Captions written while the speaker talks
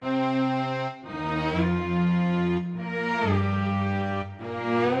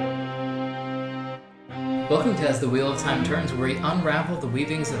Welcome to As the Wheel of Time Turns, where we unravel the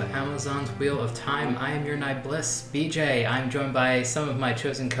weavings of Amazon's Wheel of Time. I am your Knight Bliss, BJ. I'm joined by some of my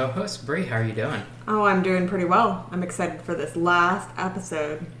chosen co-hosts. Bree, how are you doing? Oh, I'm doing pretty well. I'm excited for this last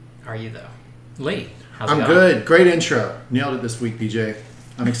episode. Are you, though? Lee, how's it going? I'm good. Great intro. Nailed it this week, BJ.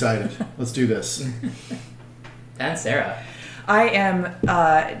 I'm excited. Let's do this. And Sarah. I am,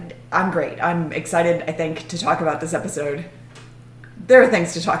 I'm great. I'm excited, I think, to talk about this episode. There are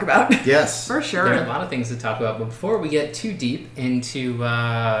things to talk about. Yes. For sure. There are a lot of things to talk about, but before we get too deep into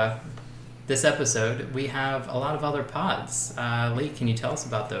this episode, we have a lot of other pods. Lee, can you tell us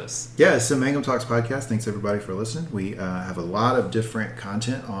about those? Yeah, it's the Mangum Talks podcast. Thanks, everybody, for listening. We have a lot of different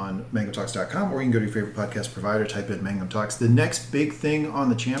content on mangumtalks.com, or you can go to your favorite podcast provider, type in Mangum Talks. The next big thing on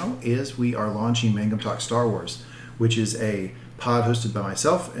the channel is we are launching Mangum Talks Star Wars, which is a pod hosted by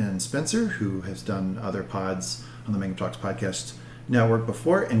myself and Spencer, who has done other pods on the Mangum Talks podcast network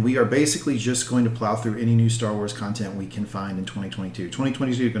before, and we are basically just going to plow through any new Star Wars content we can find in 2022.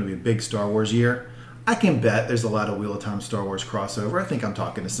 2022 is going to be a big Star Wars year. I can bet there's a lot of Wheel of Time Star Wars crossover. I think I'm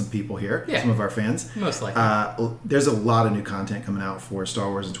talking to some people here, some of our fans. Most likely. There's a lot of new content coming out for Star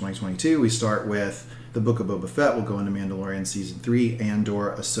Wars in 2022. We start with the Book of Boba Fett. We'll go into Mandalorian Season 3,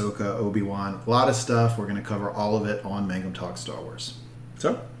 Andor, Ahsoka, Obi-Wan. A lot of stuff. We're going to cover all of it on Mangum Talk Star Wars.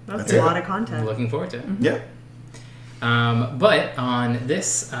 So, That's a lot of content. I'm looking forward to it. Yeah. But on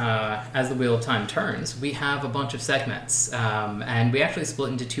this, As the Wheel of Time Turns, we have a bunch of segments, and we actually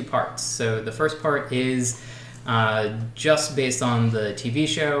split into two parts. So the first part is just based on the TV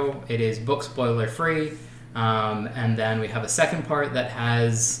show. It is book spoiler free, and then we have a second part that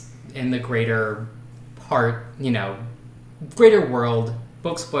has, in the greater part, greater world,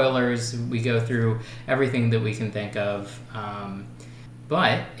 book spoilers. We go through everything that we can think of.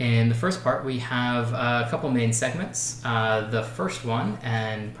 But in the first part, we have a couple main segments. The first one,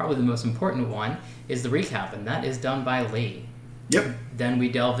 and probably the most important one, is the recap, and that is done by Lee. Yep. Then we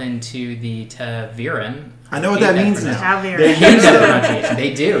delve into the Taviran. I know what that means now. Taviran. They They use that.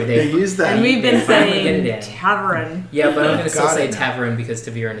 They do. They use that. And we've been They finally saying get it in. Tavern. Yeah, but I'm going to still Got say it now. Taviran because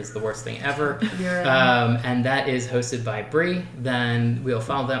Taviran is the worst thing ever. Taviran. And that is hosted by Bree. Then we'll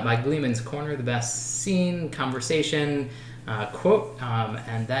follow that by Gleeman's Corner, the best scene, conversation, quote,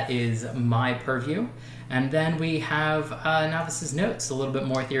 and that is my purview. And then we have Novice's Notes, a little bit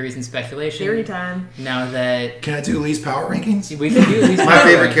more theories and speculation. Theory time. Now that Can I do Lee's power rankings? we can do these My power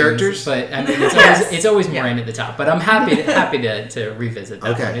favorite rankings, characters? but I mean, it's always Moraine at the top. But I'm happy to revisit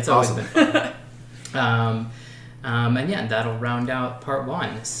that Okay, one. It's always awesome. been fun. And yeah, that'll round out part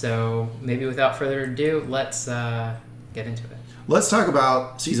one. So maybe without further ado, let's get into it. Let's talk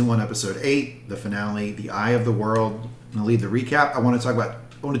about Season 1, Episode 8, the finale, The Eye of the World. I'm going to lead the recap. I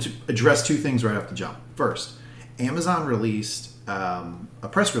wanted to address two things right off the jump. First, Amazon released a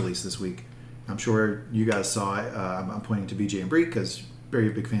press release this week. I'm sure you guys saw it. I'm pointing to BJ and Bree because very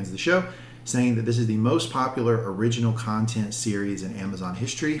big fans of the show, saying that this is the most popular original content series in Amazon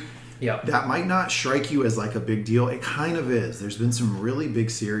history. Yep. That might not strike you as like a big deal. It kind of is. There's been some really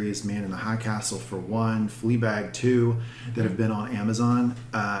big series, Man in the High Castle for one, Fleabag 2, that have been on Amazon.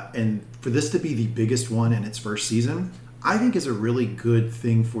 And for this to be the biggest one in its first season, I think is a really good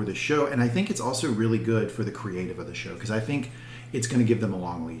thing for the show. And I think it's also really good for the creative of the show because I think it's going to give them a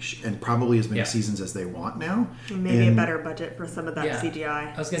long leash and probably as many seasons as they want now. And maybe a better budget for some of that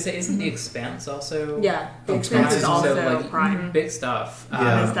CGI. I was gonna say, isn't The Expanse also? Yeah, The Expanse is also Prime. big stuff.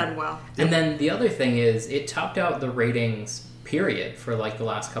 Yeah. It's done well. And then the other thing is, it topped out the ratings period for like the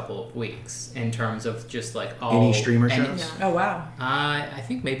last couple of weeks in terms of just like all Any streamer shows? Yeah. Oh, wow. I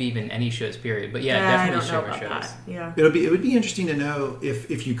think maybe even any shows period, but yeah, I definitely don't know streamer about shows. that. Yeah. It would be interesting to know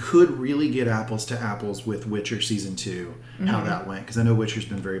if you could really get apples to apples with Witcher Season 2, how that went. Because I know Witcher's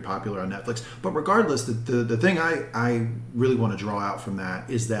been very popular on Netflix. But regardless, the thing I really want to draw out from that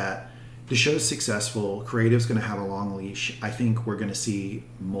is that the show's successful. Creative's going to have a long leash. I think we're going to see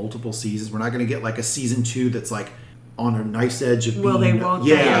multiple seasons. We're not going to get like a Season 2 that's like on a knife's edge of Will being... they, won't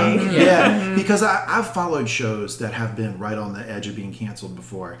yeah, they? yeah. Because I've followed shows that have been right on the edge of being canceled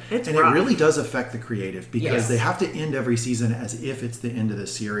before. It's and rough. it really does affect the creative because Yes. they have to end every season as if it's the end of the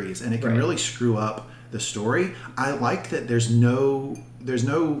series, and it can Right. really screw up the story. I like that there's no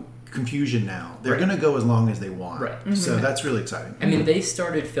confusion now. They're Right. going to go as long as they want. Right. So that's really exciting. I mean, they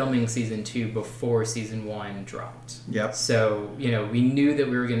started filming season 2 before season 1 dropped. Yep. So, we knew that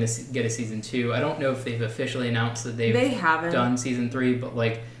we were going to get a season 2. I don't know if they've officially announced that They haven't. done season 3, but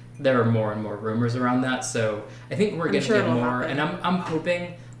like there are more and more rumors around that. So I think we're going to sure get it'll more. happen. And I'm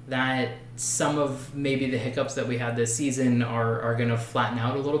hoping that some of maybe the hiccups that we had this season are going to flatten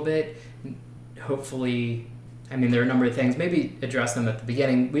out a little bit. Hopefully, I mean, there are a number of things. Maybe address them at the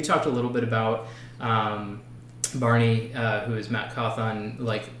beginning. We talked a little bit about Barney, who is Matt Cawthon,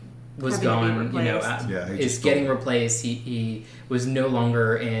 like was Having to be gone, replaced. he is just getting told- replaced. He was no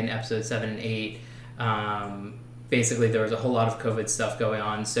longer in episode 7 and 8. Basically, there was a whole lot of COVID stuff going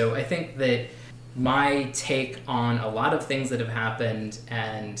on. So I think that my take on a lot of things that have happened,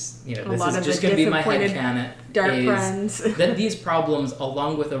 and this lot is of just the going to be my disappointed headcanon, dark is friends. that these problems,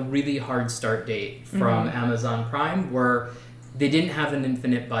 along with a really hard start date from Amazon Prime, were they didn't have an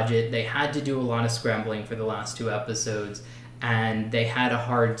infinite budget. They had to do a lot of scrambling for the last 2 episodes, and they had a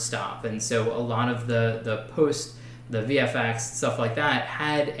hard stop. And so a lot of the post, the VFX, stuff like that,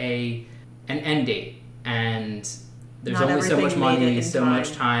 had an end date. And there's Not only so much everything made it money, in so time.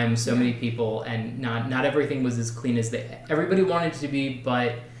 much time, so many people, and not everything was as clean as everybody wanted it to be,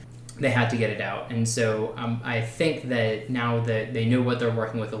 but they had to get it out. And so I think that now that they know what they're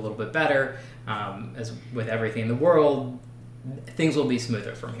working with a little bit better, as with everything in the world, things will be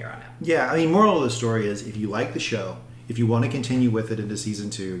smoother from here on out. Yeah, I mean, moral of the story is if you like the show, if you want to continue with it into season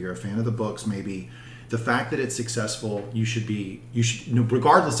 2, you're a fan of the books, maybe the fact that it's successful, you should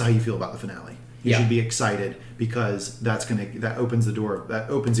regardless of how you feel about the finale, you should be excited, because that opens the door, that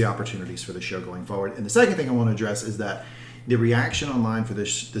opens the opportunities for the show going forward. And the second thing I want to address is that the reaction online for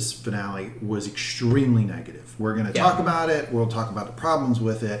this finale was extremely negative. We're going to talk about it. We'll talk about the problems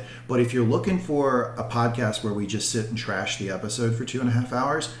with it. But if you're looking for a podcast where we just sit and trash the episode for 2.5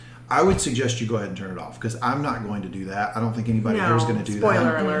 hours, I would suggest you go ahead and turn it off, because I'm not going to do that. I don't think anybody here is going to do that.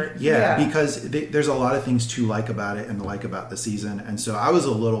 Spoiler alert. Yeah, because there's a lot of things to like about it and to like about the season. And so I was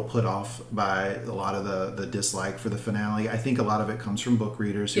a little put off by a lot of the dislike for the finale. I think a lot of it comes from book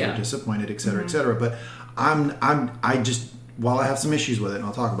readers who are disappointed, et cetera, et cetera. But while I have some issues with it, and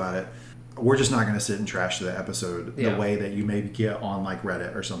I'll talk about it, we're just not going to sit and trash the episode the way that you maybe get on like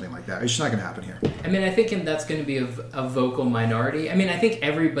Reddit or something like that. It's just not going to happen here. I mean, I think that's going to be a vocal minority. I mean, I think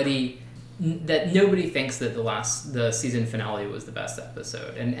nobody thinks that the season finale was the best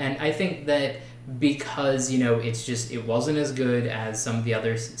episode, and I think that because it wasn't as good as some of the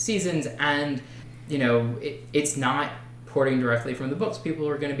other seasons, and it's not porting directly from the books. People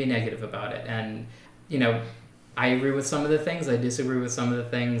are going to be negative about it, and I agree with some of the things, I disagree with some of the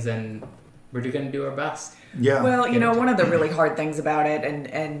things, and we're going to do our best. Yeah. Well, one of the really hard things about it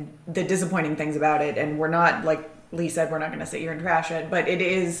and the disappointing things about it, and we're not, like Lee said, we're not going to sit here and trash it, but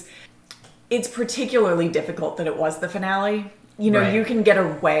it's particularly difficult that it was the finale. Right. You can get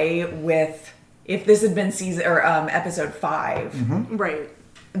away with, if this had been season or episode 5, Right.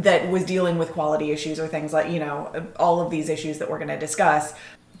 that was dealing with quality issues or things like, all of these issues that we're going to discuss,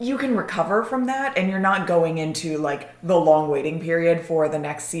 you can recover from that, and you're not going into like the long waiting period for the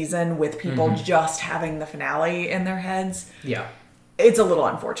next season with people just having the finale in their heads. Yeah. It's a little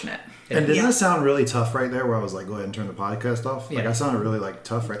unfortunate. And didn't that sound really tough right there, where I was like, go ahead and turn the podcast off? Like, I sounded really like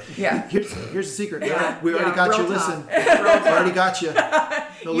tough, right? Yeah. Here's the secret. Yeah. We already got you. real Listen. tough. We already got you.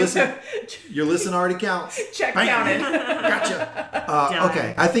 No, listen. Your listen already counts. Check Bam. counted. Gotcha.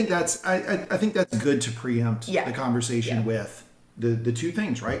 Okay. I think that's good to preempt the conversation with the two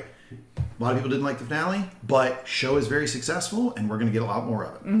things, right? A lot of people didn't like the finale, but show is very successful, and we're going to get a lot more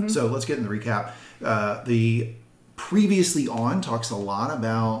of it. So let's get in the recap. The previously on talks a lot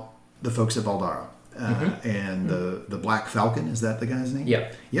about the folks at Valdara and the Black Falcon. Is that the guy's name?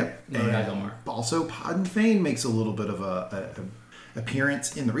 Yep. Yep. Morai And Belmar. also Podden Fane makes a little bit of a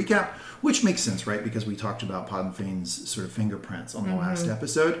appearance in the recap, which makes sense, right? Because we talked about Podden Fane's sort of fingerprints on the last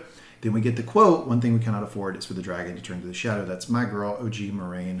episode. Then we get the quote, "One thing we cannot afford is for the dragon to turn to the shadow." That's my girl, OG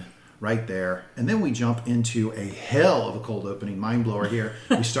Moraine, right there. And then we jump into a hell of a cold opening, mind blower here.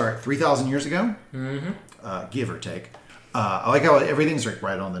 We start 3,000 years ago, give or take. I like how everything's like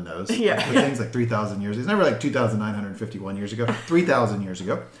right on the nose. Yeah. Like, things like 3,000 years. It's never like 2,951 years ago. 3,000 years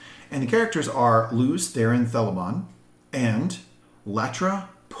ago. And the characters are Luz Theron Thelamon and Latra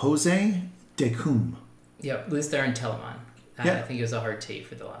Pose Decum. Yep. Luz Theron Telamon. Yeah. I think it was a hard T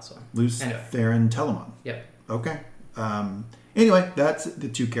for the last one. Luz Anyway. Theron Telamon. Yep. Okay. Anyway, that's the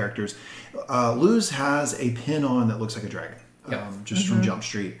two characters. Luz has a pin on that looks like a dragon, just from Jump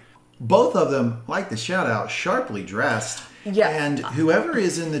Street. Both of them, like the shout out, sharply dressed. Yeah. And whoever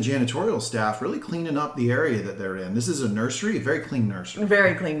is in the janitorial staff really cleaning up the area that they're in. This is a nursery, a very clean nursery.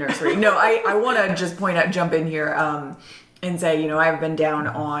 Very clean nursery. No, I want to just jump in here and say, I've been down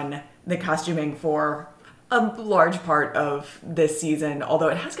on the costuming for a large part of this season, although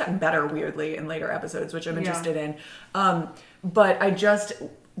it has gotten better weirdly in later episodes, which I'm interested in. But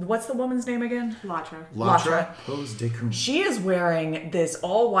what's the woman's name again? Latra. Latra Pose Decum. She is wearing this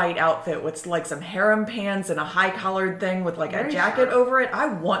all white outfit with like some harem pants and a high collared thing with like Very a jacket sharp. over it. I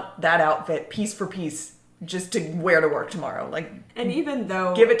want that outfit piece for piece just to wear to work tomorrow. Like, And even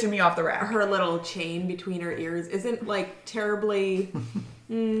though give it to me off the rack. her little chain between her ears isn't like terribly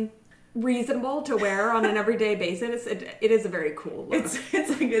reasonable to wear on an everyday basis, it is a very cool look. It's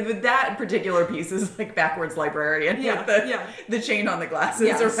like that particular piece is like backwards librarian. Yeah, with the chain on the glasses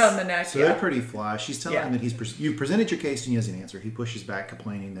Yes. around the neck. So they're pretty fly. She's telling Yeah. him that you've presented your case and he has an answer. He pushes back,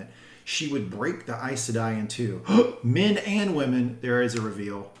 complaining that she would break the Aes Sedai in two. Men and women. There is a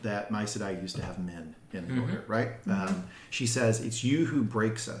reveal that Aes Sedai used to have men in the order, right? She says, "It's you who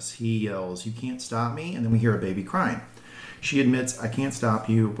breaks us." He yells, "You can't stop me." And then we hear a baby crying. She admits, "I can't stop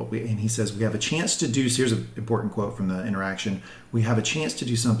you," and he says, "We have a chance to do," here's an important quote from the interaction, "We have a chance to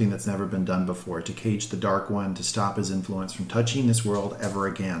do something that's never been done before, to cage the Dark One, to stop his influence from touching this world ever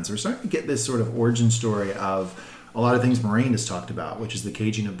again." So we're starting to get this sort of origin story of a lot of things Moiraine has talked about, which is the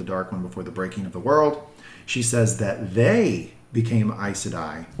caging of the Dark One before the breaking of the world. She says that they became Aes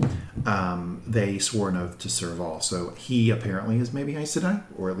Sedai. They swore an oath to serve all. So he apparently is maybe Aes Sedai,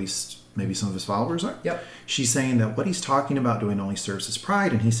 or at least maybe some of his followers are. Yep. She's saying that what he's talking about doing only serves his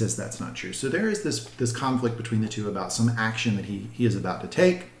pride, and he says that's not true. So there is this conflict between the two about some action that he is about to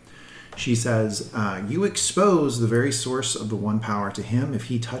take. She says, "You expose the very source of the one power to him. If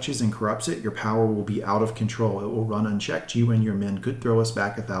he touches and corrupts it, your power will be out of control. It will run unchecked. You and your men could throw us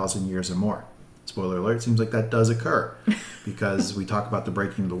back 1,000 years or more." Spoiler alert, seems like that does occur because we talk about the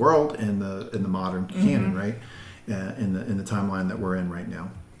breaking of the world in the modern canon, right? In the timeline that we're in right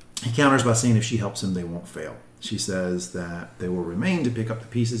now. He counters by saying if she helps him, they won't fail. She says that they will remain to pick up the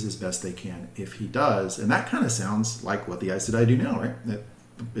pieces as best they can if he does. And that kind of sounds like what the Aes Sedai do now, right? That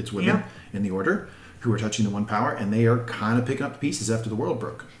it's women in the Order who are touching the one power, and they are kind of picking up the pieces after the world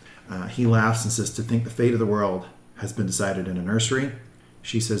broke. He laughs and says, "To think the fate of the world has been decided in a nursery."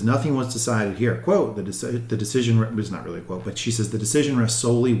 She says, "Nothing was decided here." Quote, the decision was not really a quote, but she says, "The decision rests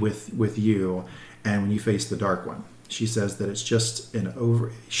solely with you and when you face the Dark One." She says that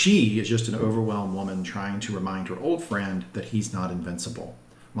she is just an overwhelmed woman trying to remind her old friend that he's not invincible.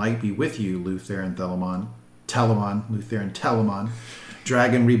 "Light be with you, Luthien Telamon,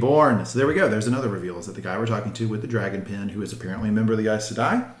 Dragon Reborn." So there we go. There's another reveal. Is that the guy we're talking to with the dragon pin, who is apparently a member of the Aes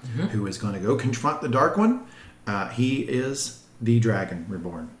Sedai, who is going to go confront the Dark One. He is the Dragon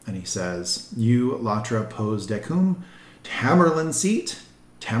Reborn. And he says, "You, Latra Pose Decum, Tamerlane Seat."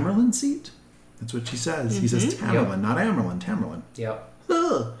 Tamerlane Seat? That's what she says. He says Tamerlane, not Amerlin, Tamerlane. Yep.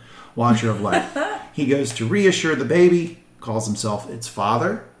 Watcher of light. He goes to reassure the baby, calls himself its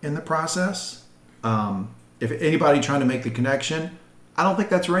father in the process. If anybody trying to make the connection, I don't think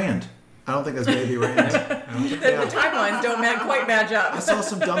that's Rand. I don't think that's baby Rand. The timelines don't quite match up. I saw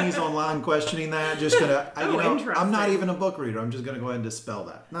some dummies online questioning that. Just gonna, I'm not interesting. even a book reader. I'm just gonna go ahead and dispel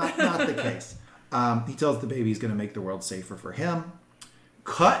that. Not the case. He tells the baby he's gonna make the world safer for him.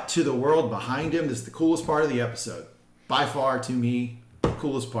 Cut to the world behind him. This is the coolest part of the episode. By far, to me, the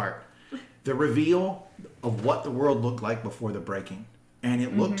coolest part. The reveal of what the world looked like before the breaking. And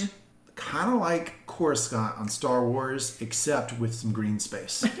it looked kind of like Coruscant on Star Wars, except with some green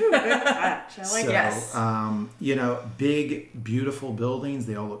space. Yes. Big, beautiful buildings.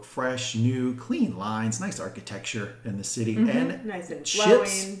 They all look fresh, new, clean lines, nice architecture in the city. And Nice and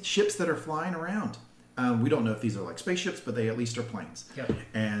flowing. ships that are flying around. We don't know if these are like spaceships, but they at least are planes. Yep.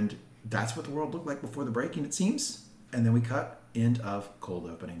 And that's what the world looked like before the breaking, it seems. And then we cut. End of cold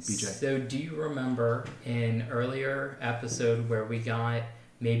opening. BJ. So do you remember in earlier episode where we got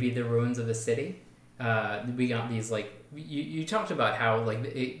maybe the ruins of the city? We got these like you talked about how like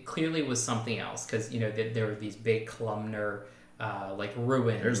it clearly was something else because there were these big columnar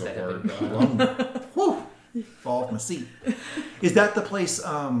ruins. There's that a have word. been going on. Whew. Fall off my seat. Is that the place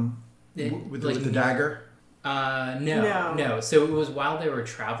with the dagger? No. So it was while they were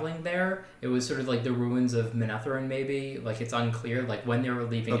traveling there. It was sort of like the ruins of Manetheren, maybe. Like it's unclear, like when they were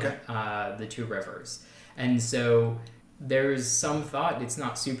leaving the two rivers. And so there's some thought, it's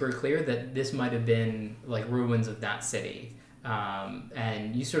not super clear, that this might have been like ruins of that city.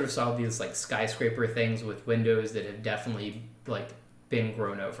 And you sort of saw these like skyscraper things with windows that have definitely like been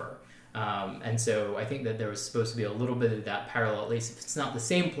grown over. And so I think that there was supposed to be a little bit of that parallel, at least if it's not the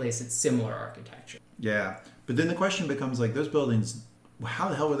same place, it's similar architecture. Yeah. But then the question becomes like those buildings, how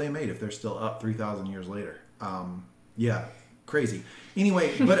the hell were they made if they're still up 3,000 years later? Yeah, crazy.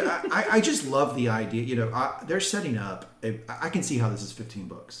 Anyway, but I just love the idea. They're setting up. I can see how this is 15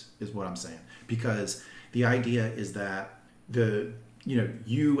 books, is what I'm saying, because the idea is that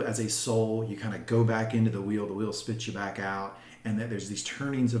you as a soul, you kind of go back into the wheel spits you back out, and that there's these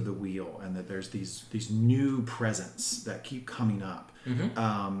turnings of the wheel, and that there's these new presents that keep coming up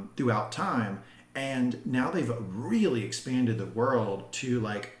throughout time. And now they've really expanded the world to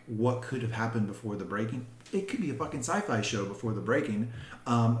like what could have happened before the breaking. It could be a fucking sci-fi show before the breaking,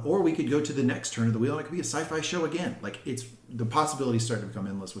 or we could go to the next turn of the wheel and it could be a sci-fi show again. Like it's the possibilities start to become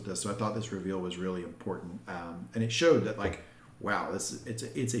endless with this. So I thought this reveal was really important, and it showed that like, wow,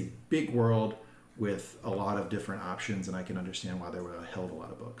 it's a big world with a lot of different options, and I can understand why there were a hell of a lot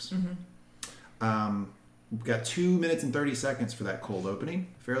of books. We've got 2 minutes and 30 seconds for that cold opening,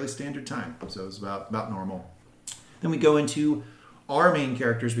 fairly standard time, so it's about normal. Then we go into our main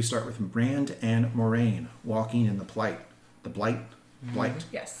characters. We start with Rand and Moiraine walking in the Blight. The Blight? Blight?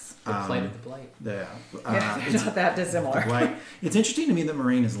 Yes. The plight of the blight. It's not that dissimilar. Blight. It's interesting to me that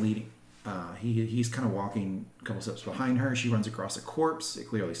Moiraine is leading. He's kind of walking a couple steps behind her. She runs across a corpse. It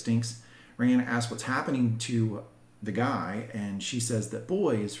clearly stinks. Rand asks what's happening to the guy, and she says that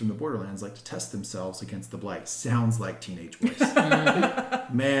boys from the Borderlands like to test themselves against the Blight. Sounds like teenage boys.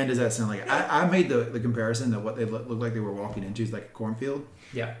 Man, does that sound like it. I made the comparison that what they look like they were walking into is like a cornfield.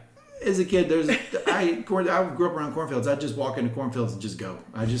 Yeah. As a kid, I grew up around cornfields. I'd just walk into cornfields and just go.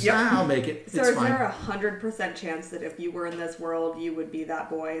 I'll make it. So it's is fine. there 100% chance that if you were in this world, you would be that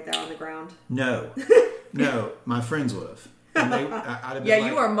boy there on the ground? No. My friends would have. And I'd have been Yeah,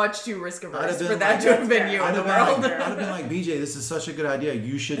 like, you are much too risk I'd averse have for been that like- to have been you I'd in the have world. been like, BJ, this is such a good idea.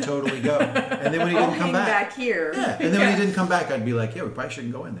 You should totally go. And then when he I'll didn't come hang back, back here. yeah. And then when he didn't come back, I'd be like, yeah, we probably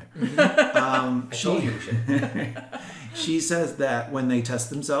shouldn't go in there. I told you we should. She says that when they test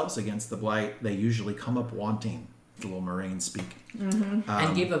themselves against the Blight, they usually come up wanting. The little Moiraine speak.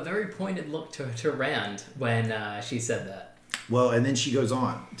 And gave a very pointed look to Rand when she said that. Well, and then she goes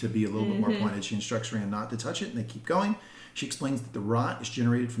on to be a little bit more pointed. She instructs Rand not to touch it, and they keep going. She explains that the rot is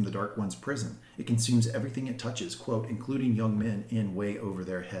generated from the Dark One's prison. It consumes everything it touches, quote, including young men in way over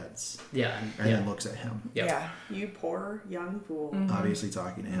their heads. Yeah. And then looks at him, Yep. Yeah. You poor young fool. obviously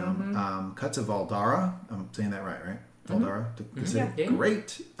talking to him. Cut to Valdara. I'm saying that right? Valdara, the city. Yeah.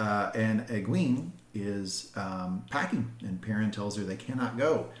 Great. And Egwene is packing, and Perrin tells her they cannot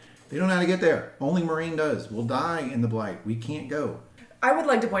go. They don't know how to get there. Only Moiraine does. We'll die in the Blight. We can't go. I would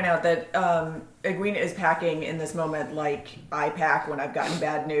like to point out that Egwene is packing in this moment like I pack when I've gotten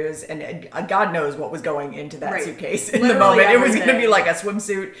bad news, and God knows what was going into that Right. suitcase in Literally the moment. It was going to everything. be like a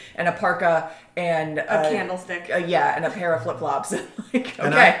swimsuit and a parka and A candlestick. yeah, and a pair of flip flops. Like,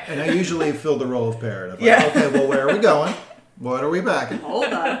 And okay, I usually fill the role of Perrin. I'm like, Yeah. okay, well, where are we going? What are we packing?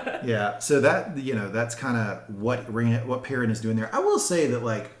 Hold on. Yeah, so that, that's kind of what Perrin is doing there. I will say that,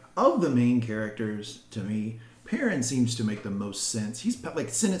 like, of the main characters, to me, Perrin seems to make the most sense. He's like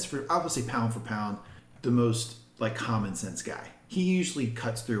sentence for, obviously, pound for pound, the most like common sense guy. He usually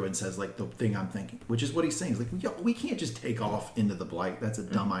cuts through and says like the thing I'm thinking, which is what he's saying. He's like, yo, we can't just take off into the Blight. That's a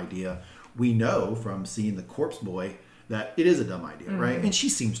dumb idea. We know from seeing the Corpse Boy that it is a dumb idea, right? And she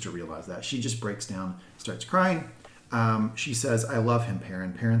seems to realize that. She just breaks down, starts crying. She says, I love him,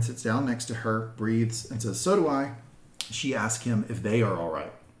 Perrin. Perrin sits down next to her, breathes, and says, so do I. She asks him if they are all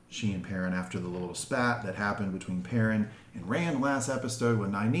right. She and Perrin, after the little spat that happened between Perrin and Rand last episode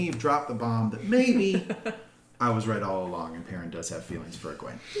when Nynaeve dropped the bomb that maybe I was right all along, and Perrin does have feelings for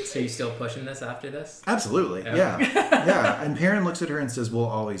Egwene. So you still pushing this after this? Absolutely, yeah. Yeah. And Perrin looks at her and says, we'll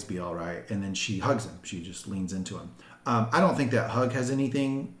always be all right. And then she hugs him. She just leans into him. I don't think that hug has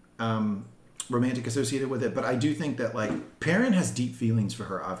anything romantic associated with it, but I do think that, like, Perrin has deep feelings for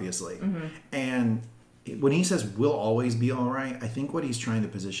her, obviously. And when he says we'll always be all right, I think what he's trying to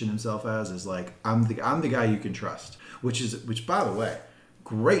position himself as is like, I'm the guy you can trust, which by the way,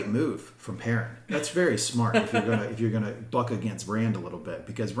 great move from Perrin. That's very smart if you're gonna buck against Rand a little bit,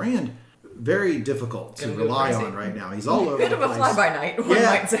 because Rand, very difficult to Gonna go rely crazy. on right now. He's all over bit the of a place. fly by night, one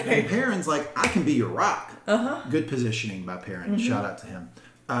might say. And Perrin's like, I can be your rock. Good positioning by Perrin. Shout out to him.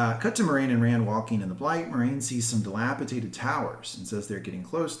 Cut to Moiraine and Rand walking in the Blight. Moiraine sees some dilapidated towers and says they're getting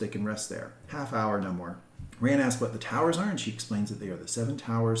close. They can rest there. Half hour, no more. Rand asks what the towers are, and she explains that they are the 7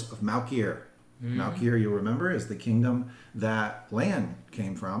 towers of Malkier. Malkier, you'll remember, is the kingdom that Lan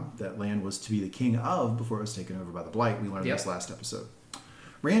came from, that Lan was to be the king of before it was taken over by the Blight. We learned this last episode.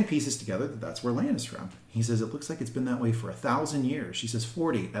 Rand pieces together that that's where Lan is from. He says it looks like it's been that way for 1,000 years. She says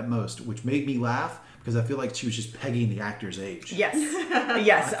 40 at most, which made me laugh because I feel like she was just pegging the actor's age. yes,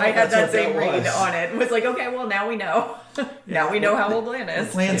 yes, I had that's that what same that read was. on it. It was like, okay, well now we know. Now we know how old Lan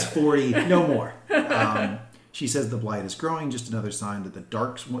is. Lan's 40, no more. She says the Blight is growing, just another sign that the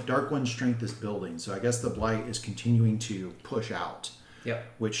Dark One's strength is building. So I guess the Blight is continuing to push out,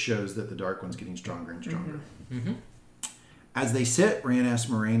 which shows that the Dark One's getting stronger and stronger. As they sit, Rand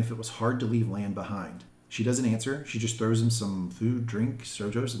asks Moiraine if it was hard to leave Lan behind. She doesn't answer. She just throws him some food, drink,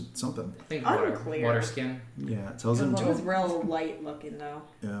 Sojos, and something. I think Unclear. water skin. Yeah, it tells him It was to. real light looking though.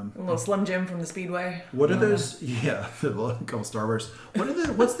 A little Slim Jim from the Speedway. What are those? Yeah, called Starburst.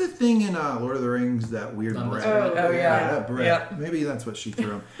 What's the thing in Lord of the Rings? That weird bread. Oh, yeah. That bread. Yep. Maybe that's what she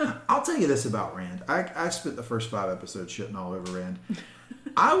threw him. I'll tell you this about Rand. I spent the first 5 episodes shitting all over Rand.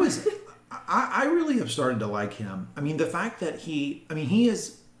 I really have started to like him. I mean, the fact that he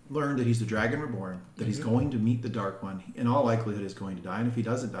has learned that he's the Dragon Reborn, that he's going to meet the Dark One, in all likelihood is going to die, and if he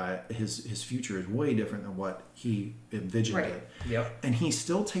doesn't die, his future is way different than what he envisioned it. Yep. And he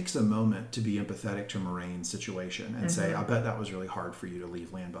still takes a moment to be empathetic to Moraine's situation and say, I bet that was really hard for you to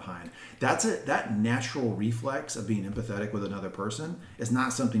leave Lan behind. That natural reflex of being empathetic with another person is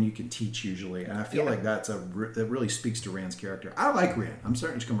not something you can teach usually, and I feel like that really speaks to Rand's character. I like Rand. I'm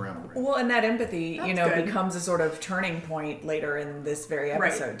starting to come around on Rand. Well, and that empathy, That's good. becomes a sort of turning point later in this very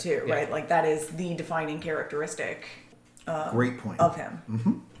episode too, Yeah. right? Like that is the defining characteristic Great point. of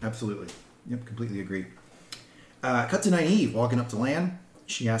him. Absolutely. Yep, completely agree. Cut to Nynaeve walking up to Lan.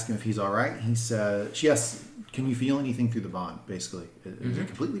 She asks him if he's all right. She asks, can you feel anything through the bond, basically? Is it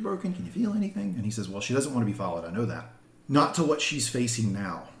completely broken? Can you feel anything? And he says, well, she doesn't want to be followed. I know that. Not to what she's facing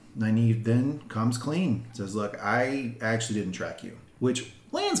now. Nynaeve then comes clean. Says, look, I actually didn't track you. Which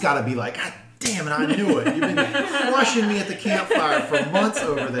Lan's got to be like, God damn it, I knew it. You've been crushing me at the campfire for months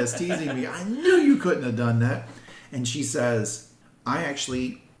over this, teasing me. I knew you couldn't have done that. And she says, I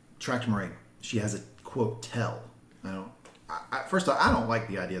actually tracked Moraine. She has a, quote, tell. First off, I don't like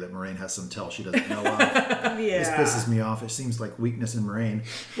the idea that Moraine has some tell she doesn't know of. This pisses me off. It seems like weakness in Moraine.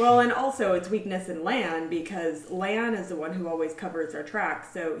 Well, and also it's weakness in Lan because Lan is the one who always covers their tracks,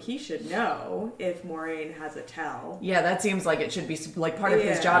 so he should know if Moraine has a tell. Yeah, that seems like it should be like part of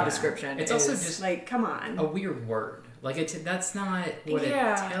his job description. It's also just Like, come on. a weird word. Like that's not what a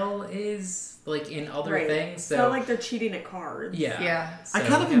tell is. Like in other things. It's not like they're cheating at cards. Yeah. I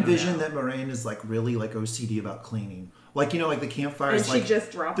kind of envision that Moraine is like really like OCD about cleaning. Like, like the campfire is And like she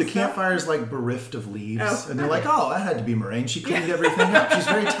just drops the stuff? campfire is like bereft of leaves, Oh. and they're like, "Oh, that had to be Moraine. She cleaned everything up. She's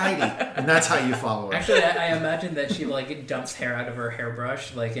very tidy," and that's how you follow her. Actually, I imagine that she like dumps hair out of her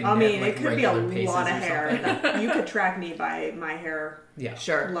hairbrush, like in it could be a regular paces lot of or hair. something. You could track me by my hair Yeah,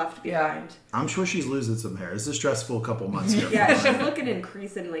 Sure. left Yeah. behind. I'm sure she's losing some hair. It's a stressful couple months here. Yeah, she's looking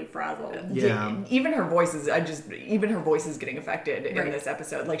increasingly frazzled. Yeah. Even her voice is getting affected in Right. this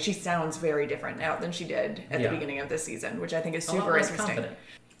episode. Like she sounds very different now than she did at the Yeah. beginning of this season, which I think is a lot super less interesting. confident.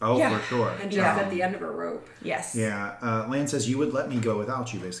 Oh, Yeah. for sure. And just at the end of her rope. Yes. Yeah, Lan says, you would let me go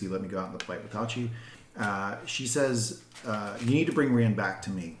without you, basically. Let me go out in the fight without you. She says, you need to bring Rand back to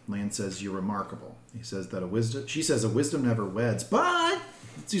me. Lan says, you're remarkable. He says that she says, a wisdom never weds, but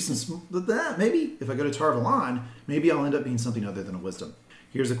let's do some, maybe if I go to Tar Valon, maybe I'll end up being something other than a wisdom.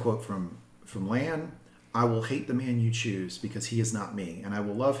 Here's a quote from Lan. I will hate the man you choose because he is not me, and I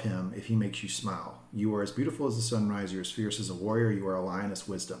will love him if he makes you smile. You are as beautiful as the sunrise, you're as fierce as a warrior, you are a lioness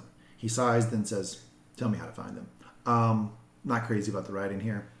wisdom. He sighs, then says, tell me how to find them. Not crazy about the writing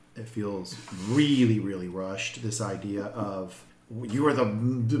here. It feels really, really rushed, this idea of, you are the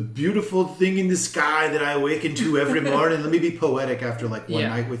beautiful thing in the sky that I awaken to every morning. Let me be poetic after like one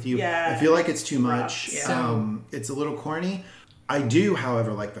night with you. Yeah. I feel like it's too much. Yeah. It's a little corny. I do,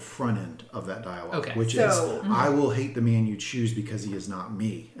 however, like the front end of that dialogue, which is, I will hate the man you choose because he is not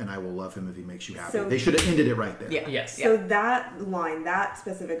me, and I will love him if he makes you happy. So- They should have ended it right there. Yeah. Yes. So that line, that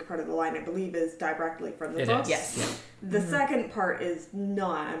specific part of the line, I believe, is directly from the It book. is. Yes. The second part is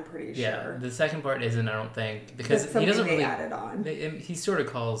not, I'm pretty Yeah. sure. The second part isn't, I don't think, because That's he doesn't something they really added on. He sort of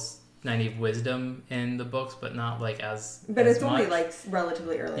calls Nynaeve wisdom in the books, but not like as. But as it's only much. like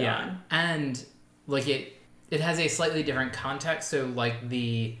relatively early Yeah, on. and like it has a slightly different context. So like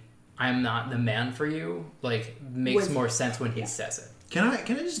the "I'm not the man for you" like makes more sense when he says it. Can I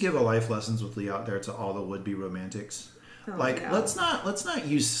just give a life lessons with Lee out there to all the would-be romantics? Oh, Like, no. let's not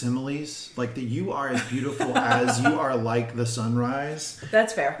use similes. Like the you are as beautiful as you are like the sunrise.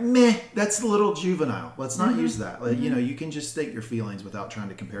 That's fair. Meh, that's a little juvenile. Let's not Mm-hmm. use that. Like, you can just state your feelings without trying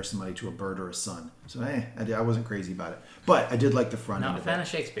to compare somebody to a bird or a sun. So, I wasn't crazy about it. But I did like the front Not end a of fan it. of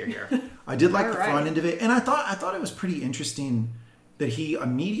Shakespeare here. I did like All the right. front end of it, and I thought it was pretty interesting that he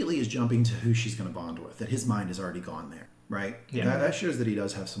immediately is jumping to who she's going to bond with. That his mind has already gone there, right? Yeah. That shows that he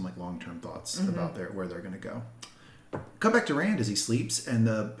does have some like long-term thoughts about where they're going to go. Cut back to Rand as he sleeps, and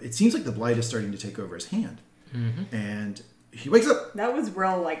it seems like the blight is starting to take over his hand, and he wakes up. That was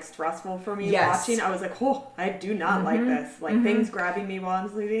real, like, stressful for me Yes. watching. I was like, oh, I do not like this. Like, things grabbing me while I'm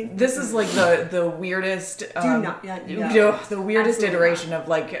sleeping. This is like the weirdest the weirdest Absolutely iteration of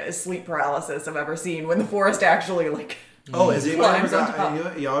like sleep paralysis I've ever seen when the forest actually like Oh, has anybody ever Climbs on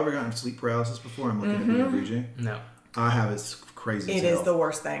got, y'all ever gotten sleep paralysis before? I'm looking at you, BJ. No. I have. It's crazy. It as is hell. the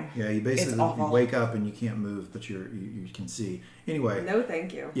worst thing. Yeah, you basically awful. you wake up and you can't move, but you can see. Anyway, No,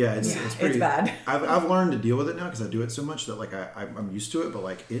 thank you. yeah, it's pretty it's bad. I've learned to deal with it now because I do it so much that like I'm used to it. But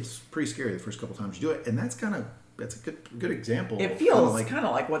like it's pretty scary the first couple times you do it, and that's a good example. It of feels kind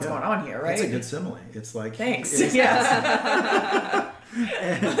of like what's going on here, right? It's a good simile. It's like Thanks. it's- Yes.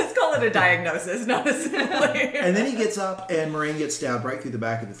 Let's call it a diagnosis, not a simile. And then he gets up, and Moraine gets stabbed right through the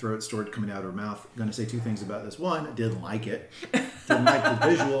back of the throat, sword coming out of her mouth. I'm going to say two things about this. One, I didn't like it. Didn't like the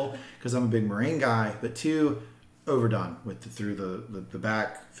visual, because I'm a big Moraine guy. But two, overdone with through the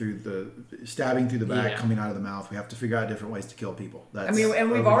back, through the stabbing through the back, Yeah. coming out of the mouth. We have to figure out different ways to kill people. That's and we've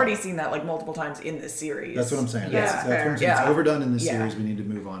overdone. already seen that like multiple times in this series. That's what I'm saying. Yeah, That's what I'm fair. saying. It's Yeah. overdone in this Yeah. series. We need to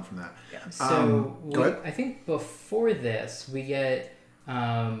move on from that. So go ahead. I think before this, we get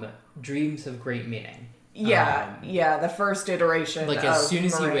dreams of great meaning. Yeah, the first iteration. Like as of soon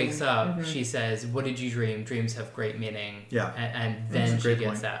as he Moraine. wakes up, she says, "What did you dream? Dreams have great meaning." Yeah. and That's then a she great gets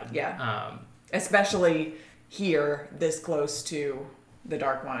point. stabbed. Yeah. Especially here, this close to the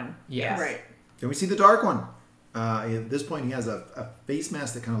Dark One. Yes. Right. Then we see the Dark One. At this point, he has a face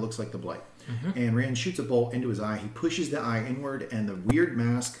mask that kind of looks like the Blight. And Rand shoots a bolt into his eye. He pushes the eye inward, and the weird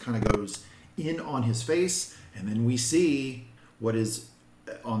mask kind of goes in on his face. And then we see what is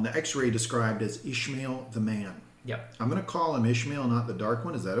on the X-ray described as Ishmael the Man. Yep. I'm going to call him Ishmael, not the Dark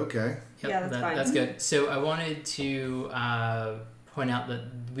One. Is that okay? Yep, Yeah, that's fine. That's good. So I wanted to point out that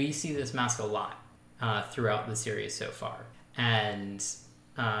we see this mask a lot throughout the series so far, and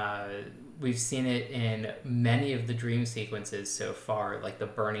we've seen it in many of the dream sequences so far, like the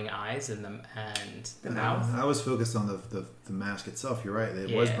burning eyes and the mouth. I was focused on the mask itself. You're right.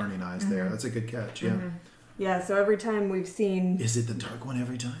 It was Yeah. burning eyes there. That's a good catch. Yeah. Yeah, so every time we've seen Is it the Dark One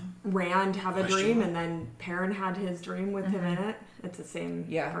every time? Rand have a Question dream mark? and then Perrin had his dream with him in it, it's the same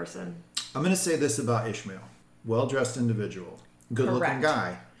person. I'm going to say this about Ishmael. Well-dressed individual. Good-looking Correct.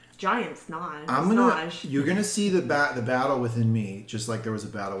 guy. Giant Snodge. You're gonna see the battle within me, just like there was a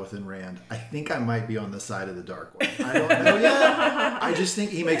battle within Rand. I think I might be on the side of the Dark One. I don't know yet. I just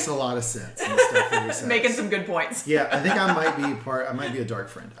think he makes a lot of sense and stuff that he says. Making some good points. Yeah, I think I might be a Dark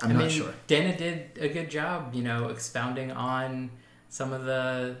Friend. I'm not sure. Dana did a good job, expounding on some of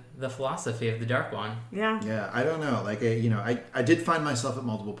the philosophy of the Dark One. Yeah. Yeah, I don't know. Like, I did find myself at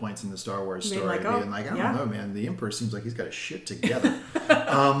multiple points in the Star Wars Being story like, oh, being like, I yeah. don't know, man. The Emperor seems like he's got his shit together.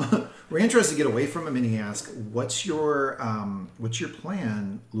 Rand tries to get away from him, and he asks, "What's your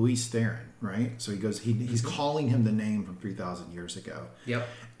plan, Luis Theron?" Right? So he goes, he's calling him the name from 3,000 years ago. Yep.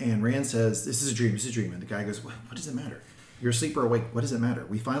 And Rand says, "This is a dream. This is a dream." And the guy goes, "What does it matter? You're asleep or awake. What does it matter?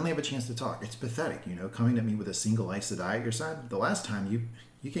 We finally have a chance to talk. It's pathetic, coming at me with a single Aes Sedai at your side. The last time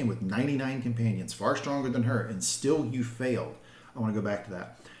you came with 99 companions, far stronger than her, and still you failed. I want to go back to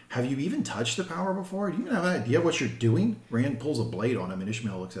that. Have you even touched the power before? Do you even have an idea what you're doing?" Rand pulls a blade on him, and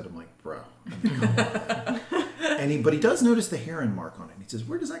Ishmael looks at him like, "Bro." But he does notice the heron mark on it. He says,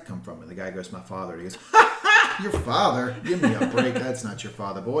 "Where does that come from?" And the guy goes, "My father." And he goes, "Your father? Give me a break. That's not your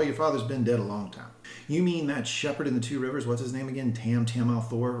father, boy. Your father's been dead a long time." "You mean that shepherd in the Two Rivers? What's his name again? Tam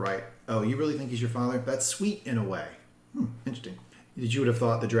Thor, right? Oh, you really think he's your father? That's sweet in a way. Interesting. Did you would have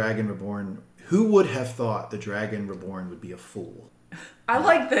thought the Dragon Reborn? Who would have thought the Dragon Reborn would be a fool?" I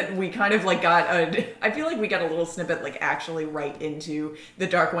like that we kind of I feel like we got a little snippet actually right into the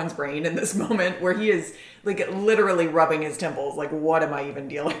Dark One's brain in this moment where he is literally rubbing his temples what am I even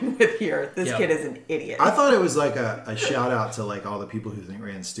dealing with here? This kid is an idiot. I thought it was like a shout out to all the people who think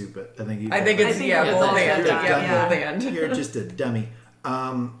Rand's stupid. I think it's I think both it's and. all Yeah, said both and. You're just a dummy.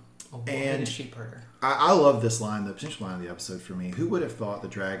 And And a sheep herder. I love this line, the potential line of the episode for me. Who would have thought the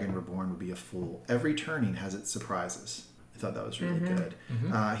Dragon Reborn would be a fool? Every turning has its surprises. I thought that was really good.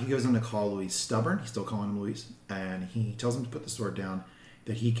 He goes on to call Luis stubborn. He's still calling him Luis. And he tells him to put the sword down,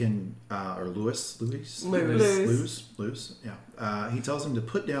 that he can, or Lewis, yeah. He tells him to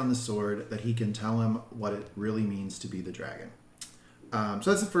put down the sword, that he can tell him what it really means to be the dragon.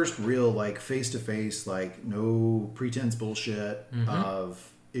 So that's the first real, face-to-face, no pretense bullshit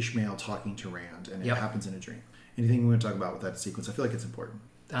of Ishmael talking to Rand, and it happens in a dream. Anything we want to talk about with that sequence? I feel like it's important.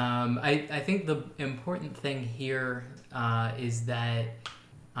 I think the important thing here is that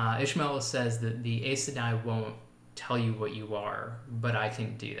Ishmael says that the Aes Sedai won't tell you what you are, but I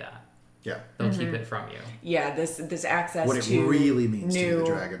can do that. Yeah. They'll keep it from you. Yeah, this access What it to really means to be new the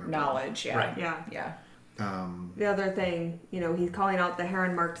Dragon Reborn. knowledge. Yeah. Right. Yeah. Yeah. The other thing, he's calling out the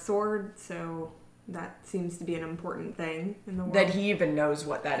heron marked sword, so That seems to be an important thing in the world. That he even knows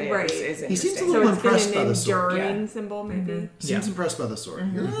what that is. Right. Is He seems a interesting. little so it's been impressed by an the sword. enduring Yeah. symbol, maybe. Seems Yeah. impressed by the sword.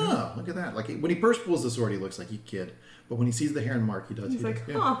 Oh, look at that. Like when he first pulls the sword, he looks like a kid. But when he sees the heron mark, he does. He's like,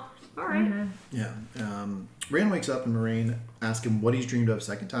 yeah. huh, all right. Yeah. Rand wakes up and Moraine asks him what he's dreamed of.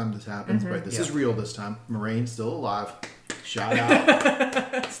 Second time this happens, right? This is real this time. Moraine's still alive. Shout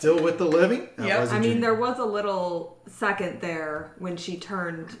out. Still with the living. That Yep. was a I mean, dream. there was a little second there when she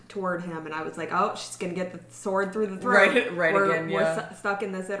turned toward him, and I was like, "Oh, she's gonna get the sword through the throat." Right again, We're yeah. stuck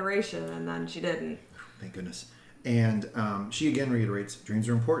in this iteration, and then she didn't. Thank goodness. And she again reiterates, dreams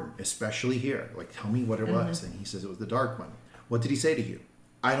are important, especially here. Like, tell me what it was. And he says it was the dark one. What did he say to you?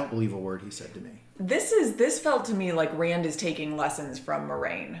 I don't believe a word he said to me. This felt to me like Rand is taking lessons from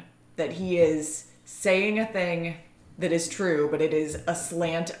Moraine. That he is saying a thing that is true, but it is a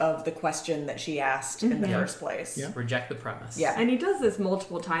slant of the question that she asked in the first place. Yeah. Reject the premise. Yeah. And he does this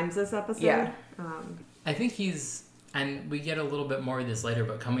multiple times this episode. Yeah. I think he's, and we get a little bit more of this later,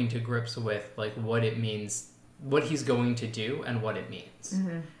 but coming to grips with like what it means, what he's going to do and what it means.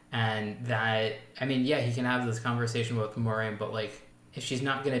 And that, I mean, yeah, he can have this conversation with Moraine, but like if she's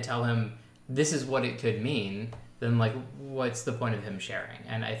not going to tell him this is what it could mean, then like what's the point of him sharing?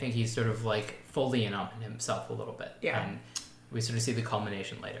 And I think he's sort of like fully in on himself a little bit. Yeah. And we sort of see the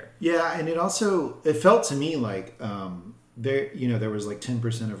culmination later. Yeah, and it felt to me like there was like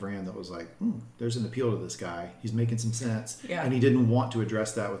 10% of Rand that was like, there's an appeal to this guy. He's making some sense. Yeah. And he didn't want to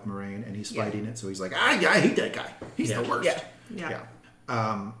address that with Moraine, and he's fighting it. So he's like, I hate that guy. He's the worst. Yeah.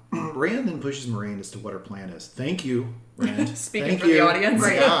 Rand then pushes Moraine as to what her plan is. Thank you, Rand. Speaking Thank for the you. audience.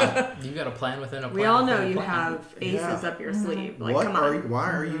 My God. You got a plan within a plan. We all know within a you plan. have aces Yeah. up your sleeve. Like, What come are on. you, why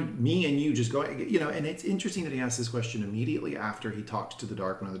are you me and you just going, and it's interesting that he asks this question immediately after he talks to the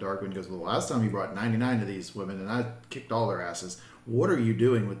Dark One, and the Dark One goes, well, last time you brought 99 of these women and I kicked all their asses. What are you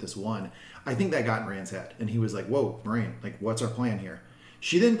doing with this one? I think that got in Rand's head, and he was like, whoa, Moraine, like, what's our plan here?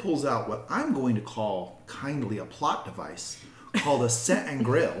 She then pulls out what I'm going to call kindly a plot device called a set and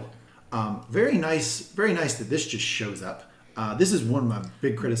grill. Very nice that this just shows up. This is one of my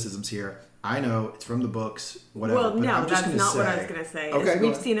big criticisms here. I know it's from the books, whatever. Well, but no, I'm just that's gonna not what I say- was going to say. Okay, go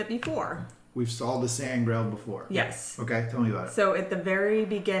We've ahead. seen it before. We've saw the sand grill before. Yes. Okay, tell me about it. So at the very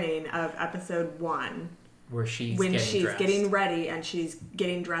beginning of episode 1, Where she's when getting she's dressed. getting ready and she's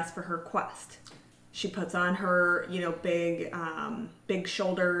getting dressed for her quest, she puts on her, big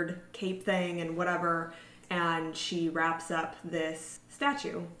shouldered cape thing and whatever, and she wraps up this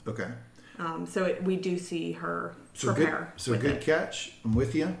statue. Okay. We do see her So prepare. good. So with good it. catch. I'm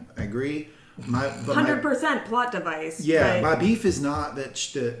with you. I agree. 100% plot device. Yeah, but my beef is not that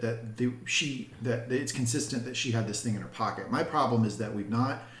that it's consistent that she had this thing in her pocket. My problem is that we've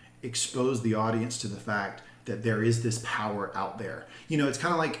not exposed the audience to the fact that there is this power out there. It's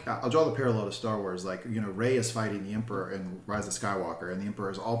kind of like, I'll draw the parallel to Star Wars. Like, Rey is fighting the Emperor in Rise of Skywalker, and the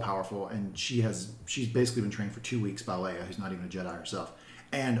Emperor is all powerful, and she's basically been trained for 2 weeks by Leia, who's not even a Jedi herself.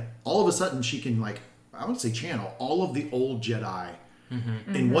 And all of a sudden, she can, like, I wouldn't say channel all of the old Jedi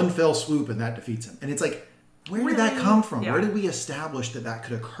in one fell swoop, and that defeats him. And it's like, where did that come from? Yeah. Where did we establish that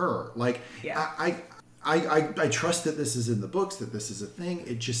could occur? Like, Yeah. I trust that this is in the books, that this is a thing.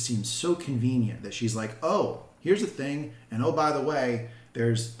 It just seems so convenient that she's like, oh, here's a thing, and oh, by the way,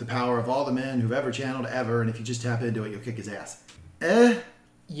 there's the power of all the men who've ever channeled ever, and if you just tap into it, you'll kick his ass.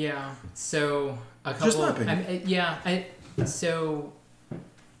 Yeah. So a couple. Just my opinion. So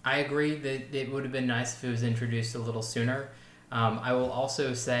I agree that it would have been nice if it was introduced a little sooner. I will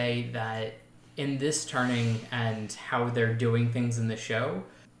also say that in this turning and how they're doing things in the show,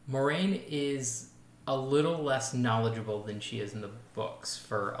 Moraine is a little less knowledgeable than she is in the books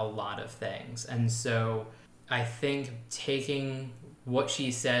for a lot of things. And so I think taking what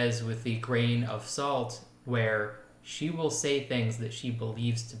she says with the grain of salt, where she will say things that she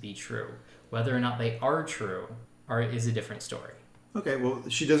believes to be true. Whether or not they are true is a different story. Okay, well,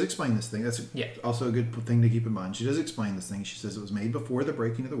 she does explain this thing. That's also a good thing to keep in mind. She does explain this thing. She says it was made before the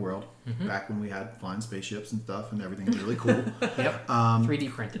breaking of the world, back when we had flying spaceships and stuff, and everything was really cool. Yep. 3D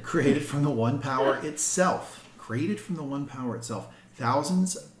printed. Created from the One Power itself.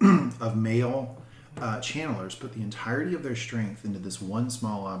 Thousands of male channelers put the entirety of their strength into this one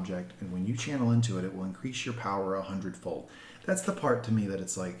small object, and when you channel into it, it will increase your power 100-fold. That's the part to me that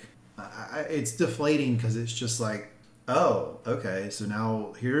it's like, it's deflating, because it's just like, oh, okay, so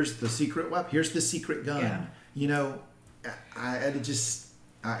now here's the secret weapon, here's the secret gun. Yeah.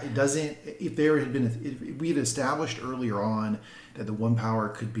 It doesn't, if we had established earlier on that the One Power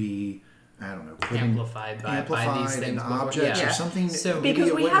could be, I don't know, Amplified by these things in before. objects Yeah. or something, So- maybe Because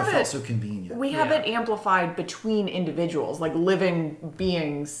it we wouldn't have have felt it- so convenient. We have Yeah. it amplified between individuals, like living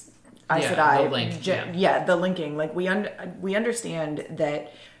beings Aes Yeah, Sedai. the link, yeah. The linking. Like we understand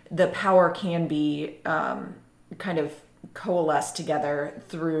that the power can be kind of coalesced together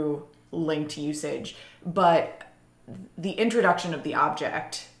through linked usage, but the introduction of the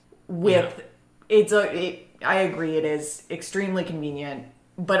object with I agree, it is extremely convenient,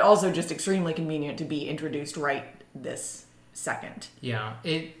 but also just extremely convenient to be introduced right this second. Yeah,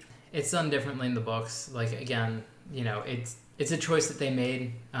 it's done differently in the books. Like again, it's a choice that they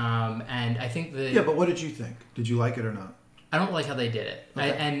made, and I think that. Yeah, but what did you think? Did you like it or not? I don't like how they did it.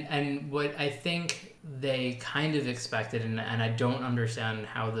 Okay. And what I think they kind of expected, and I don't understand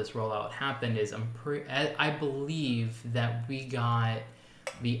how this rollout happened, is I believe that we got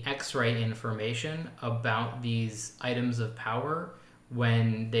the X-ray information about these items of power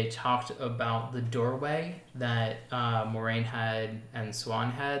when they talked about the doorway that Moraine had and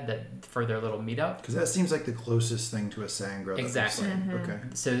Swan had that for their little meetup. Because that seems like the closest thing to a Sangro. Exactly. Okay.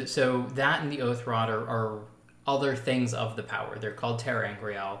 So that and the Oath Rod are other things of the power. They're called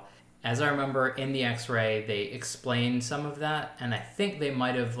Terangriel. As I remember, in the X-ray, they explained some of that, and I think they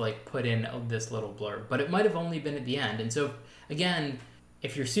might have put in this little blurb, but it might have only been at the end. And so, again,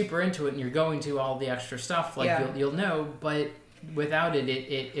 if you're super into it and you're going to all the extra stuff, you'll know, but without it,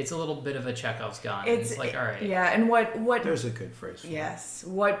 it's a little bit of a Chekhov's gun. It's like, all right. Yeah, and what There's a good phrase for yes.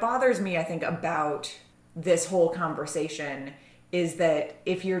 What bothers me, I think, about this whole conversation is that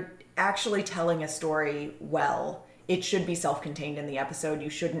if you're actually telling a story well, it should be self-contained in the episode. You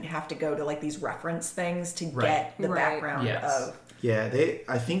shouldn't have to go to these reference things to get the background of. Yeah,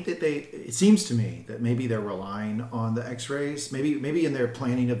 I think that it seems to me that maybe they're relying on the X-rays. Maybe in their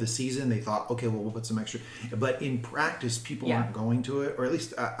planning of the season, they thought, okay, well, we'll put some extra. But in practice, people aren't going to it, or at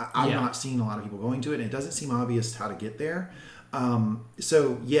least I'm not seeing a lot of people going to it, and it doesn't seem obvious how to get there.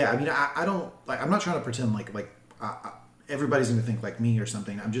 So yeah, I mean, I don't I'm not trying to pretend like everybody's going to think like me or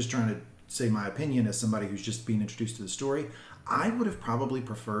something. I'm just trying to say my opinion as somebody who's just being introduced to the story. I would have probably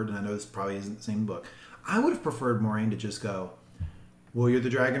preferred, and I know this probably isn't the same book, I would have preferred Moraine to just go, well, you're the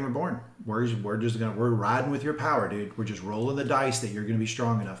Dragon Reborn. We're riding with your power, dude. We're just rolling the dice that you're going to be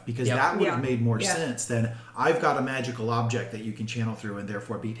strong enough, because that would have made more sense than I've got a magical object that you can channel through and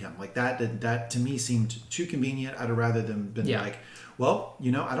therefore beat him. Like that to me seemed too convenient. I'd have rather them been like, well,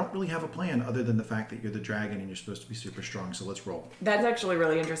 I don't really have a plan other than the fact that you're the dragon and you're supposed to be super strong, so let's roll. That's actually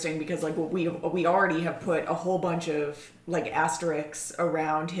really interesting, because we already have put a whole bunch of asterisks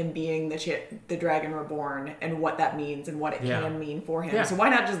around him being the Dragon Reborn and what that means and what it can mean for him. So why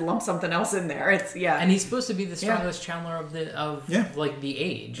not just lump something else in there? It's and he's supposed to be the strongest channeler of the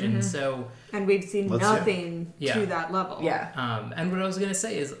age, and so we've seen nothing to that level. And what I was gonna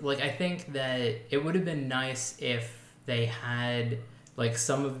say is I think that it would have been nice if they had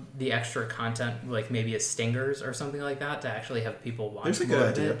some of the extra content, maybe as stingers or something like that, to actually have people watch. There's a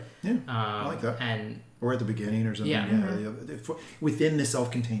good idea. Yeah, I like that. Or at the beginning or something. Within the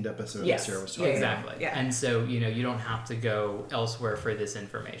self-contained episode that Sarah was talking about. Exactly. And so you don't have to go elsewhere for this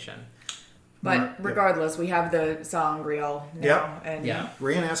information. But regardless, we have the Sangreal now. And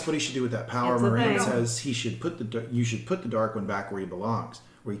Rand asks what he should do with that power. Moraine says you should put the Dark One back where he belongs,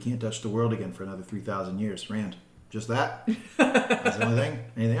 where he can't touch the world again for another 3,000 years. Rand, just that? That's the only thing?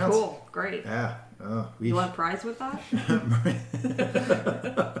 Anything else? Cool. Great. Yeah. You want a prize with that?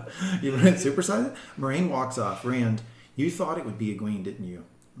 You want to supersize it? Moraine walks off. Rand, you thought it would be Egwene, didn't you?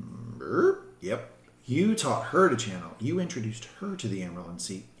 Yep. You taught her to channel. You introduced her to the Amyrlin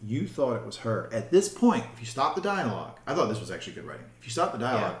seat. You thought it was her. At this point, if you stop the dialogue, I thought this was actually good writing. If you stop the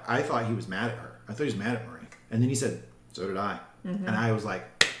dialogue, I thought he was mad at her. I thought he was mad at Moraine. And then he said, so did I. Mm-hmm. And I was like,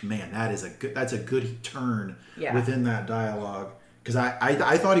 man, that's a good turn within that dialogue. Because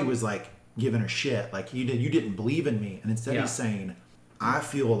I thought he was giving her shit. You didn't believe in me. And instead he's saying, I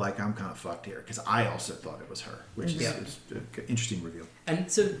feel like I'm kind of fucked here, because I also thought it was her, which is an interesting reveal.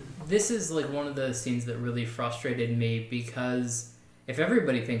 And so this is one of the scenes that really frustrated me, because if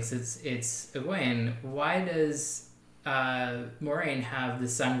everybody thinks it's Egwene, why does Moraine have the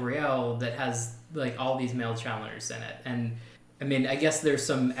Sangreal that has all these male channelers in it? And I mean, I guess there's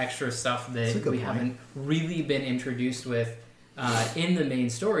some extra stuff that we haven't really been introduced with in the main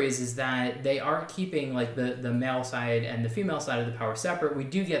stories, is that they are keeping the male side and the female side of the power separate. We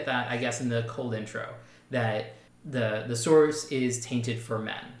do get that, I guess, in the cold intro, that the source is tainted for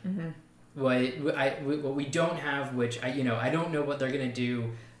men. Mm-hmm. What we don't have, which I don't know what they're gonna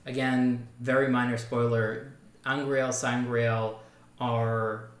do. Again, very minor spoiler: Angreal, Sangreal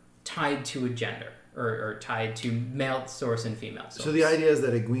are tied to a gender. or tied to male source and female source. So the idea is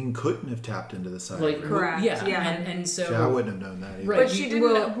that Egwene couldn't have tapped into the side. like Correct, yeah, yeah. and so See, I wouldn't have known that either. Right. But she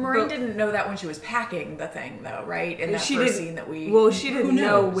didn't. Maureen didn't know that when she was packing the thing, though, right? In that She first didn't- scene that we. Well, she didn't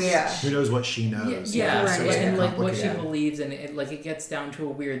know knows? where. Who knows what she knows? Yeah, Right. so it's and like what she complicated. believes, and it gets down to a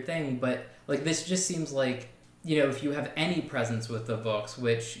weird thing. But like this just seems like, if you have any presence with the books,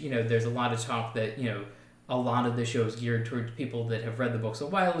 which there's a lot of talk that a lot of the show is geared towards people that have read the books a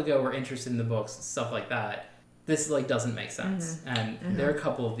while ago or interested in the books, stuff like that. This doesn't make sense, and there are a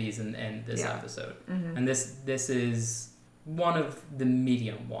couple of these in this episode, and this is one of the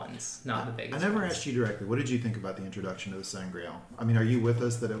medium ones, not the biggest. I never ones. asked you directly. What did you think about the introduction to the Sangreal? I mean, are you with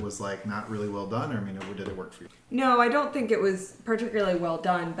us that it was like not really well done, or did it work for you? No, I don't think it was particularly well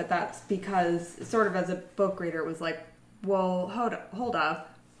done, but that's because sort of as a book reader, it was like, well, hold up.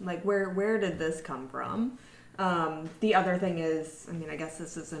 Like, where did this come from? The other thing is, I guess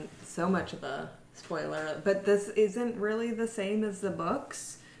this isn't so much of a spoiler, but this isn't really the same as the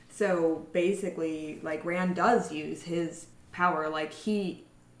books. So basically, like, Rand does use his power. Like, he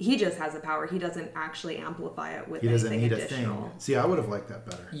just has a power. He doesn't actually amplify it with He doesn't anything need a additional. thing. See, I would have liked that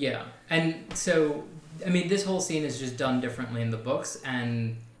better. Yeah, and so this whole scene is just done differently in the books,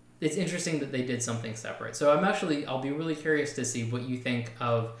 and it's interesting that they did something separate. So I'll be really curious to see what you think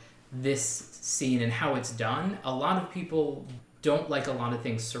of this scene and how it's done. A lot of people don't like a lot of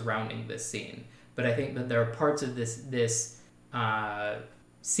things surrounding this scene, but I think that there are parts of this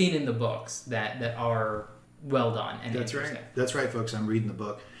scene in the books that are well done and That's interesting. right. That's right, folks. I'm reading the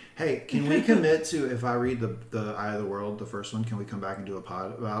book. Hey, can we commit to, if I read the Eye of the World, the first one, can we come back and do a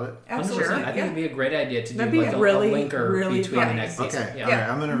pod about it? 100%. Absolutely. I think it'd be a great idea to do That'd be like a really, linker really between the fun. next season. Okay, Yeah. all right.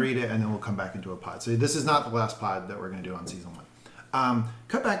 I'm going to read it, and then we'll come back into a pod. So this is not the last pod that we're going to do on season 1.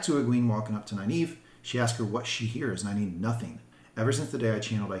 Cut back to Egwene walking up to Nynaeve. She asks her what she hears. Nynaeve, nothing. Ever since the day I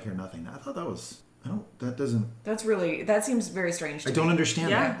channeled, I hear nothing. I thought that was... That seems very strange to I me. don't understand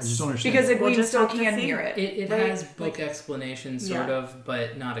Yeah. that. I just don't understand Because it. We'll Egwene just still have to can see. hear it. It right? has book explanations, sort Yeah. of,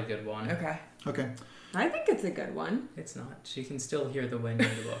 but not a good one. Okay. Okay. I think it's a good one. It's not. She can still hear the wind in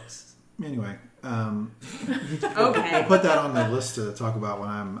the books. Anyway, Okay. I'll put that on the list to talk about when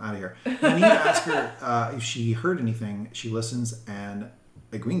I'm out of here. Nynaeve asks her if she heard anything. She listens, and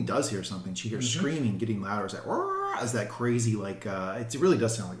Egwene does hear something. She hears screaming getting louder. It's like, "Roar," as that crazy, like, it really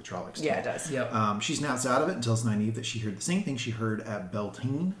does sound like a Trollocs. to Yeah, me. it does. Yep. She snaps out of it and tells Nynaeve that she heard the same thing she heard at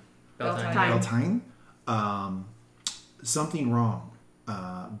Beltane. Beltane. Beltane. Something wrong.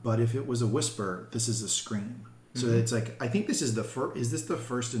 But if it was a whisper, this is a scream. So it's like, I think this is the first. Is this the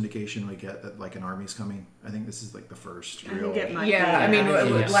first indication we get that like an army's coming? I think this is like the first I real. think it might Yeah, be. I mean,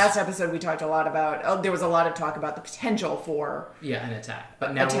 Yes. last episode we talked a lot about. There was a lot of talk about the potential for Yeah, an attack.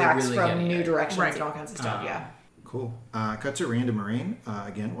 But now attacks we're really from getting new it. directions Right. and all kinds of stuff. Yeah. Cool. Cut to Rand and Moraine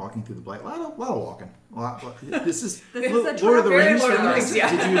again walking through the blight. A lot of walking. This is This is a Lord of the very Rings. Lord of the for us. Rings,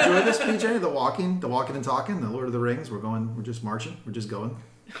 yeah. Did you enjoy this, PJ? The walking and talking. The Lord of the Rings. We're just marching. We're just going.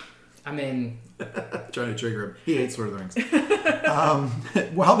 I mean, Trying to trigger him. He hates Lord of the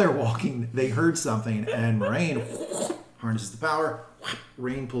Rings. While they're walking, they heard something, and Moraine harnesses the power.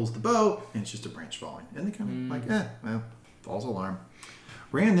 Rain pulls the bow, and it's just a branch falling. And they kind of well, false alarm.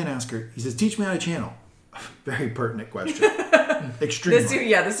 Rand then asks her, he says, "Teach me how to channel." Very pertinent question. Extremely.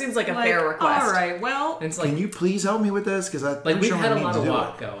 This seems like a fair request. All right, well, it's like Can you please help me with this? Because we've had a lot of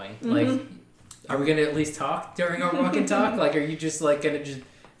walk going. Like, are we gonna at least talk during our walk and talk? Like, are you just like gonna just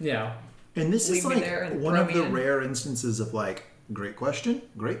And this is Leave me like there and one throw of me the in. rare instances of like, great question,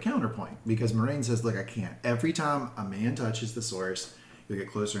 great counterpoint. Because Moraine says, "Look, I can't. Every time a man touches the source, you'll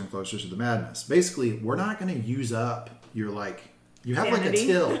get closer and closer to the madness." Basically, we're not going to use up your like. You have like a Sanity.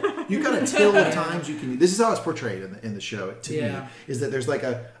 till. You've got a till of times you can. This is how it's portrayed in the show. To me, Yeah. is that there's like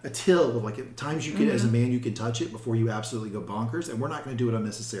a till of like times you can, as a man, you can touch it before you absolutely go bonkers, and we're not going to do it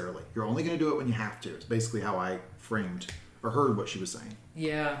unnecessarily. You're only going to do it when you have to. It's basically how I framed or heard what she was saying.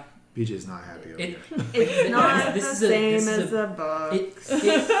 yeah. PJ is not happy over It, here. it's not this the is a- same this is as a- the book.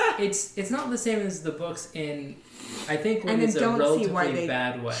 it's not the same as the books in I think when and it's then a don't see relatively why they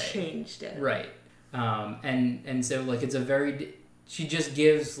bad way. changed it. Right. And so like it's a very she just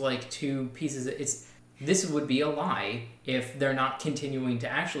gives like two pieces. This would be a lie if they're not continuing to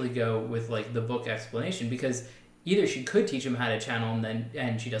actually go with like the book explanation, because either she could teach him how to channel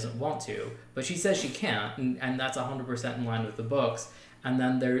and she doesn't want to, but she says she can't, and that's 100% in line with the books. And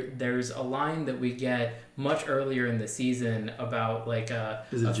then there's a line that we get much earlier in the season about like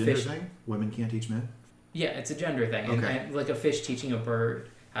Is it a gender fish. thing? Women can't teach men? Yeah, it's a gender thing. Okay. And like a fish teaching a bird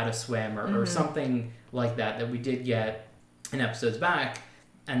how to swim or something like that we did get in episodes back.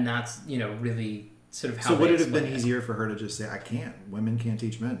 And that's, really sort of how So would they it have been explain easier for her to just say, "I can't. Women can't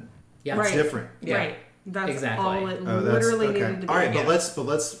teach men"? Yeah. It's Right. different. Yeah. Right. That's Exactly. all it Oh, that's literally okay. needed to be. All right, Yeah. but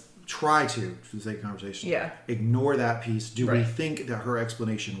let's try to, for the sake of conversation, Yeah. ignore that piece. Do we Right. think that her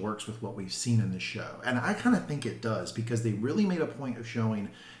explanation works with what we've seen in the show? And I kind of think it does, because they really made a point of showing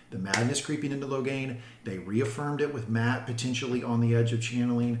the madness creeping into Logain. They reaffirmed it with Matt potentially on the edge of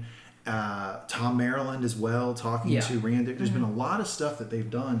channeling. Tom Maryland as well, talking Yeah. to Rand. There's been a lot of stuff that they've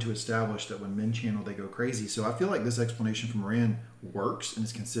done to establish that when men channel, they go crazy. So I feel like this explanation from Rand works and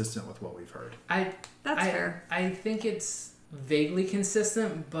is consistent with what we've heard. That's fair. I think it's vaguely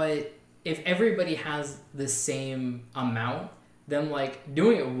consistent, but if everybody has the same amount, then like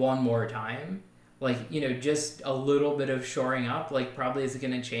doing it one more time, like, you know, just a little bit of shoring up, like probably isn't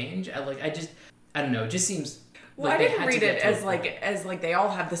going to change. I don't know. It just seems. Well, like I they didn't had to read get it to a as point. like they all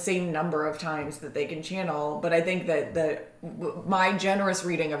have the same number of times that they can channel, but I think that my generous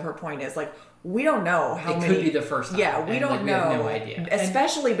reading of her point is like we don't know how It many. could be the first time. Yeah, we and, don't like, know. We have no idea.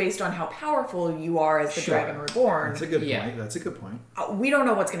 Especially based on how powerful you are as the Sure. Dragon Reborn. That's a good Yeah. point. That's a good point. We don't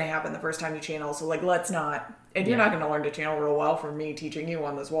know what's going to happen the first time you channel, so like let's not. And you're Yeah. not going to learn to channel real well from me teaching you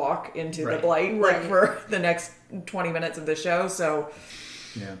on this walk into the Right. blight like Right. for the next 20 minutes of the show. So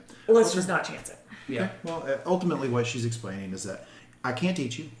Yeah. let's just not chance it. Yeah. Well, ultimately, what she's explaining is that I can't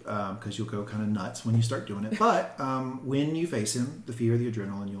teach you because you'll go kind of nuts when you start doing it. But when you face him, the fear, the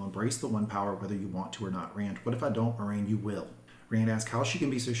adrenaline, you'll embrace the one power whether you want to or not. Rand, what if I don't, Moraine? You will. Rand asks how she can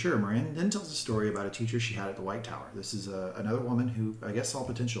be so sure. Moraine then tells a story about a teacher she had at the White Tower. This is another woman who I guess saw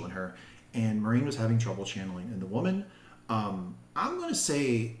potential in her, and Moraine was having trouble channeling. And the woman, I'm going to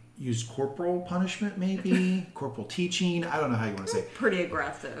say, used corporal punishment, maybe corporal teaching. I don't know how you want to say. Pretty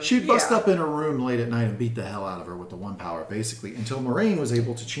aggressive. She'd bust Yeah. up in her room late at night and beat the hell out of her with the one power, basically, until Moraine was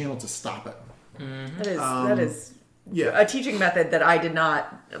able to channel to stop it. That is Yeah. a teaching method that I did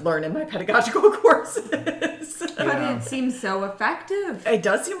not learn in my pedagogical courses. But it seems so effective. It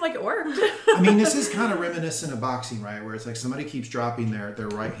does seem like it worked. I mean, this is kind of reminiscent of boxing, right? Where it's like somebody keeps dropping their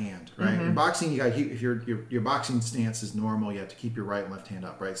right hand, right? In boxing, you got if your boxing stance is normal, you have to keep your right and left hand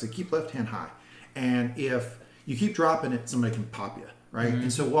up, right? So keep left hand high, and if you keep dropping it, somebody can pop you, right?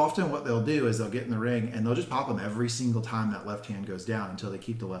 And so often what they'll do is they'll get in the ring and they'll just pop them every single time that left hand goes down until they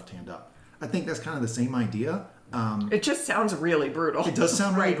keep the left hand up. I think that's kind of the same idea. It just sounds really brutal. It does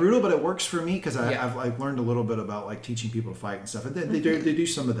sound really Right. brutal, but it works for me because Yeah. I've learned a little bit about like teaching people to fight and stuff. And they do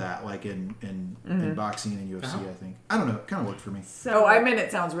some of that like in boxing and UFC. I think I don't know. It kind of worked for me So Oh, I meant it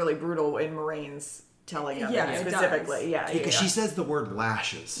sounds really brutal in Moraine's telling of Yeah, it it specifically. does. Yeah, because she says the word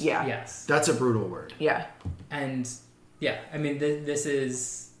lashes. yeah. Yes. That's a brutal word. Yeah. And yeah, I mean, this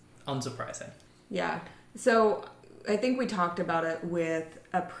is unsurprising. Yeah. So I think we talked about it with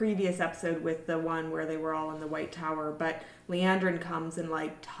a previous episode with the one where they were all in the White Tower, but Leandrin comes and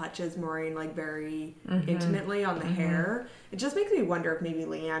like touches Moraine like very intimately on the hair. It just makes me wonder if maybe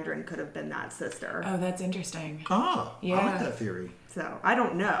Leandrin could have been that sister. Oh, that's interesting. Oh, I Yeah. like that theory. So I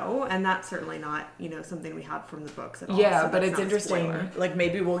don't know, and that's certainly not something we have from the books at all. Yeah, so but that's it's not a interesting. spoiler. Like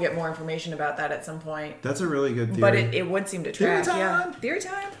maybe we'll get more information about that at some point. That's a really good theory. But it would seem to Theory track. Yeah. time! Theory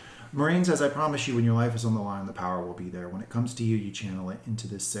time. Moraine says, I promise you, when your life is on the line, the power will be there. When it comes to you, you channel it into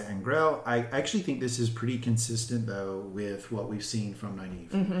this Sangreal. I actually think this is pretty consistent, though, with what we've seen from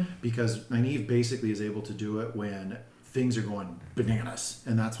Nynaeve. Because Nynaeve basically is able to do it when things are going bananas.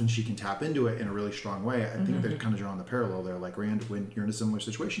 And that's when she can tap into it in a really strong way. I think they're kind of drawing the parallel there. Like, Rand, when you're in a similar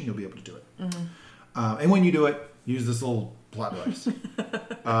situation, you'll be able to do it. And when you do it, use this little plot device.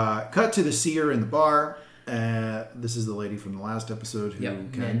 Cut to the seer in the bar. This is the lady from the last episode who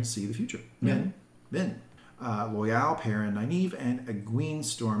Yep, can Min. see the future. Min. Loyal, Perrin, Nynaeve, and Egwene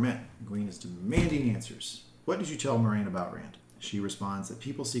storm in. Egwene is demanding answers. What did you tell Moraine about Rand? She responds that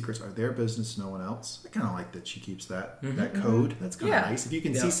people's secrets are their business, no one else. I kind of like that she keeps that code. That's kind of Yeah. nice. If you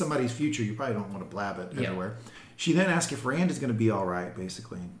can Yeah. see somebody's future, you probably don't want to blab it Yeah. everywhere. She then asks if Rand is going to be all right,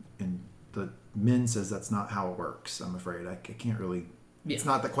 basically. And the Min says that's not how it works, I'm afraid. I can't really... Yeah. It's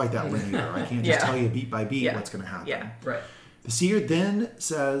not quite that linear. I can't just Yeah. tell you beat by beat Yeah. what's going to happen. Yeah. Right. The seer then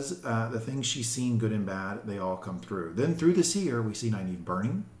says the things she's seen, good and bad, they all come through. Then through the seer, we see Nynaeve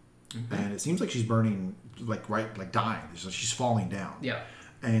burning. And it seems like she's burning, like dying. So she's falling down. Yeah.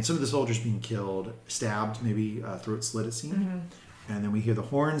 And some of the soldiers being killed, stabbed, maybe throat slit, it seemed. And then we hear the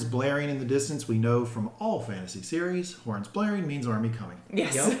horns blaring in the distance. We know from all fantasy series, horns blaring means army coming.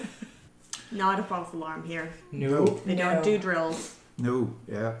 Yes. Yep. Not a false alarm here. No. They don't do drills. No,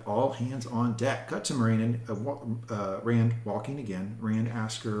 yeah, all hands on deck. Cut to Moraine and Rand walking again. Rand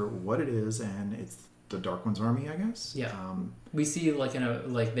asks her what it is, and it's the Dark One's army, I guess. Yeah. We see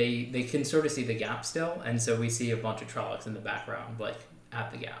they can sort of see the gap still, and so we see a bunch of Trollocs in the background, like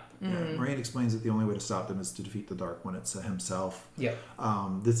at the gap. Yeah, Moraine explains that the only way to stop them is to defeat the Dark One himself. Yep.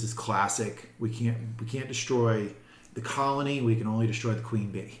 This is classic. We can't destroy the colony. We can only destroy the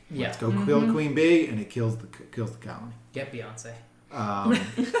Queen Bee. Yeah. Let's go kill the Queen Bee, and it kills the colony. Get Beyonce.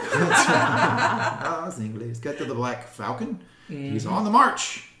 It's English. Get to the Black Falcon. He's on the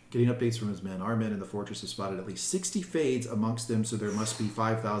march. Getting updates from his men. Our men in the fortress have spotted at least 60 fades amongst them, so there must be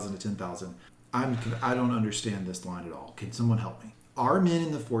 5,000 to 10,000. I don't understand this line at all. Can someone help me? Our men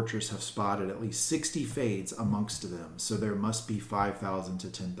in the fortress have spotted at least 60 fades amongst them, so there must be 5,000 to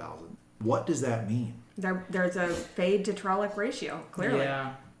 10,000. What does that mean? There's a fade to Trolloc ratio, clearly.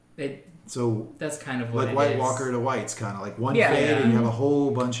 Yeah. So That's kind of what like it White is. Walker to Whites, kind of like one Yeah. fade, Yeah. and you have a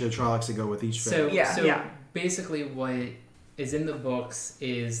whole bunch of Trollocs that go with each fade. So, Yeah. basically what is in the books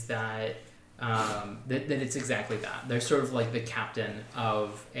is that that it's exactly that. They're sort of like the captain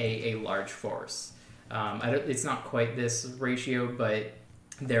of a large force. It's not quite this ratio, but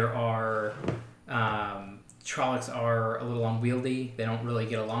there are Trollocs are a little unwieldy. They don't really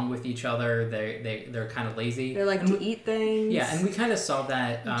get along with each other. They're kind of lazy. They like to eat things. Yeah, and we kind of saw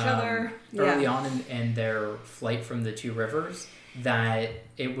that Each other. early Yeah. on in their flight from the Two Rivers, that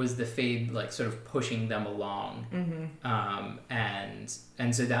it was the Fade like sort of pushing them along, and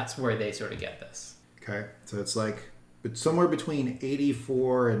so that's where they sort of get this. Okay, so it's like somewhere between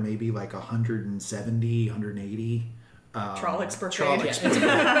 84 and maybe like 170, 180. Trollocs per Yeah,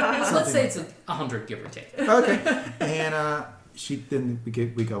 fade. let's say it's 100, give or take. Okay, and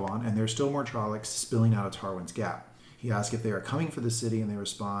we go on, and there's still more Trollocs spilling out of Tarwin's Gap. He asks if they are coming for the city, and they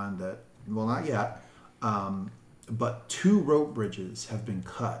respond that, well, not yet, but 2 rope bridges have been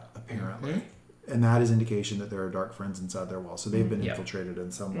cut, apparently. And that is indication that there are dark friends inside their wall. So they've been infiltrated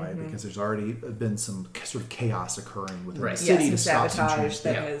in some way, because there's already been some sort of chaos occurring within the city to stop some sabotage change.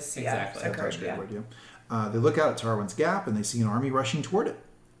 that Yeah, has exactly. occurred. That's a great Yeah. word, yeah. They look out at Tarwin's Gap, and they see an army rushing toward it.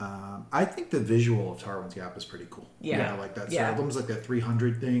 I think the visual of Tarwin's Gap is pretty cool. Yeah. You know, like that Yeah. sort of almost like that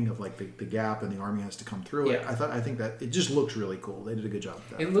 300 thing of like the gap, and the army has to come through it. Yeah. I think that it just looks really cool. They did a good job with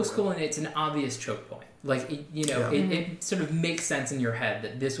that. It looks cool, and it's an obvious choke point. Like it sort of makes sense in your head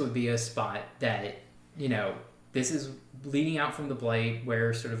that this would be a spot that this is leading out from the Blight,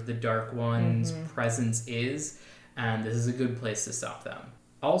 where sort of the Dark One's presence is, and this is a good place to stop them.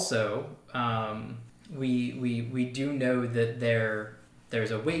 Also, we do know that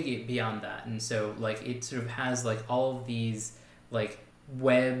there's a way beyond that, and so like it sort of has like all of these like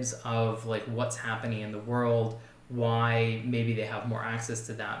webs of like what's happening in the world, why maybe they have more access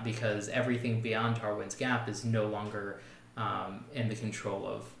to that, because everything beyond Tarwin's Gap is no longer in the control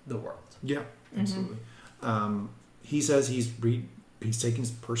of the world. Yeah, absolutely. He says he's taking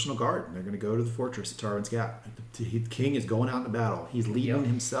his personal guard, and they're going to go to the fortress at Tarwin's Gap. The king is going out into battle. He's leading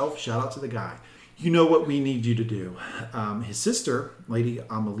himself. Shout out to the guy. You know what we need you to do. His sister, Lady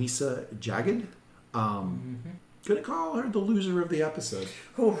Amelisa Jagged, gonna call her the loser of the episode.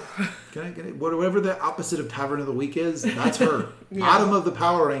 Can I get it? Whatever the opposite of Tavern of the Week is, that's her. Bottom of the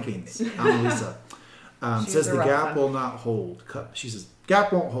power rankings, Amelisa. Says the gap will not hold. She says,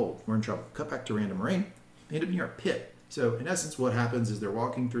 gap won't hold. We're in trouble. Cut back to Random Moraine. They end up near a pit. So in essence, what happens is they're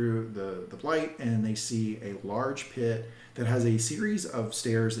walking through the Blight, and they see a large pit that has a series of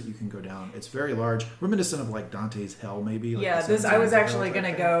stairs that you can go down. It's very large, reminiscent of like Dante's Hell, maybe. Like Yeah, the I was Seven actually Hell going to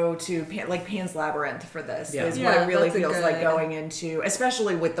type go to Pan's Labyrinth for this. Yeah. Is what it really that's a feels like good- going into,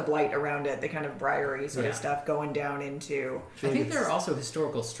 especially with the Blight around it, the kind of briary sort Yeah. of stuff going down into. I think there are also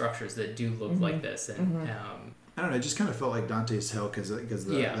historical structures that do look like this, and I don't know. It just kind of felt like Dante's Hell because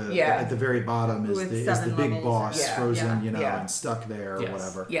Yeah. at the very bottom is With the 7 big levels. boss Yeah, frozen, yeah. and stuck there or Yes.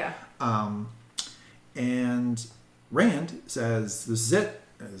 whatever. Yeah. And Rand says, "This is it.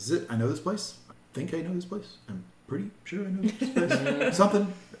 This is it. I know this place. I think I know this place. I'm pretty sure I know this place.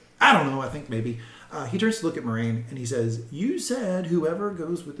 Something. I don't know. I think maybe." He turns to look at Moraine, and he says, "You said whoever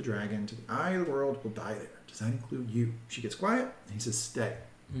goes with the dragon to the eye of the world will die there. Does that include you?" She gets quiet, and he says, "Stay."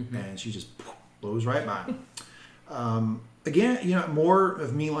 And she just blows right by. Again, more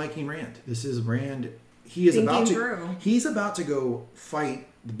of me liking Rand. This is Rand. He is Thinking about to. through. He's about to go fight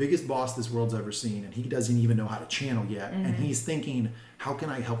the biggest boss this world's ever seen, and he doesn't even know how to channel yet. And he's thinking, "How can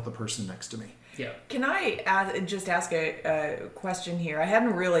I help the person next to me?" yeah. Can I just ask a question here? I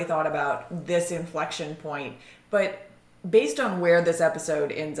hadn't really thought about this inflection point, but based on where this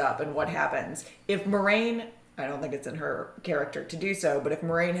episode ends up and what happens, if Moraine, I don't think it's in her character to do so, but if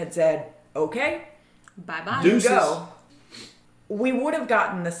Moraine had said, "Okay, Bye-bye. Deuces. go," we would have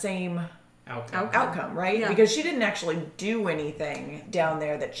gotten the same outcome, right? Yeah. Because she didn't actually do anything down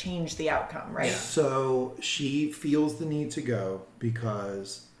there that changed the outcome, right? Yeah. So she feels the need to go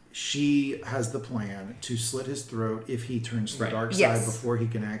because she has the plan to slit his throat if he turns to the Right. dark side Yes. before he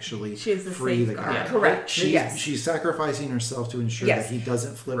can actually She is the free the safeguard. guy. Yeah. Correct. She's sacrificing herself to ensure Yes. that he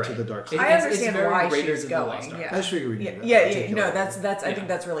doesn't flip to Right. the dark It- side. I it's understand very why Raiders she's of the going. Lost Ark. Yeah. I just figured we knew Yeah, that. yeah, yeah. particular. No, that's. I Yeah. think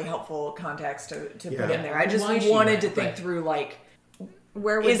that's really helpful context to put Yeah. in there. I just Why she wanted went, to think right. through like,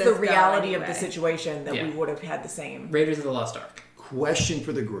 Where would is this the go reality of the anyway? situation that Yeah. we would have had the same? Raiders of the Lost Ark. Question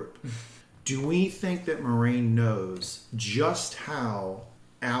for the group. Do we think that Moraine knows just how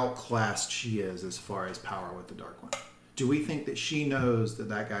outclassed she is as far as power with the Dark One? Do we think that she knows that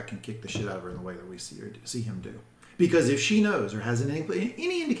that guy can kick the shit out of her in the way that we see him do? Because if she knows or has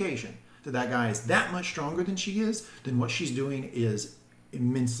any indication that that guy is that much stronger than she is, then what she's doing is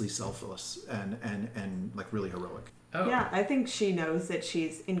immensely selfless and like really heroic. Oh, Yeah, I think she knows that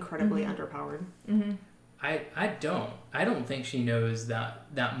she's incredibly Mm-hmm. underpowered. I don't think she knows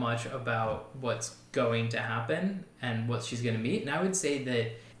that much about what's going to happen and what she's going to meet. And I would say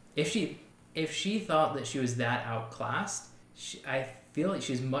that if she thought that she was that outclassed, I feel like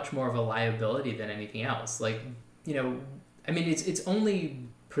she's much more of a liability than anything else. Like, you know, I mean, it's only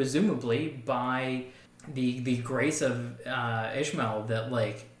presumably by the grace of Ishmael that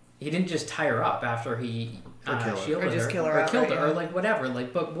like he didn't just tie her up after he Or kill her. shielded Or just her, kill her or killed outright, her, or yeah. like whatever.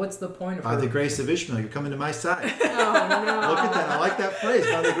 Like, but what's the point of By her? the grace of Ishmael, you're coming to my side. Oh no! Look at that. I like that phrase.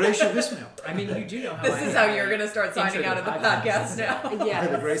 By the grace of Ishmael. I mean, you do know how. This is how you're going to start signing Intro out to of the podcast. podcast now. By the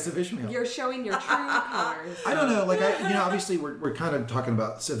Yes, grace of Ishmael. you're showing your true colors. I don't know. Like, obviously we're kind of talking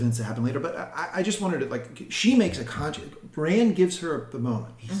about events that happen later, but I just wanted to, like, she makes a conscious. Bran gives her the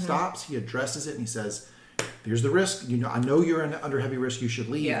moment. He stops, he addresses it, and he says, "There's the risk. You know, I know you're under heavy risk. You should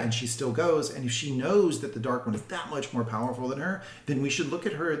leave." Yeah. And she still goes. And if she knows that the Dark One is that much more powerful than her, then we should look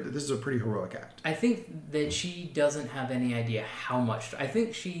at her. This is a pretty heroic act. I think that she doesn't have any idea how much. I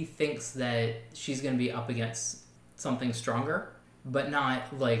think she thinks that she's going to be up against something stronger, but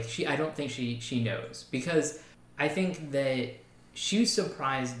not like she. I don't think she knows, because I think that she's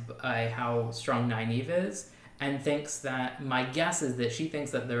surprised by how strong Nynaeve is, and thinks that, my guess is that she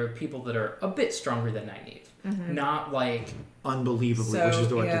thinks that there are people that are a bit stronger than Nynaeve, not like Unbelievably, So, which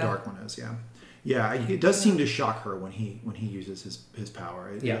is what yeah. the Dark One is. Yeah. Yeah, it does seem to shock her when he uses his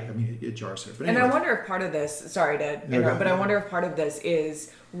power. Yeah. I mean, it jars her. But And I anyway. wonder if part of this, sorry to go interrupt, but I ahead. wonder if part of this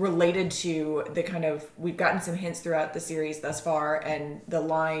is related to the kind of, we've gotten some hints throughout the series thus far, and the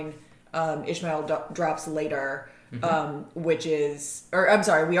line Ishmael drops later, which is, or I'm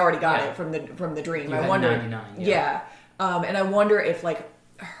sorry, we already got Yeah. it from the dream. You I had wonder, 99, yeah, and I wonder if like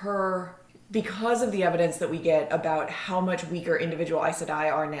her, because of the evidence that we get about how much weaker individual Aes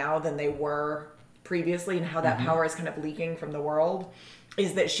Sedai are now than they were previously, and how that power is kind of leaking from the world,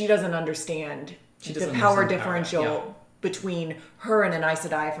 is that she doesn't understand She the doesn't power understand power, differential yeah. between her and an Aes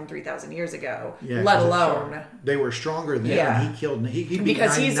Sedai from 3,000 years ago, Yeah, let 'cause alone they were stronger then. Yeah. He killed. He beat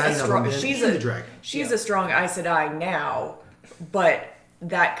because he's 99 a of them strong. in- She's in a the dragon. She's a strong Aes Sedai now, but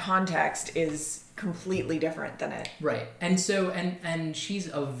that context is completely different than it. right. And so and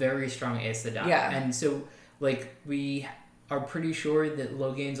she's a very strong Aes Sedai. Yeah. And so like we are pretty sure that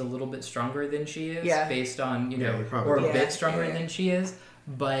Logain's a little bit stronger than she is, Yeah. based on Yeah, he probably or a is. Yeah, bit stronger yeah. than she is,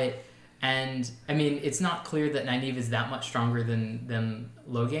 but. And I mean, it's not clear that Nynaeve is that much stronger than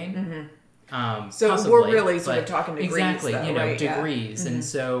Logain. So Possibly, we're really sort of but talking degrees, exactly, though, you know, right? Yeah. degrees, and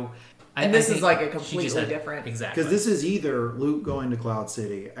so. And this is think like a she just completely had- different- Exactly. Because this is either Luke going to Cloud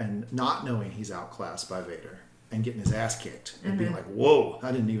City and not knowing he's outclassed by Vader and getting his ass kicked and being like, "Whoa,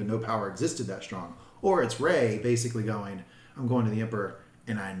 I didn't even know power existed that strong," or it's Rey basically going, "I'm going to the Emperor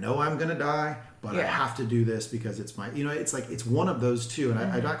and I know I'm going to die, but I Yeah. have to do this because it's my." You know, it's like it's one of those two, and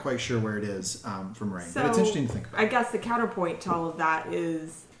I'm not quite sure where it is from Rey, but it's interesting to think about. I guess the counterpoint to all of that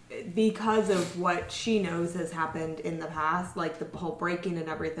is because of what she knows has happened in the past, like the whole breaking and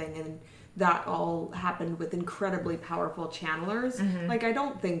everything, and that all happened with incredibly powerful channelers. Like, I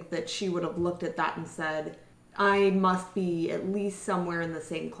don't think that she would have looked at that and said, I must be at least somewhere in the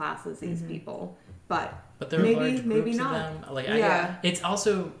same class as these people. But there are maybe, large groups maybe of not. them. Like, Yeah. it's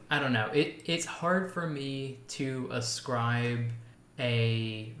also, I don't know. It's hard for me to ascribe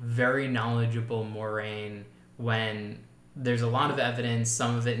a very knowledgeable Moraine when there's a lot of evidence,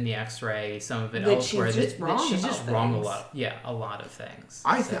 some of it in the X-ray, some of it That she's elsewhere. just wrong she's about just wrong a things. lot. Yeah, a lot of things.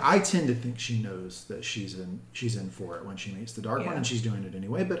 I tend to think she knows that she's in for it when she meets the Dark One, Yeah. and she's doing it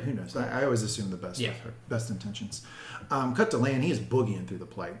anyway. But who knows? I always assume the best Yeah. with her, best intentions. Cut to Lan. He is boogieing through the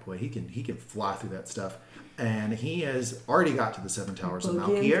Plight. Boy, he can fly through that stuff, and he has already got to the Seven Towers of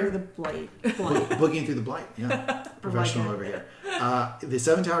Boogieing through the Malkier. blight. Boogieing through the Blight. Yeah, professional it. over here. The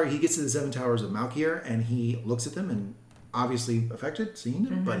Seven Tower. He gets to the Seven Towers of Malkier, and he looks at them and obviously affected, seeing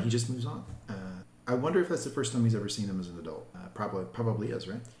them, but he just moves on. I wonder if that's the first time he's ever seen them as an adult. Probably is,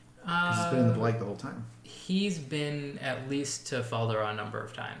 right? Because he's been in the Blight the whole time. He's been at least to Falder a number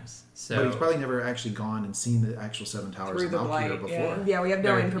of times. So But he's probably never actually gone and seen the actual Seven Towers Through of the Malkir Blight, before. Yeah, we have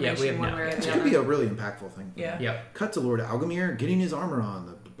no Very- information we have one no- way or yeah. It the could be other. a really impactful thing. Yeah. Yep. Cut to Lord Algamir getting his armor on,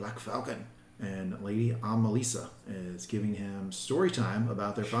 the Black Falcon. And Lady Amalisa is giving him story time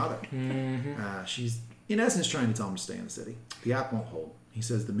about their father. She's, in essence, trying to tell him to stay in the city. The gap won't hold. He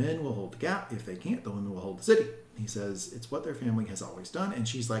says the men will hold the gap. If they can't, the women will hold the city. He says it's what their family has always done. And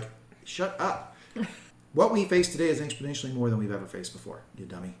she's like, shut up. What we face today is exponentially more than we've ever faced before, you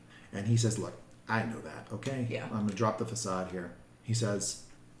dummy. And he says, look, I know that, okay? Yeah. I'm going to drop the facade here. He says,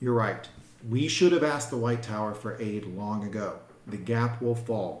 you're right. We should have asked the White Tower for aid long ago. The gap will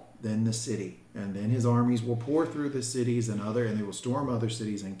fall, then the city, and then his armies will pour through the cities and they will storm other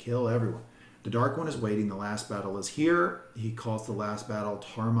cities and kill everyone. The Dark One is waiting. The last battle is here. He calls the last battle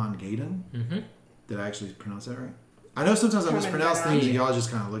Tarmon Gaiden. Mm-hmm. Did I actually pronounce that right? I know sometimes I mispronounce Tarmon things and Gaiden. y'all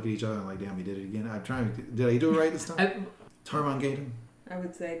just kind of look at each other and like, damn, he did it again. I'm trying to, did I do it right this time? Tarmon Gaiden? I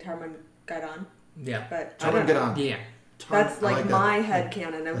would say Tarmon Gaidon, Yeah. but I Tarmon don't know. Gaiden. Yeah. That's like that. my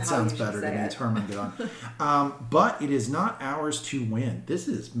headcanon of That how sounds you should better to say me. it. Tarmon Gaiden. But it is not ours to win.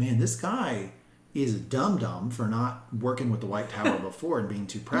 This guy is a dum-dum for not working with the White Tower before and being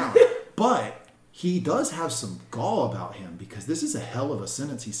too proud. But he does have some gall about him because this is a hell of a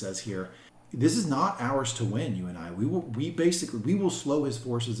sentence he says here. This is not ours to win, you and I. We will slow his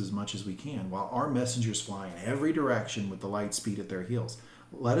forces as much as we can while our messengers fly in every direction with the light speed at their heels.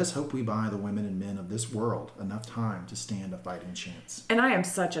 Let us hope we buy the women and men of this world enough time to stand a fighting chance. And I am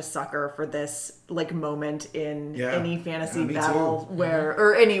such a sucker for this like moment in Yeah. any fantasy Yeah, me battle too. where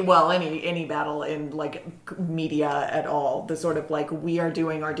or any battle in like media at all. The sort of like we are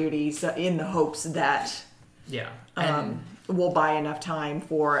doing our duty in the hopes that Yeah. And we'll buy enough time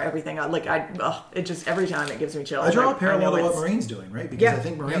for everything. It just every time it gives me chills. I draw a Like, parallel know to what it's- Marine's doing, right? Because Yeah. I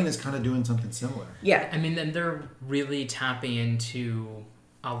think Marine is kind of doing something similar. Yeah. I mean, and they're really tapping into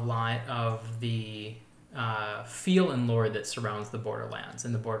a lot of the feel and lore that surrounds the Borderlands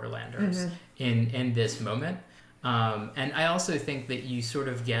and the Borderlanders in this moment. And I also think that you sort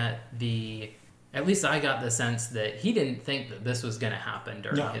of get at least I got the sense that he didn't think that this was going to happen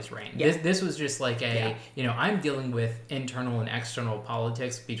during No. his reign. Yeah. This was just like I'm dealing with internal and external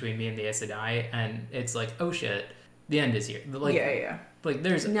politics between me and the Aes Sedai, and it's like, oh shit, the end is here. Like, Yeah. Like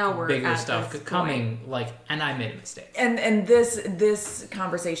there's Now we're bigger at stuff this coming, and I made a mistake. And this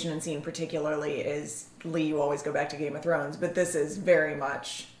conversation and scene particularly is, Lee, you always go back to Game of Thrones, but this is very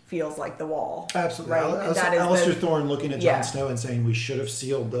much feels like The Wall. Absolutely. Right? And that is Alistair Thorne looking at Jon Yeah. Snow and saying we should have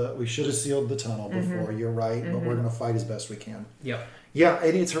sealed the tunnel before. You're right, but we're going to fight as best we can. Yep. Yeah,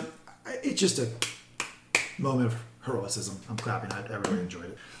 and it's just a moment of heroicism. I'm clapping. I really enjoyed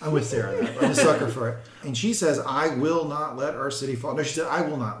it. I'm with Sarah. I'm a sucker for it. And she says, "I will not let our city fall." No, she said, "I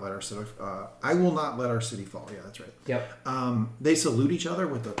will not let our city. I will not let our city fall." Yeah, that's right. Yep. They salute each other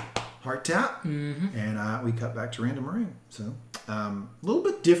with a heart tap, and we cut back to Random Marine. So a little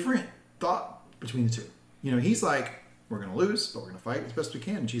bit different thought between the two. You know, he's like, "We're going to lose, but we're going to fight as best we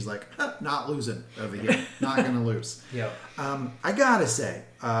can," and she's like, "Not losing over here. Not going to lose." Yep. I gotta say,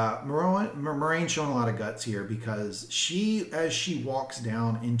 Moraine's showing a lot of guts here because as she walks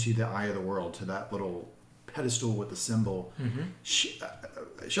down into the eye of the world to that little pedestal with the symbol,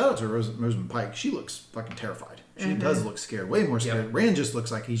 shout out to Rosamund Pike. She looks fucking terrified. She does look scared, way more scared. Yep. Rand just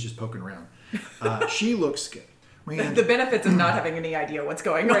looks like he's just poking around. She looks scared. Rand, The benefits of not having any idea what's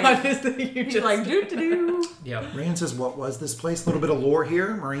going on is that you He's just like, do. Yep. Rand says, "What was this place?" A little bit of lore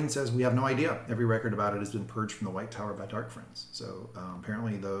here. Marine says, "We have no idea. Every record about it has been purged from the White Tower by Dark Friends." So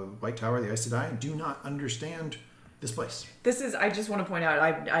apparently the White Tower, the Aes Sedai, do not understand this place. This is, I just want to point out,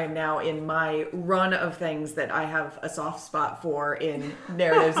 I am now in my run of things that I have a soft spot for in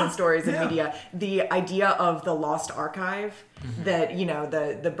narratives and stories and media. The idea of the lost archive, that, you know,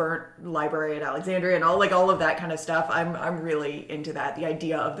 the burnt library at Alexandria and all of that kind of stuff. I'm really into that. The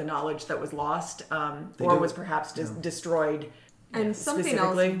idea of the knowledge that was lost or was perhaps destroyed. And something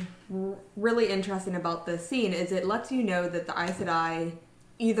else really interesting about this scene is it lets you know that the Aes Sedai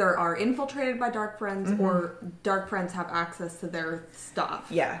either are infiltrated by Dark Friends or Dark Friends have access to their stuff.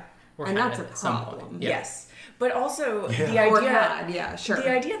 Yeah. Or And had that's it a at some problem. point. Yeah. Yes. But also the Or idea had, yeah, sure.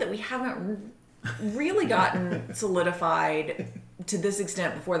 the idea that we haven't really gotten solidified to this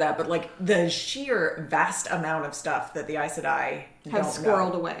extent before that, but like the sheer vast amount of stuff that the Aes Sedai have don't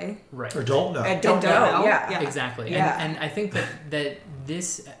squirreled know. away. Right. Or don't know. And don't Don't know. know. Yeah. Yeah. Exactly. Yeah. And I think that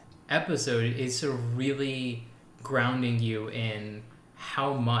this episode is sort of really grounding you in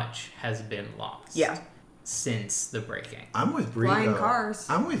how much has been lost. Yeah. Since the breaking. I'm with Bree. Flying though. cars.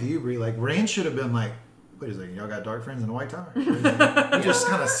 I'm with you, Bree. Like Rand should have been like, wait a second, y'all got dark friends in a white tie? You just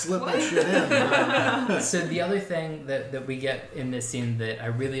kind of slip that shit in. So the other thing that we get in this scene that I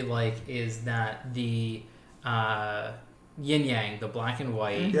really like is that the yin yang, the black and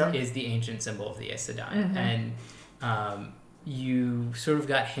white, is the ancient symbol of the Aes Sedai, and you sort of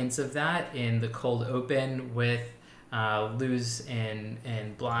got hints of that in the cold open with Luz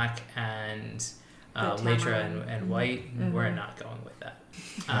in black and Leitra and white. We're not going with that.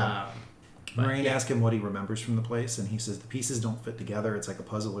 Moiraine asks him what he remembers from the place, and he says the pieces don't fit together. It's like a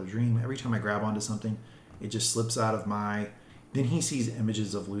puzzle or dream. Every time I grab onto something, it just slips out of my... Then he sees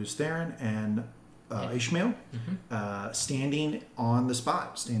images of Lews Therin and Ishmael standing on the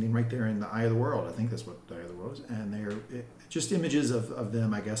spot, standing right there in the Eye of the World. I think that's what the Eye of the World is. And they're just images of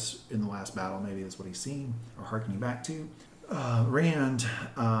them, I guess, in the last battle. Maybe that's what he's seen or hearkening back to. Rand,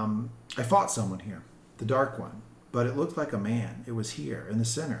 I fought someone here, the Dark One. But it looked like a man. It was here, in the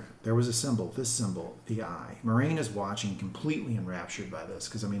center. There was a symbol, this symbol, the eye. Moiraine is watching, completely enraptured by this.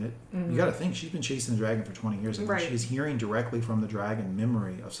 Because, I mean, you got to think, she's been chasing the dragon for 20 years. And she's hearing directly from the dragon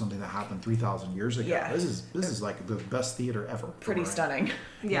memory of something that happened 3,000 years ago. Yeah. This is like the best theater ever. Pretty stunning.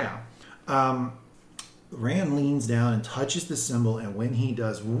 Yeah. Rand leans down and touches the symbol, and when he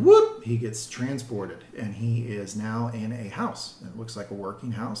does, whoop, he gets transported, and he is now in a house. It looks like a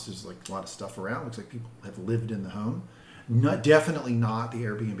working house. There's like a lot of stuff around. It looks like people have lived in the home. Definitely not the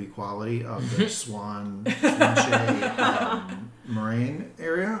Airbnb quality of the Swan Moraine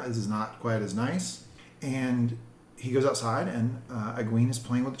area. This is not quite as nice. And he goes outside, and Egwene is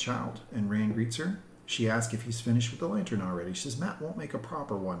playing with a child, and Rand greets her. She asks if he's finished with the lantern already. She says, Mat won't make a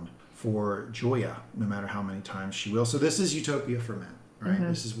proper one for Joya, no matter how many times she will. So this is utopia for Mat, right?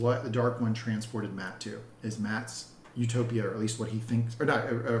 This is what the Dark One transported Mat to, is Mat's utopia, or at least what he thinks, or not,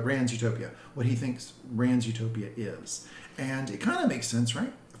 Rand's utopia, what he thinks Rand's utopia is. And it kind of makes sense,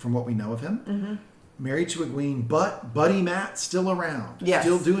 right? From what we know of him. Married to Egwene, but Buddy Mat still around. Yes.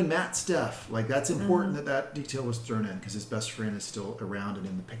 Still doing Mat stuff. Like, that's important that detail was thrown in, because his best friend is still around and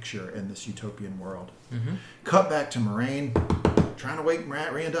in the picture in this utopian world. Cut back to Moiraine, trying to wake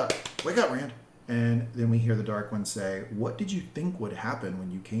Rand up. Wake up, Rand. And then we hear the Dark One say, what did you think would happen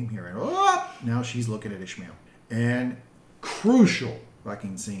when you came here? And now she's looking at Ishmael. And crucial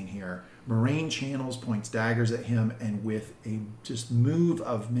fucking scene here. Moiraine channels, points daggers at him, and with a just move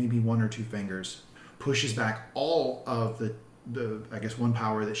of maybe one or two fingers, pushes back all of the I guess one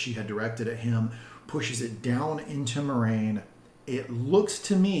power that she had directed at him, pushes it down into Moiraine. It looks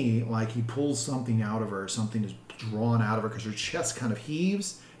to me like he pulls something out of her, something is drawn out of her, because her chest kind of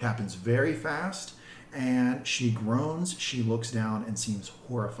heaves. It happens very fast, and she groans. She looks down and seems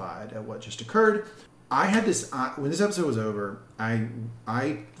horrified at what just occurred. I had this when this episode was over, I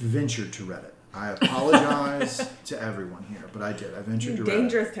ventured to Reddit. I apologize to everyone here, but I did. I ventured to Reddit.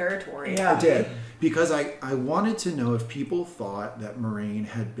 Dangerous territory. Yeah. I did, because I wanted to know if people thought that Moiraine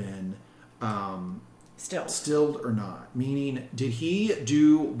had been stilled or not. Meaning, did he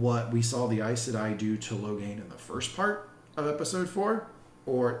do what we saw the Aes Sedai do to Logain in the first part of episode 4,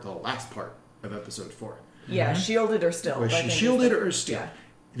 or the last part of episode 4? Yeah, shielded or stilled. Was she shielded or stilled? Yeah.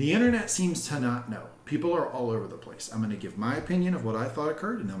 The internet seems to not know. People are all over the place. I'm going to give my opinion of what I thought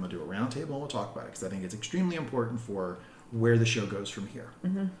occurred, and then I'm going to do a roundtable and we'll talk about it, because I think it's extremely important for where the show goes from here.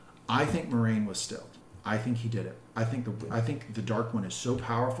 I think Moiraine was stilled. I think he did it. I think the Dark One is so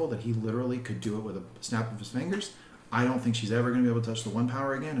powerful that he literally could do it with a snap of his fingers. I don't think she's ever going to be able to touch the One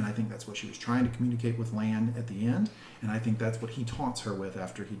Power again, and I think that's what she was trying to communicate with Lan at the end, and I think that's what he taunts her with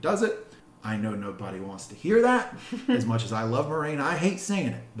after he does it. I know nobody wants to hear that. As much as I love Moiraine, I hate saying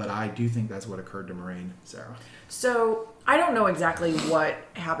it, but I do think that's what occurred to Moiraine, Sarah. So I don't know exactly what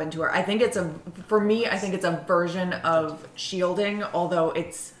happened to her. I think it's a version of shielding, although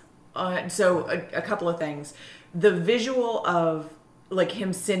it's a couple of things. The visual of like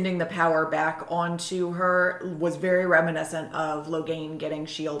him sending the power back onto her was very reminiscent of Logain getting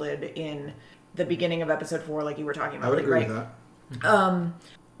shielded in the beginning of episode 4, like you were talking about. I would agree right? with that.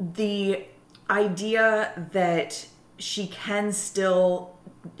 The idea that she can still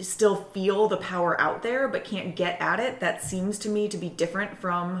feel the power out there but can't get at it, that seems to me to be different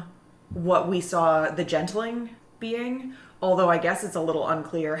from what we saw the gentling being, although I guess it's a little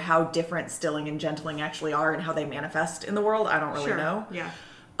unclear how different stilling and gentling actually are and how they manifest in the world. I don't really know. Yeah.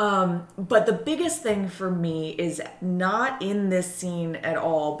 But the biggest thing for me is not in this scene at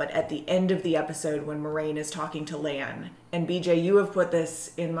all, but at the end of the episode when Moiraine is talking to Lan. And BJ, you have put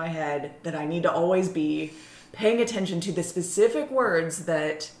this in my head that I need to always be paying attention to the specific words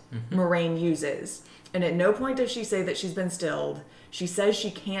that Moiraine uses. And at no point does she say that she's been stilled. She says she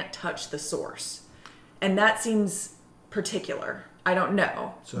can't touch the source. And that seems particular. I don't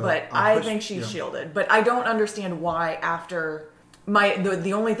know, So but I'll I push- think she's yeah. shielded. But I don't understand why after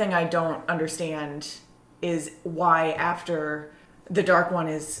the only thing I don't understand is why after the Dark One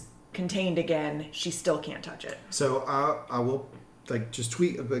is contained again, she still can't touch it. So I will just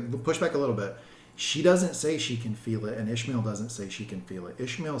push back a little bit. She doesn't say she can feel it, and Ishmael doesn't say she can feel it.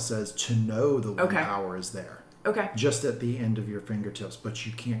 Ishmael says to know the one Okay. power is there. Okay. Just at the end of your fingertips, but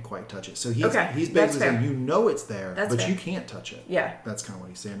you can't quite touch it. So he's Okay, he's that's basically saying fair. you know it's there, That's but fair. you can't touch it. Yeah. That's kind of what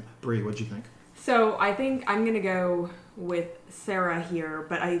he's saying. Bree, what'd you think? So I think I'm gonna go with Sarah here,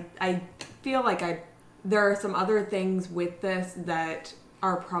 but I feel like there are some other things with this that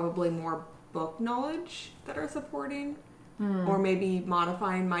are probably more book knowledge that are supporting or maybe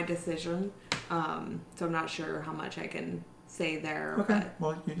modifying my decision. So I'm not sure how much I can say there. Okay. But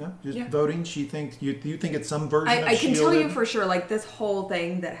Well, just Yeah. voting. She thinks you think it's some version of I can tell you shielded? for sure, like this whole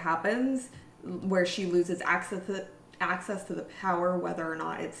thing that happens where she loses access to the power, whether or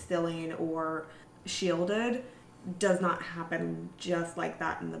not it's stilling or shielded, does not happen just like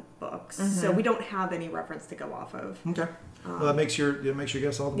that in the books. So we don't have any reference to go off of. Okay. Well, that makes your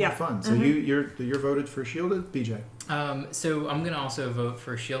guess all the Yeah. more fun. So you're voted for shielded, BJ. So I'm gonna also vote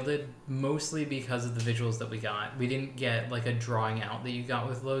for shielded, mostly because of the visuals that we got. We didn't get like a drawing out that you got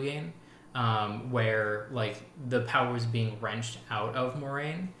with Logain, where like the power was being wrenched out of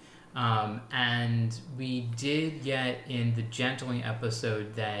Moraine. And we did get in the Gentling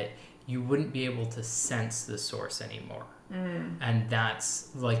episode that you wouldn't be able to sense the source anymore. And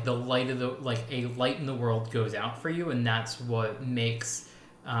that's like the light of a light in the world goes out for you, and that's what makes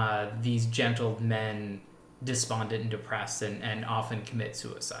these gentle men despondent and depressed and often commit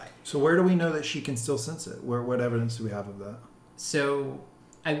suicide. So where do we know that she can still sense it? What evidence do we have of that? So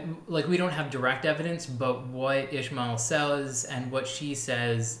we don't have direct evidence, but what Ishmael says and what she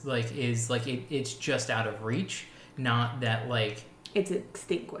says is it's just out of reach, not that like It's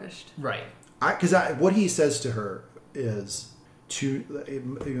extinguished. right. Because what he says to her is it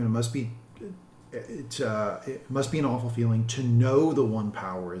must be it must be an awful feeling to know the one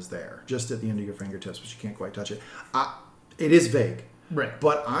power is there just at the end of your fingertips, but you can't quite touch it. It is vague, Right.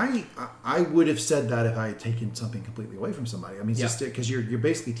 but I would have said that if I had taken something completely away from somebody. I mean, it's just because you're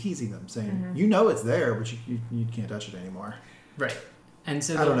basically teasing them, saying you know it's there, but you can't touch it anymore. Right. And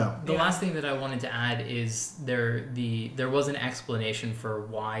so I don't know. The last thing that I wanted to add is there was an explanation for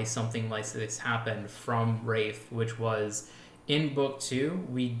why something like this happened from Rafe, which was in book 2,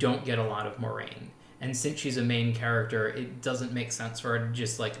 we don't get a lot of Moraine. And since she's a main character, it doesn't make sense for her to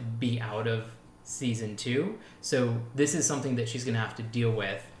just like be out of season 2. So this is something that she's going to have to deal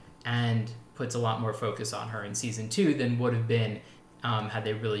with and puts a lot more focus on her in season 2 than would have been had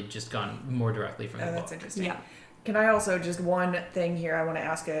they really just gone more directly from the book. That's interesting. Yeah. Can I also, just one thing here I want to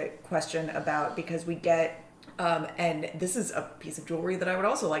ask a question about, because we get, and this is a piece of jewelry that I would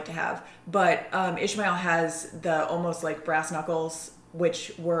also like to have, but Ishmael has the almost like brass knuckles,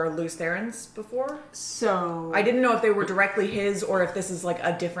 which were Lews Theron's before. So I didn't know if they were directly his or if this is like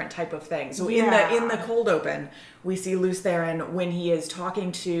a different type of thing. So Yeah. in the cold open, we see Lews Theron when he is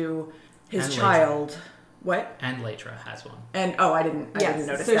talking to his And child. What? And Latra has one. And I didn't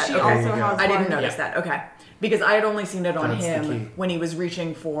notice so that. she Okay. also There you go. has I didn't one. notice that. Okay. Because I had only seen it on That's the key. him when he was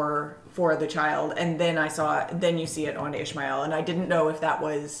reaching for the child, and then then you see it on Ishmael, and I didn't know if that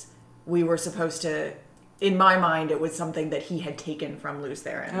was, we were supposed to, in my mind it was something that he had taken from Lews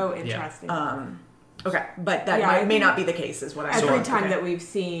Theron. Oh, interesting. Okay, but that Yeah, I may think not be the case is what I'm Every saying. time Okay. that we've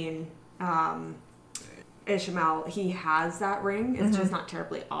seen Ishmael, he has that ring. It's just not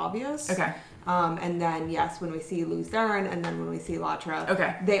terribly obvious. Okay. And then, yes, when we see Lews Theron and then when we see Latra,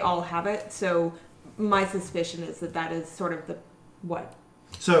 Okay. they all have it. So my suspicion is that is sort of the, what?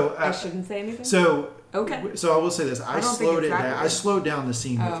 So I shouldn't say anything? So Okay. So I will say this: I don't think slowed it it's that down. good. I slowed down the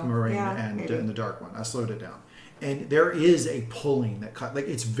scene with Oh, Moraine yeah, and maybe. in the Dark One. I slowed it down, and there is a pulling that like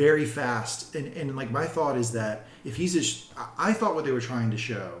it's very fast. And like my thought is that if he's I thought what they were trying to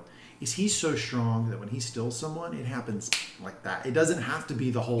show is he's so strong that when he stills someone, it happens like that. It doesn't have to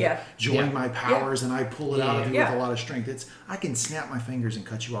be the whole Yeah. join Yeah. my powers and I pull it out of you Yeah. with a lot of strength. It's I can snap my fingers and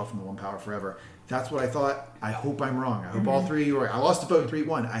cut you off from the one power forever. That's what I thought. I hope I'm wrong. I hope all three of you are right. I lost the vote in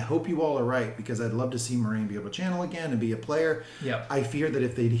 3-1. I hope you all are right because I'd love to see Moraine be able to channel again and be a player. Yep. I fear that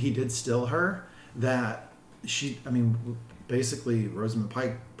if he did still her, that basically Rosamund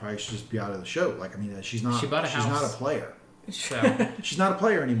Pike probably should just be out of the show. Like, I mean, she's not She bought a she's not a house. player. So She's not a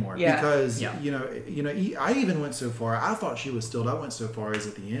player anymore Yeah. because Yeah. I even went so far. I thought she was stilled. I went so far as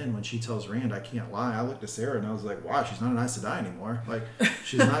at the end when she tells Rand, "I can't lie." I looked at Sarah and I was like, "Wow, she's not an Aes Sedai anymore. Like,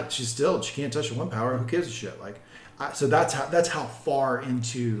 she's not. She's stilled. She can't touch the one power. Who gives a shit?" Like, so that's how far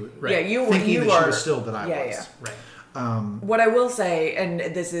into Right. Yeah, you thinking you that are she was stilled that I yeah, was. Yeah. right. What I will say, and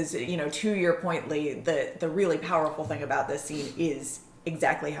this is, to your point, Lee, the really powerful thing about this scene is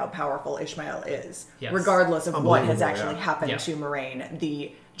exactly how powerful Ishmael is, Yes. regardless of what has Unbelievable, actually happened to Moiraine.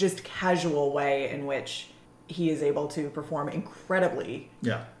 The just casual way in which he is able to perform incredibly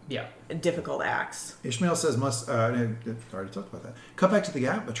Yeah. difficult acts. Ishmael says, already talked about that. Cut back to the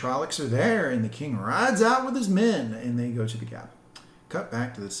Gap. The Trollocs are there, and the king rides out with his men, and they go to the Gap. Cut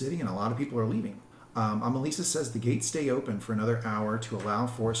back to the city, and a lot of people are leaving. Amelisa says the gates stay open for another hour to allow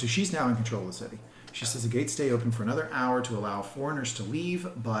for... So she's now in control of the city. She says the gates stay open for another hour to allow foreigners to leave,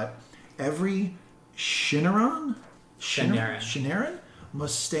 but every Shinnaran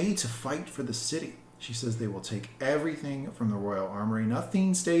must stay to fight for the city. She says they will take everything from the royal armory.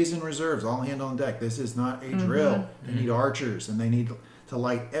 Nothing stays in reserves. All hand on deck. This is not a drill. They need archers, and they need to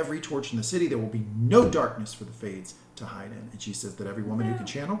light every torch in the city. There will be no darkness for the Fades to hide in. And she says that every woman who can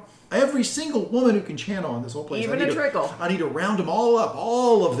channel, every single woman who can channel in this whole place, Even a trickle. I need to round them all up.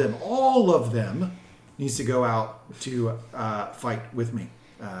 All of them needs to go out to fight with me.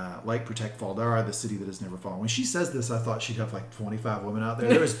 Light protect Faldara, the city that has never fallen. When she says this, I thought she'd have like 25 women out there.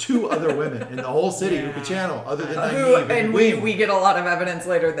 There was 2 other women in the whole city who could channel, other than Nynaeve And we get a lot of evidence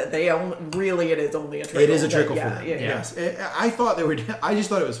later that it is only a trickle. It is a trickle for them. Yeah. Yes, I thought they were. I just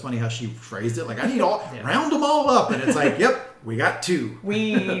thought it was funny how she phrased it. Like, I need round them all up, and it's like, yep, we got 2.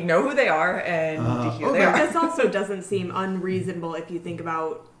 We know who they are, and here they are. This also doesn't seem unreasonable if you think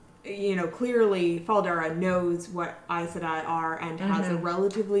about, clearly Faldara knows what Aes Sedai are and has a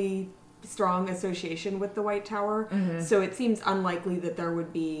relatively strong association with the White Tower. So it seems unlikely that there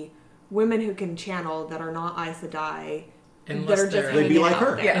would be women who can channel that are not Aes Sedai that are just they'd be like hanging out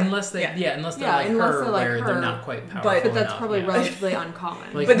her. there. Yeah, unless they're like her, they're not quite powerful. But that's enough, probably relatively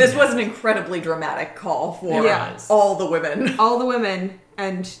uncommon. Like- But this was an incredibly dramatic call for Yeah. all the women. All the women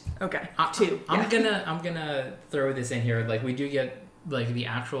and Okay. 2. I'm gonna throw this in here. Like, we do get like the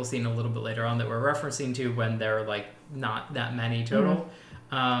actual scene a little bit later on that we're referencing to when there are like not that many total.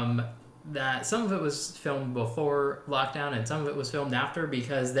 That some of it was filmed before lockdown and some of it was filmed after,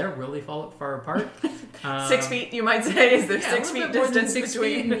 because they're really far apart. 6 feet, you might say, is there Yeah, 6 a feet little bit more than distance 6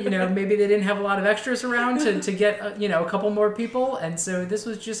 between? feet. Maybe they didn't have a lot of extras around to get a couple more people, and so this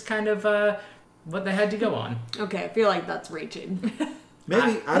was just kind of what they had to go on. Okay, I feel like that's reaching.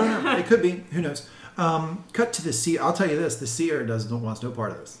 Maybe, I don't know. It could be. Who knows? Cut to the sea. I'll tell you this: the seer wants no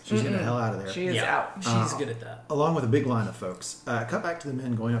part of this. She's getting the hell out of there. She is out. She's good at that. Along with a big line of folks. Cut back to the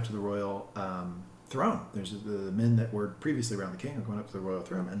men going up to the royal throne. There's the men that were previously around the king are going up to the royal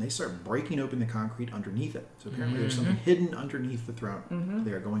throne, and they start breaking open the concrete underneath it. So apparently there's something hidden underneath the throne.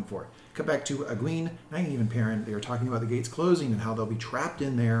 They are going for it. Cut back to Egwene, Nynaeve, and Perrin. They are talking about the gates closing and how they'll be trapped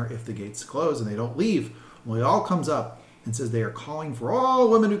in there if the gates close and they don't leave. Well, it all comes up and says they are calling for all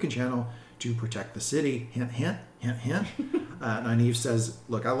women who can channel to protect the city. Hint, hint, hint, hint. Nynaeve says,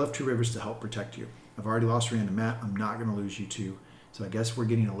 look, I left Two Rivers to help protect you. I've already lost Rand and Mat. I'm not going to lose you too. So I guess we're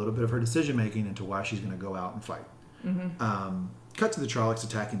getting a little bit of her decision-making into why she's going to go out and fight. Cut to the Trollocs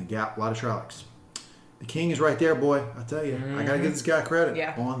attacking the Gap. A lot of Trollocs. The king is right there, boy. I tell you. I got to give this guy credit.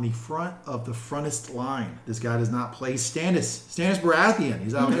 Yeah. On the front of the frontest line. This guy does not play Stannis Baratheon.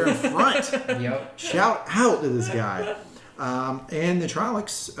 He's out there in front. Yep. Shout out to this guy. And the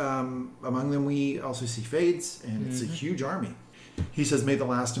Trollocs, among them we also see Fades, and it's a huge army. He says, may the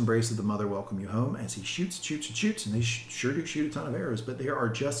last embrace of the mother welcome you home, as he shoots, and they sure do shoot a ton of arrows, but there are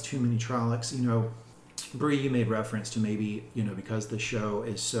just too many Trollocs. Bree, you made reference to maybe, because the show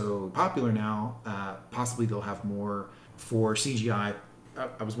is so popular now, possibly they'll have more for CGI.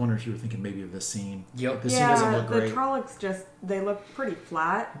 I was wondering if you were thinking maybe of this scene. Yep. This scene doesn't look great. The Trollocs they look pretty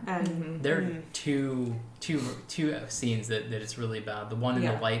flat, and There are two scenes that it's really bad. The one in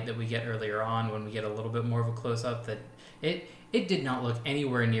the light that we get earlier on, when we get a little bit more of a close up, that it did not look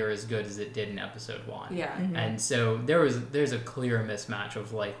anywhere near as good as it did in episode 1. Yeah. And so there's a clear mismatch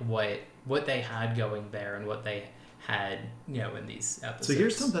of like what they had going there and what they had in these episodes. So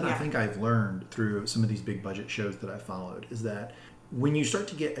here's something I think I've learned through some of these big budget shows that I followed, is that when you start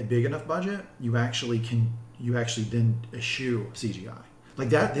to get a big enough budget, you actually then eschew CGI. Like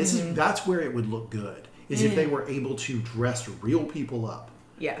that, that's where it would look good, is if they were able to dress real people up.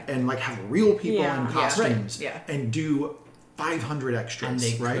 Yeah. And like have real people in Yeah. costumes Right. Yeah. and do 500 extras, and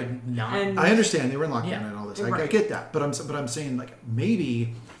they right? could not. And- I understand they were in lockdown Yeah. and all this. Right. I get that, but I'm saying like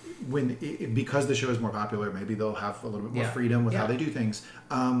maybe because the show is more popular, maybe they'll have a little bit more freedom with how they do things.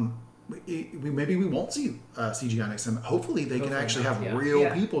 Maybe we won't see CGI next time. Hopefully they can actually have real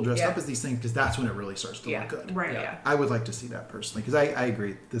people dressed up as these things, because that's when it really starts to look good. right. Yeah. I would like to see that personally, because I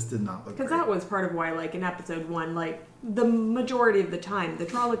agree this did not look great. Because that was part of why, like in episode 1, like the majority of the time, the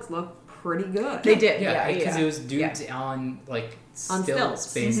Trollocs look pretty good. They did, Yeah, because yeah. it was dudes on like On stilts,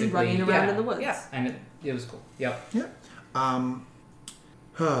 stilts, basically, running around yeah. in the woods. Yeah. And it was cool. Yep. Yeah.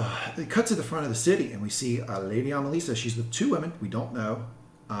 It cuts to the front of the city, and we see Lady Amelisa. She's with two women we don't know.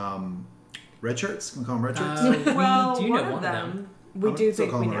 Red shirts. Can we call them red shirts? Well, we do one know of one them, we I'm do still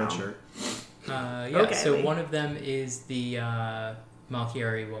think calling we them a know. red shirt. Yeah. Okay, So wait. one of them is the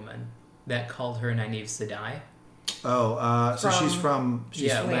Malchieri woman that called her Nynaeve Sedai. Oh, so she's from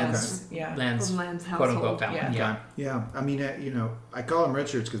Yeah, Lance. Lance. Yeah. Lance, From Lance's quote unquote, household. found. Yeah. Yeah. Yeah, I mean, I call them red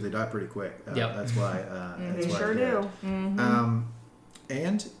shirts because they die pretty quick. Yep. That's why. That's They why sure I did. do.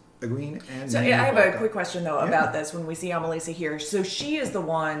 And Egwene and So Nynaeve yeah, I have walk a up. quick question though Yeah. about this. When we see Amelisa here, so she is the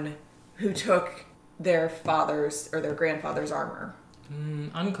one who took their father's or their grandfather's armor.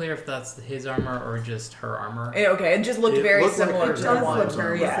 Unclear if that's his armor or just her armor. Okay, it just looked It very looked like similar her to the does one. look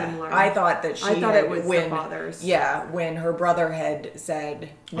very yeah. similar. I thought that she I thought had, it was the when, father's. Yeah, when her brother had said,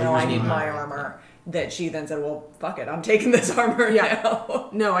 "No, Oh, I yours need is my mine. armor," that she then said, "Well, fuck it, I'm taking this armor Yeah. now."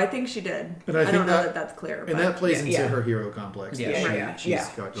 No, I think she did. And I I, think don't know that- that that's clear. And but that plays Yeah, into yeah. her hero complex. Yeah, that yeah, she's yeah.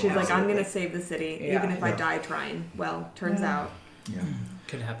 got she's going like, on. I'm going to save the city, Yeah. even if I Yeah. die trying. Well, turns out. Yeah.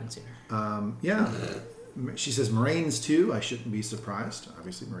 Could happen sooner. Yeah. She says Moraine's too. I shouldn't be surprised.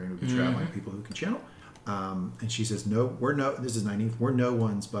 Obviously, Moraine would be traveling people who can channel. And she says, no, this is Nynaeve. We're no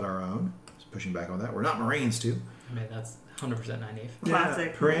ones but our own. Just pushing back on that. We're not Moraine's too. I mean, that's 100% Nynaeve.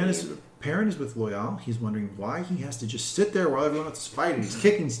 Classic Perrin is with Loyal. He's wondering why he has to just sit there while everyone else is fighting. He's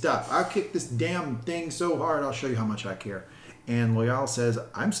kicking stuff. I'll kick this damn thing so hard, I'll show you how much I care. And Loyal says,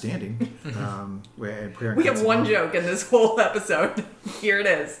 I'm standing. And Perrin We cuts have him one off. joke in this whole episode. Here it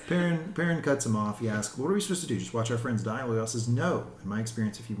is. Perrin cuts him off. He asks, what are we supposed to do? Just watch our friends die? Loyal says, no. In my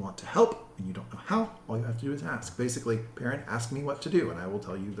experience, if you want to help and you don't know how, all you have to do is ask. Basically, Perrin, ask me what to do and I will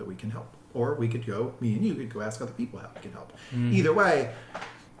tell you that we can help. Or we could go, me and you could go ask other people how we can help. Either way,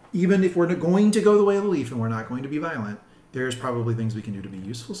 even if we're going to go the way of the leaf and we're not going to be violent, there's probably things we can do to be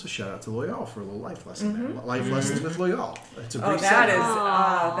useful. So shout out to Loyal for a little life lesson there. Life lessons with Loyal. It's a brief Oh,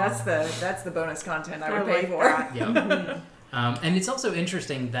 that segment. is that's the bonus content I would I pay like for. that. Yeah. And it's also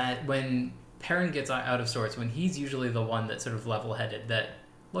interesting that when Perrin gets out of sorts, when he's usually the one that's sort of level-headed, that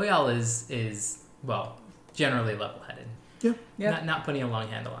Loyal is well, generally level-headed. Yeah. Yeah. Not putting a long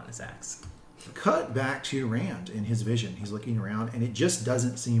handle on his axe. Cut back to Rand in his vision. He's looking around and it just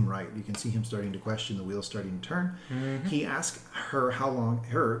doesn't seem right. You can see him starting to question, the wheels starting to turn. He asked her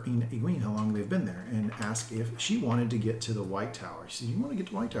Egwene, how long they've been there, and asked if she wanted to get to the White Tower. She said, you want to get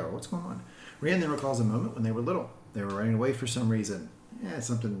to White Tower? What's going on? Rand then recalls a moment when they were little. They were running away for some reason.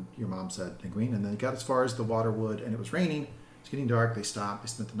 Something your mom said, Egwene. And then they got as far as the Waterwood and it was raining. It's getting dark. They stopped. They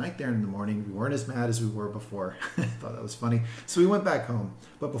spent the night there, and in the morning, we weren't as mad as we were before. I thought that was funny. So we went back home.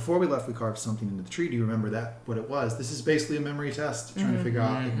 But before we left, we carved something into the tree. Do you remember what it was? This is basically a memory test, trying to figure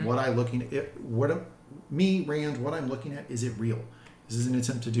out what I'm looking at. Rand, what I'm looking at, is it real? This is an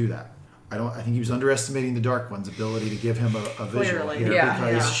attempt to do that. I think he was underestimating the Dark One's ability to give him a visual Clearly. here, Yeah,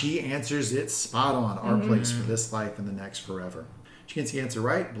 because yeah. she answers it spot on. Our place for this life and the next forever. She gets the answer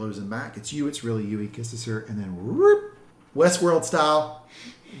right, blows him back. It's you. It's really you. He kisses her, and then whoop, Westworld style.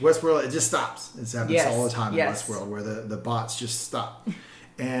 Westworld, it just stops. It happens Yes, all the time yes. in Westworld, where the bots just stop,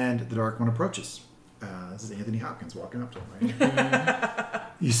 and the Dark One approaches. This is Anthony Hopkins walking up to him. Right?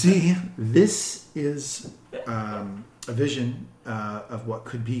 You see, this is a vision of what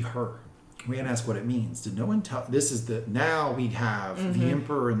could be her. Rand asked what it means. Did no one tell? This is now we have the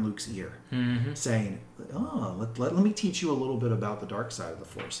Emperor in Luke's ear saying, "Oh, let me teach you a little bit about the dark side of the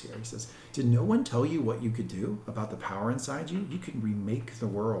Force." Here, he says, "Did no one tell you what you could do about the power inside you? You can remake the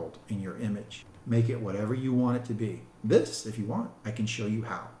world in your image, make it whatever you want it to be. This, if you want, I can show you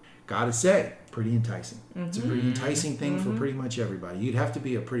how." Gotta say, pretty enticing. It's a pretty enticing thing for pretty much everybody. You'd have to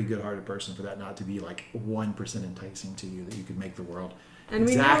be a pretty good-hearted person for that not to be like 1% enticing to you, that you could make the world And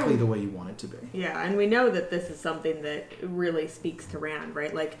we exactly know- the way you want it to be. Yeah, and we know that this is something that really speaks to Rand,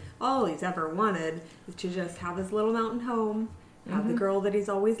 right? Like, all he's ever wanted is to just have his little mountain home, have the girl that he's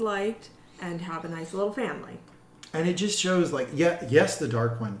always liked, and have a nice little family. And it just shows, like, yes, the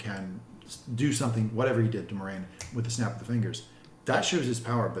Dark One can do something, whatever he did to Moraine, with the snap of the fingers. That shows his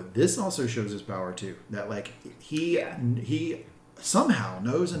power, but this also shows his power too. That, like, he somehow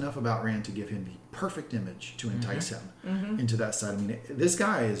knows enough about Rand to give him the perfect image to entice him into that side. I mean, this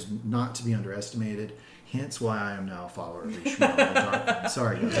guy is not to be underestimated. Hence why I am now a follower of Ishmael, the Dark One.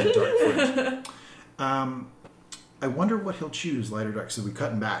 Sorry, guys, I'm Dark Friend. I wonder what he'll choose, light or dark. So we're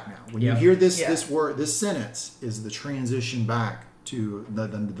cutting back now. When you hear this word, this sentence is the transition back to the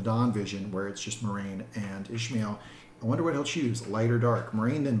Dawn vision, where it's just Moraine and Ishmael. I wonder what he'll choose, light or dark.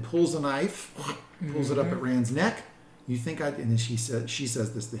 Moraine then pulls a knife, pulls it up at Rand's neck. You think I'd, and then she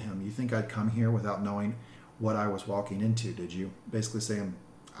says this to him, you think I'd come here without knowing what I was walking into, did you? Basically saying,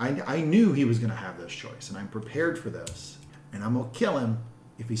 I knew he was going to have this choice, and I'm prepared for this, and I'm going to kill him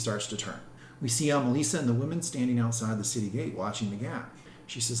if he starts to turn. We see Melissa and the women standing outside the city gate watching the gap.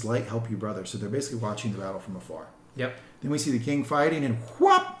 She says, Light, help you, brother. So they're basically watching the battle from afar. Yep. Then we see the king fighting, and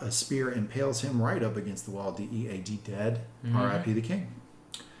whoop, a spear impales him right up against the wall. D-E-A-D, dead. R.I.P. the king.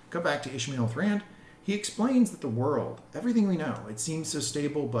 Come back to Ishmael with Rand. He explains that the world, everything we know, it seems so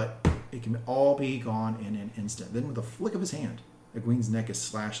stable, but it can all be gone in an instant. Then with a flick of his hand, Egwene's neck is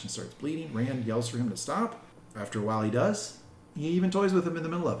slashed and starts bleeding. Rand yells for him to stop. After a while, he does. He even toys with him in the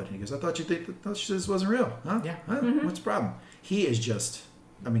middle of it. And he goes, I thought you this wasn't real. Huh? Yeah. Huh? What's the problem? He is just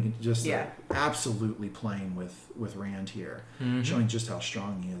absolutely playing with Rand here, showing just how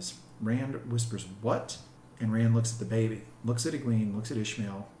strong he is. Rand whispers, what? And Rand looks at the baby, looks at Egwene, looks at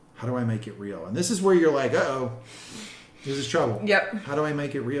Ishmael. How do I make it real? And this is where you're like, uh-oh, this is trouble. Yep. How do I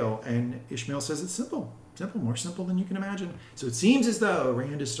make it real? And Ishmael says it's simple. Simple, more simple than you can imagine. So it seems as though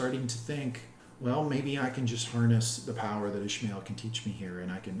Rand is starting to think, well, maybe I can just harness the power that Ishmael can teach me here,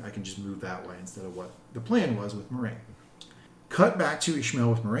 and I can just move that way instead of what the plan was with Moiraine. Cut back to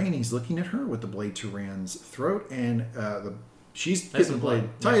Ishmael with Moiraine. He's looking at her with the blade to Rand's throat, and she's getting the blade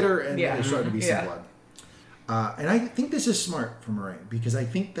tighter, and there's starting to be some blood. And I think this is smart for Moiraine, because I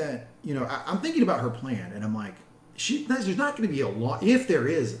think that, I'm thinking about her plan, and I'm like, there's not going to be a long, if there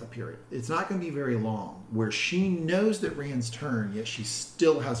is a period, it's not going to be very long, where she knows that Rand's turn, yet she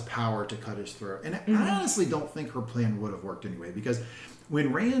still has power to cut his throat. And I honestly don't think her plan would have worked anyway, because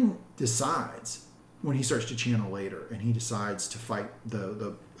when Rand decides, when he starts to channel later, and he decides to fight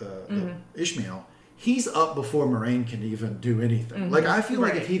the Ishmael, he's up before Moiraine can even do anything. Like, I feel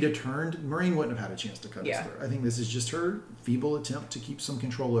like if he'd have turned, Moiraine wouldn't have had a chance to cut his throat. I think this is just her feeble attempt to keep some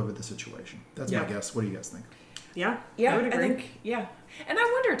control over the situation. That's my guess. What do you guys think? Yeah, I would agree. think, and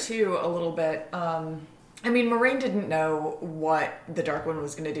I wonder too a little bit. Moiraine didn't know what the Dark One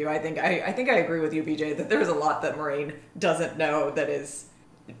was going to do. I think I agree with you, BJ, that there's a lot that Moiraine doesn't know that is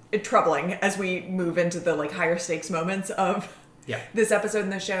troubling as we move into the higher stakes moments of this episode in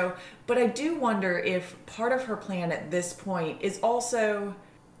the show. But I do wonder if part of her plan at this point is also,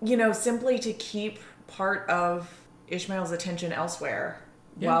 simply to keep part of Ishmael's attention elsewhere.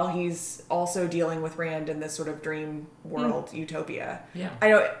 Yeah. While he's also dealing with Rand in this sort of dream world utopia. Yeah. I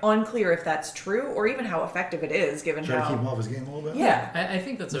know, unclear if that's true or even how effective it is, given Try how... to keep him off his game a little bit? Yeah. I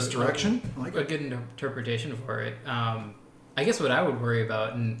think that's misdirection. a good interpretation for it. I guess what I would worry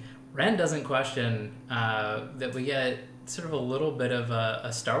about, and Rand doesn't question that we get sort of a little bit of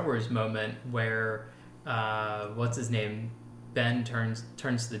a Star Wars moment where, what's his name? Ben turns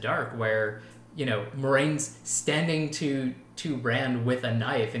to the dark, where, Moraine's standing to Rand with a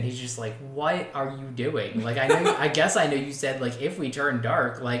knife, and he's just like, what are you doing? I guess I know you said, if we turn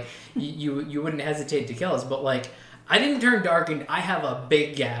dark, you wouldn't hesitate to kill us, but I didn't turn dark, and I have a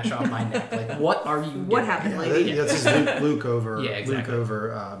big gash on my neck. What are you doing? What happened, lady? That's just Luke over exactly. Luke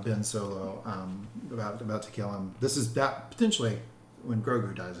over Ben Solo, about to kill him. This is that potentially when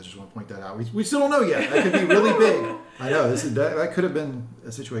Grogu dies. I just want to point that out. We still don't know yet. That could be really big. I know that could have been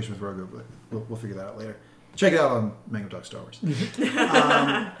a situation with Grogu, but we'll figure that out later. Check it out on Mangum Talk Star Wars.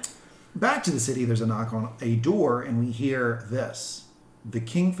 Back to the city, there's a knock on a door, and we hear this. The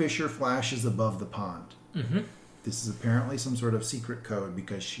Kingfisher flashes above the pond. Mm-hmm. This is apparently some sort of secret code,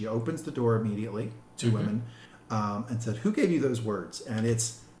 because she opens the door immediately to women and said, who gave you those words? And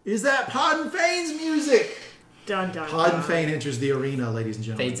is that Podden Fane's music? Dun, dun, Podden Fane enters the arena, ladies and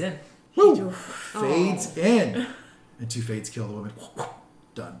gentlemen. Fades in. Woo! Fades in. And two fades kill the woman.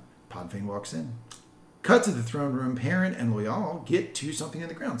 Done. Podden Fane walks in. Cut to the throne room. Perrin and Loial get to something in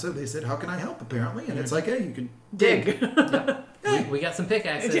the ground. So they said, how can I help, apparently? And it's like, hey, you can dig. We got some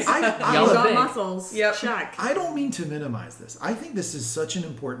pickaxes. I Y'all got muscles. Yep. Check. I don't mean to minimize this. I think this is such an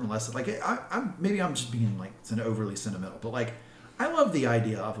important lesson. Maybe I'm just being overly sentimental, but I love the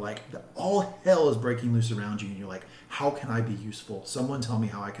idea of all hell is breaking loose around you, and you're like, how can I be useful? Someone tell me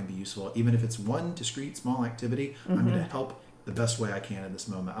how I can be useful. Even if it's one discrete small activity, I'm going to help the best way I can in this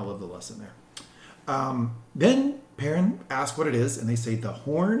moment. I love the lesson there. Then Perrin asks what it is, and they say the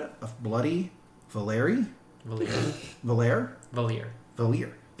horn of bloody Valyr. The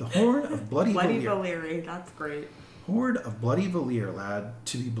horn of bloody Valyr. That's great. Horde of bloody Valyr, lad,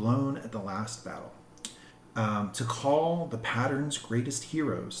 to be blown at the last battle. To call the pattern's greatest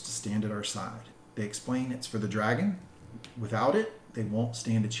heroes to stand at our side. They explain it's for the dragon. Without it, they won't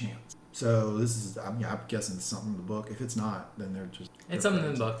stand a chance. So this is, I'm guessing it's something in the book. If it's not, then it's something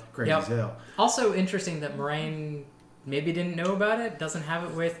in the book. Crazy as hell. Also interesting that Moiraine maybe didn't know about it, doesn't have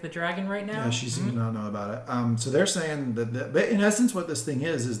it with the dragon right now. Yeah, she seems to not know about it. So they're saying that, but in essence, what this thing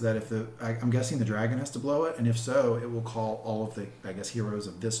is that if I'm guessing the dragon has to blow it, and if so, it will call all of the, I guess, heroes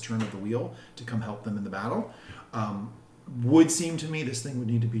of this turn of the wheel to come help them in the battle. Would seem to me this thing would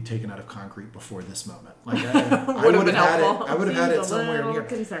need to be taken out of concrete before this moment. Like I would have had it. I would have had it somewhere near.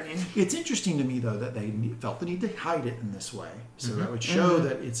 Concerning. It's interesting to me though that they felt the need to hide it in this way, so that would show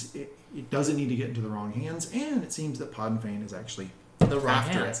that it doesn't need to get into the wrong hands, and it seems that Podfane is actually The wrong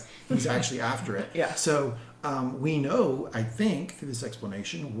after hands. it. He's actually after it. Yeah. So we know, I think, through this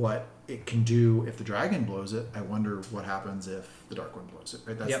explanation, what it can do if the dragon blows it. I wonder what happens if the Dark One blows it.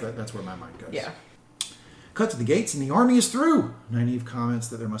 Right? That's where my mind goes. Yeah. Cut to the gates, and the army is through. Nynaeve comments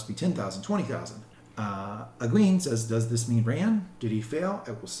that there must be 10,000, 20,000. Egwene says, does this mean Rand? Did he fail?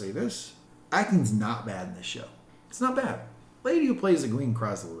 I will say this. Acting's not bad in this show. It's not bad. Lady who plays Egwene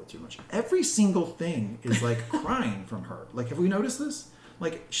cries a little bit too much. Every single thing is like crying from her. Like, have we noticed this?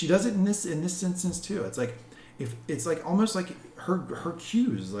 Like, she does it in this instance too. It's like, if it's like almost like her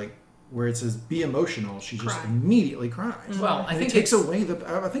cues, like where it says be emotional, she just Cry. immediately cries. Well, I And think it takes it's- away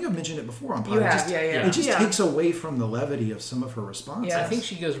I think I've mentioned it before on podcast. You have, yeah. It just Yeah. takes away from the levity of some of her responses. Yeah. I think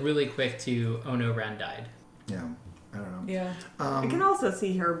she goes really quick to, oh no, Rand died. Yeah, I don't know. Yeah. I can also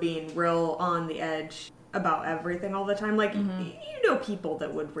see her being real on the edge about everything all the time. Like, you know, people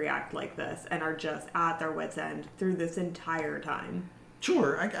that would react like this and are just at their wits' end through this entire time.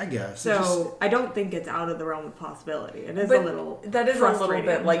 Sure, I guess. So I don't think it's out of the realm of possibility. It is But a little that is a little frustrating.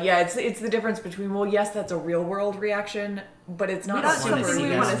 bit like, yeah, it's the difference between, well, yes, that's a real world reaction, but it's not not wanna something see we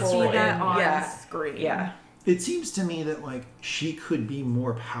that want to on see screen. that on Yeah. screen. Yeah. It seems to me that like she could be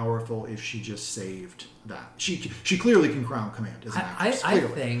more powerful if she just saved that. She clearly can crown command as an actress. I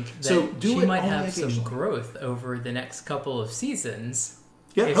Clearly. think that So do she it might only have some occasionally. growth over the next couple of seasons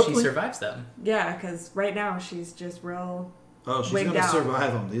Yeah, if hopefully. she survives them. Yeah, because right now she's just real. Oh, she's wigged going to out.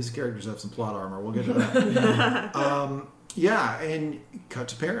 survive them. These characters have some plot armor. We'll get to that. Yeah, and cut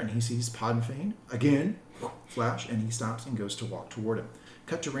to Perrin. He sees Podfane again, flash, and he stops and goes to walk toward him.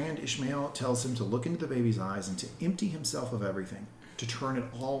 Cut to Rand. Ishmael tells him to look into the baby's eyes and to empty himself of everything, to turn it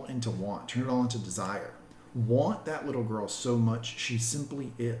all into want, turn it all into desire. Want that little girl so much she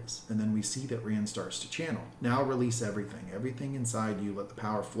simply is. And then we see that Rand starts to channel. Now release everything. Everything inside you. Let the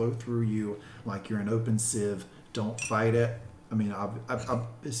power flow through you like you're an open sieve. Don't fight it. I mean,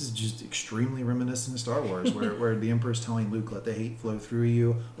 this is just extremely reminiscent of Star Wars, where the Emperor's telling Luke, "Let the hate flow through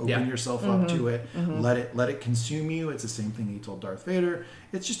you. Open yourself up to it. Let it consume you." It's the same thing he told Darth Vader.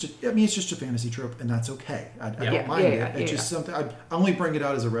 It's just a fantasy trope, and that's okay. I don't mind it. It's just something. I only bring it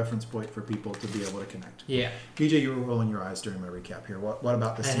out as a reference point for people to be able to connect. Yeah. BJ, you were rolling your eyes during my recap here. What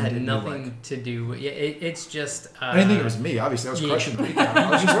about this It scene had did you nothing like? to do with... Yeah, it's just... I didn't think it was me. Obviously, I was crushing the recap.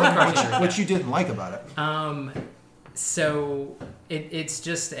 I was just wondering what you didn't like about it. So it's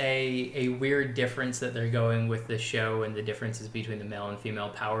just a weird difference that they're going with the show, and the differences between the male and female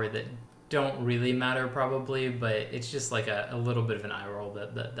power that don't really matter probably, but it's just like a little bit of an eye roll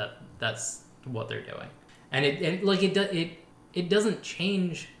that's what they're doing. And it doesn't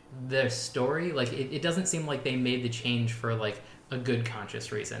change the story. Like it doesn't seem like they made the change for like a good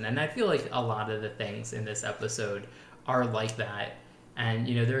conscious reason. And I feel like a lot of the things in this episode are like that. And,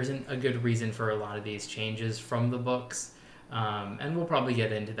 you know, there isn't a good reason for a lot of these changes from the books. And we'll probably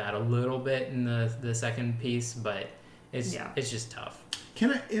get into that a little bit in the second piece, but it's just tough.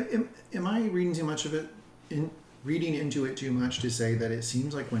 Am I reading too much of it? Reading into it too much to say that it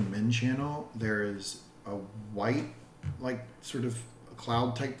seems like when men channel, there is a white, like, sort of a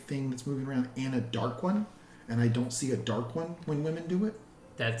cloud type thing that's moving around and a dark one, and I don't see a dark one when women do it?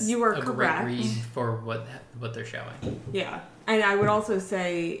 That's You are a correct. great read for what they're showing. Yeah. And I would also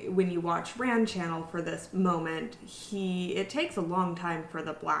say when you watch Rand channel for this moment, it takes a long time for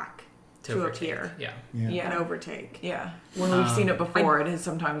the black to overtake. appear Yeah. and overtake. Yeah. When we've seen it before, it has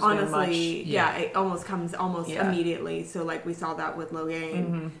sometimes been much. Honestly, Yeah. it almost comes Yeah. immediately. So like we saw that with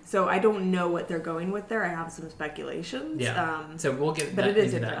Logain. So I don't know what they're going with there. I have some speculations. Yeah. So we'll get but that it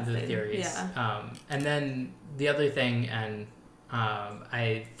is into that into the interesting. theories. Yeah. And then the other thing, and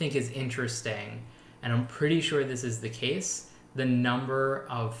I think is interesting, and I'm pretty sure this is the case, the number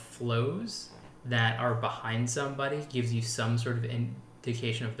of flows that are behind somebody gives you some sort of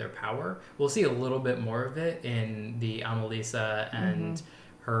indication of their power. We'll see a little bit more of it in the Amalisa and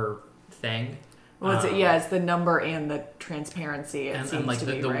her thing. Well, it's the number and the transparency. It And seems like to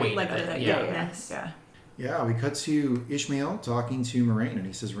the be right. weight Like of it. the- Yeah. Yeah. Yeah, we cut to Ishmael talking to Moraine, and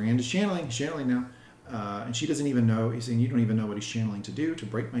he says, Rand is channeling. He's channeling now. And she doesn't even know. He's saying, you don't even know what he's channeling to do, to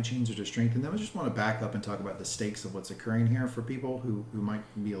break my chains or to strengthen them. I just want to back up and talk about the stakes of what's occurring here for people who might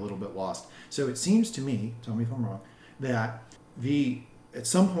be a little bit lost. So it seems to me, tell me if I'm wrong, that at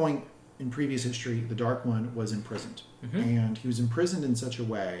some point in previous history, the Dark One was imprisoned. And he was imprisoned in such a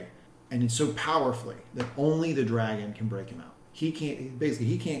way, and it's so powerfully, that only the dragon can break him out. He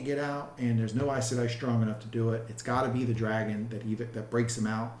can't get out, and there's no Aes Sedai strong enough to do it. It's got to be the dragon that breaks him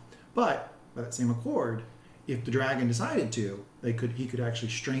out. But by that same accord, if the dragon decided to, he could actually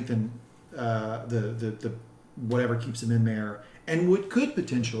strengthen the whatever keeps him in there, and could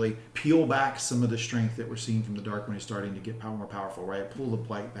potentially peel back some of the strength that we're seeing from the Dark when he's starting to get more powerful, right? Pull the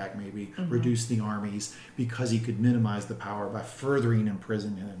blight back, maybe reduce the armies, because he could minimize the power by furthering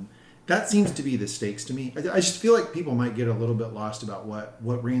imprison him. That seems to be the stakes to me. I just feel like people might get a little bit lost about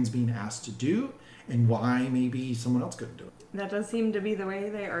what Rand's being asked to do and why maybe someone else couldn't do it. That does seem to be the way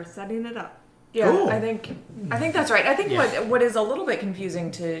they are setting it up. Yeah, Cool. I think that's right. I think what is a little bit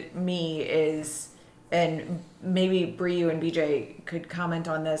confusing to me is, and maybe Bree, you and BJ could comment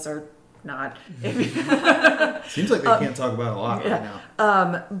on this or not. Seems like they can't talk about it a lot right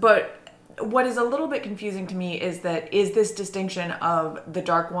now. But what is a little bit confusing to me is this distinction of the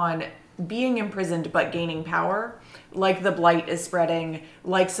Dark One being imprisoned but gaining power, like the blight is spreading,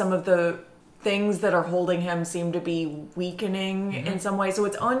 like some of the things that are holding him seem to be weakening in some way. So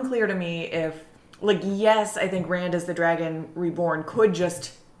it's unclear to me if, yes, I think Rand as the Dragon Reborn could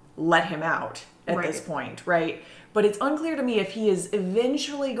just let him out at this point, right? But it's unclear to me if he is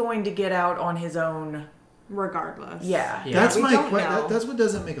eventually going to get out on his own. Regardless. Yeah. That's we my don't question. know. That's what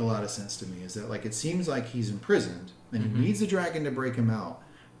doesn't make a lot of sense to me, is that it seems like he's imprisoned and he needs the dragon to break him out,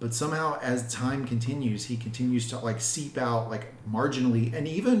 but somehow as time continues, he continues to seep out marginally. And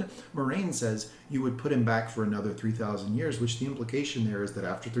even Moraine says you would put him back for another 3,000 years, which the implication there is that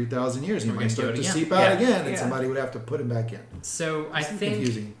after 3,000 years he might start to seep out again, and somebody would have to put him back in. So I think,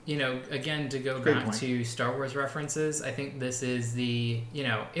 confusing. Again, to go Great back point. to Star Wars references, I think this is the,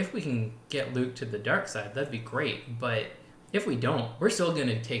 if we can get Luke to the dark side, that'd be great. But if we don't, we're still going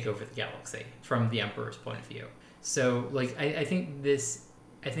to take over the galaxy from the Emperor's point of view. So,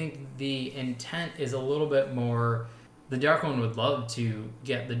 I think the intent is a little bit more, the Dark One would love to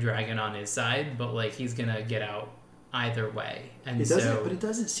get the dragon on his side, but he's going to get out either way. And But it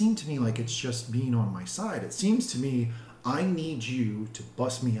doesn't seem to me like it's just being on my side. It seems to me, I need you to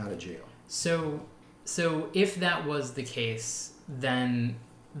bust me out of jail. So if that was the case, then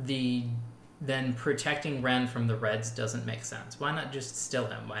protecting Ren from the Reds doesn't make sense. Why not just still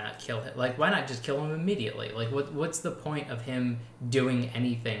him? Why not kill him? Why not just kill him immediately? What's the point of him doing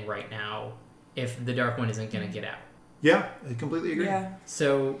anything right now if the Dark One isn't going to get out? Yeah, I completely agree. Yeah.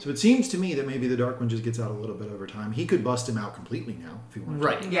 So it seems to me that maybe the Dark One just gets out a little bit over time. He could bust him out completely now if he wanted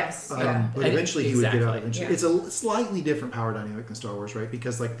right. to. Yes. But eventually he would get out Exactly. eventually. Yeah. It's a slightly different power dynamic than Star Wars, right?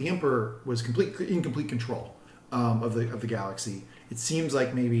 Because the Emperor was in complete control of the galaxy. It seems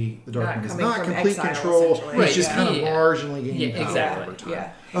like maybe the Dark Not One is coming not from complete exile, control. essentially. He's just Right. kind of Yeah. marginally gaining Yeah, power exactly. over time.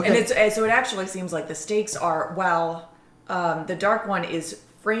 Yeah. Okay. And so it actually seems like the stakes are, the Dark One is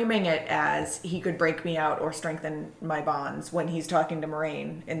framing it as he could break me out or strengthen my bonds when he's talking to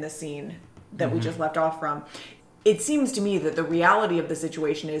Moraine in the scene that we just left off from. It seems to me that the reality of the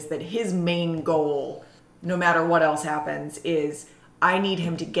situation is that his main goal, no matter what else happens, is I need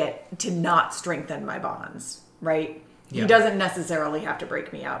him to not strengthen my bonds, right? Yeah. He doesn't necessarily have to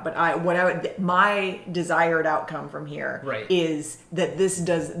break me out, but my desired outcome from here Right. is that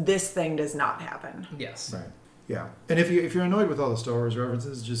this thing does not happen. Yes. Right. Yeah. And if you're annoyed with all the Star Wars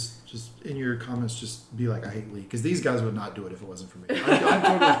references, just in your comments, just be like, I hate Lee, because these guys would not do it if it wasn't for me.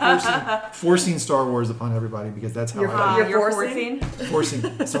 I'm totally forcing Star Wars upon everybody, because that's how You're forcing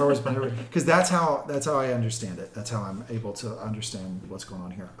Star Wars upon everybody, because that's how I understand it. That's how I'm able to understand what's going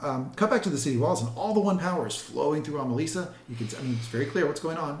on here. Cut back to the city walls and all the one powers flowing through Amalisa. It's very clear what's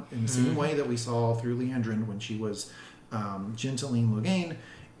going on in the same way that we saw through Leandrin when she was gentling Logain.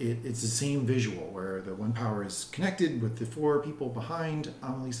 It's the same visual where the one power is connected with the four people behind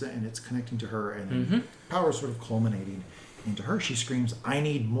Amalisa, and it's connecting to her, and then power is sort of culminating into her. She screams, "I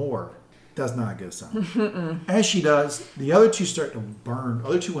need more." Does not get a sound. As she does, the other two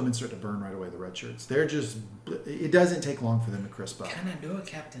women start to burn right away, the red shirts. It doesn't take long for them to crisp up. Can I do it,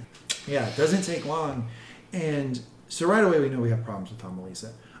 Captain? Yeah, it doesn't take long. And so right away we know we have problems with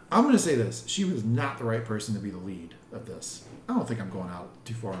Amalisa. I'm going to say this. She was not the right person to be the lead of this. I don't think I'm going out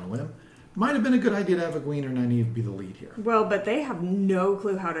too far on a limb. Might have been a good idea to have Egwene or Nynaeve be the lead here. Well, but they have no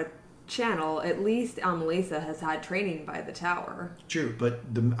clue how to channel. At least Amalisa has had training by the tower. True, but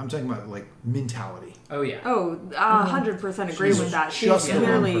I'm talking about mentality. Oh, yeah. Oh, 100% agree with that. She's Just the wrong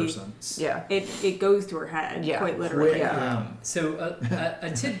clearly, person. Yeah. it goes to her head, Yeah. quite literally. Yeah. So a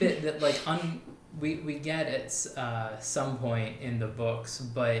tidbit that we get at some point in the books,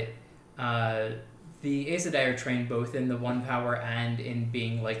 but the Aes Sedai are trained both in the One Power and in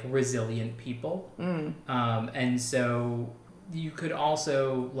being like resilient people, and so you could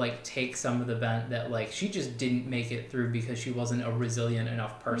also like take some of the bent that like she just didn't make it through because she wasn't a resilient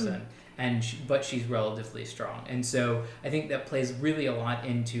enough person, but she's relatively strong, and so I think that plays really a lot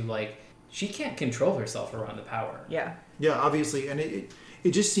into like she can't control herself around the power. Yeah. Yeah, obviously, and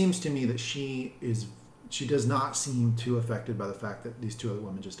it just seems to me that she does not seem too affected by the fact that these two other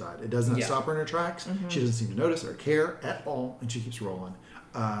women just died. It does not stop her in her tracks. She doesn't seem to notice or care at all, and she keeps rolling.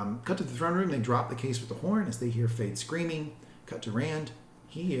 Cut to the throne room. They drop the case with the horn as they hear Fade screaming. Cut to Rand.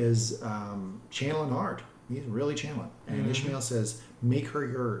 He is channeling hard. He's really channeling. And Ishmael says, make her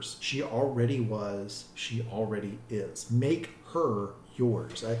yours. She already was. She already is. Make her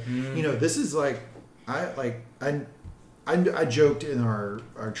yours. You know, this is like, I joked in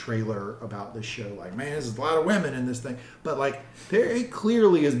our trailer about this show, like, man, there's a lot of women in this thing. But, like, it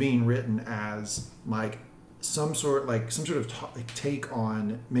clearly is being written as, like, some sort of take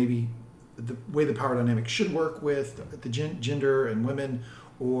on maybe the way the power dynamic should work with the gender and women,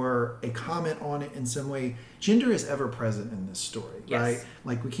 or a comment on it in some way. Gender is ever present in this story, right?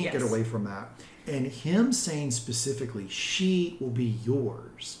 Like, we can't get away from that. And him saying specifically, she will be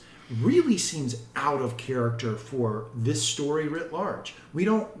yours, really seems out of character for this story writ large. We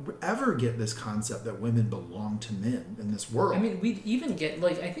don't ever get this concept that women belong to men in this world. I mean, we even get,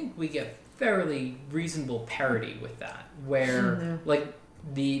 like, I think we get fairly reasonable parody with that, where, like,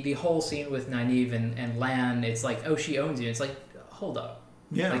 the whole scene with Nynaeve and Lan, it's like, oh, she owns you. It's like, hold up.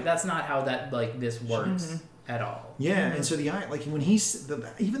 Yeah. Like, that's not how that, like, this works at all. Yeah, and so like, when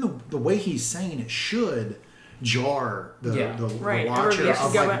even the way he's saying it should jar the watcher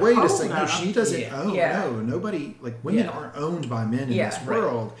of like, wait a second, no, she doesn't own. No, nobody, like, women aren't owned by men in this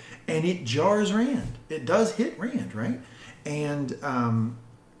world, and it jars Rand. It does hit Rand, right? And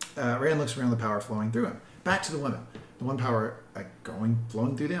Rand looks around, the power flowing through him. Back to the women, the One Power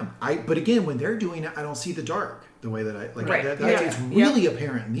flowing through them. But again, when they're doing it, I don't see the dark the way that I like. It's really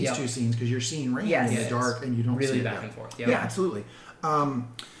apparent in these two scenes because you're seeing Rand in the dark, and you don't really see back and forth. Yeah, absolutely.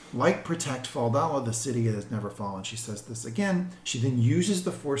 Like protect Faldala, the city that has never fallen. She says this again. She then uses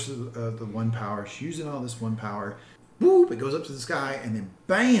the force of the One Power. She's using all this One Power. Boop! It goes up to the sky, and then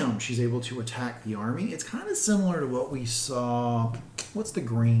bam! She's able to attack the army. It's kind of similar to what we saw. What's the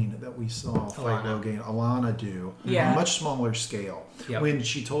green that we saw fight Logain? Alana do on a much smaller scale. Yep. When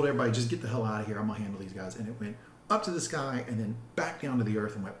she told everybody, "Just get the hell out of here! I'm gonna handle these guys," and it went up to the sky and then back down to the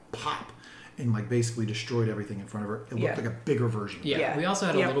earth and went pop. And like basically destroyed everything in front of her. It looked like a bigger version. Yeah. We also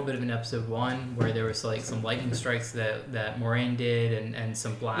had a little bit of an episode 1 where there was like some lightning strikes that Moraine did and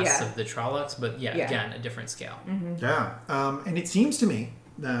some blasts of the Trollocs, but again, a different scale. Yeah, and it seems to me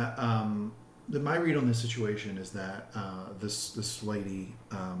that my read on this situation is that this lady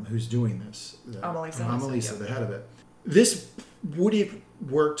who's doing this, Amalisa, the head of it, this would have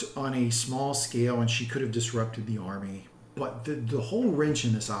worked on a small scale, and she could have disrupted the army. But the whole wrench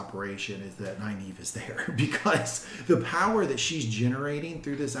in this operation is that Nynaeve is there, because the power that she's generating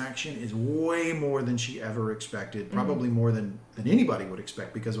through this action is way more than she ever expected, probably more than anybody would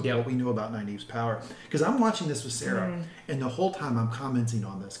expect because of what we know about Nynaeve's power. Because I'm watching this with Sarah, and the whole time I'm commenting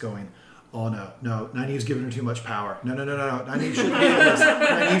on this going, oh no, Nynaeve's giving her too much power. No. Nynaeve should be out of this.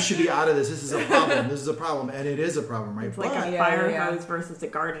 Nynaeve should be out of this. This is a problem. And it is a problem, right? It's like a fire hose versus a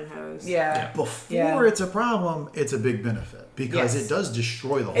garden hose. Yeah. Before it's a problem, it's a big benefit because it does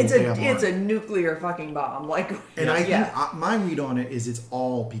destroy the whole damn army. It's a nuclear fucking bomb. I think my read on it is it's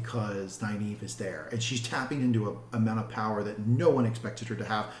all because Nynaeve is there. And she's tapping into an amount of power that no one expected her to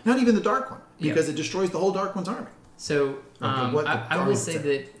have. Not even the Dark One. Because it destroys the whole Dark One's army. So I will say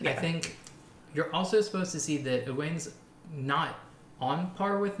that I think you're also supposed to see that Egwene's not on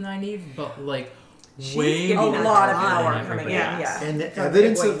par with Nynaeve, but like way a more lot of powerful power than coming in. everybody Yeah. else. And the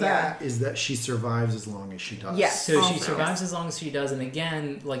evidence of that is that she survives as long as she does. Yes. So she survives as long as she does, and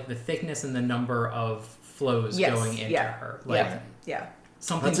again, like the thickness and the number of flows going into her. Like,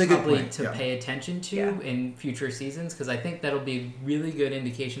 something probably to pay attention to in future seasons, because I think that'll be a really good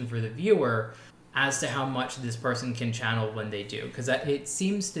indication for the viewer as to how much this person can channel when they do. Because it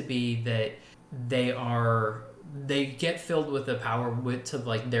seems to be that they get filled with the power to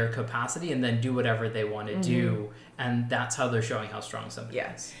like their capacity and then do whatever they want to do, and that's how they're showing how strong somebody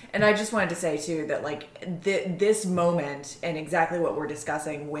is. And I just wanted to say too that like this moment and exactly what we're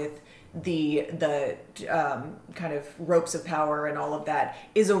discussing with the kind of ropes of power and all of that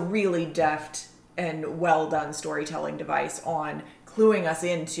is a really deft and well done storytelling device on cluing us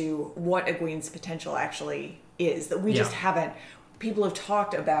into what Egwene's potential actually is, that we just haven't. People have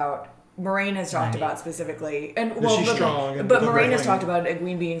talked about Moraine has talked Nynaeve. about specifically, and she's strong and but the Moraine has Breitling- talked about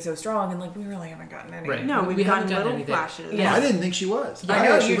Egwene being so strong, and like we really haven't gotten any. Right. No, We we've haven't gotten gotten little anything. flashes. Yeah. I didn't think she was. I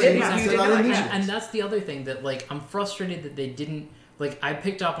know, actually you didn't. said You I didn't didn't like think that. she was. And that's the other thing that, like, I'm frustrated that they didn't, like, I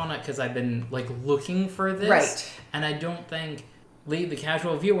picked up on it because I've been, like, looking for this. Right. And I don't think Lee, the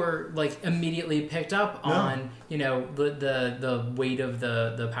casual viewer, like, immediately picked up No. on, you know, the weight of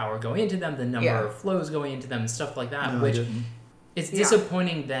the power going into them, the number Yeah. of flows going into them, and stuff like that, No, I which didn't. it's Yeah.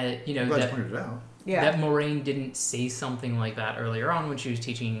 disappointing that, you know, I'm glad you that, pointed it out. Yeah. that Moraine didn't say something like that earlier on when she was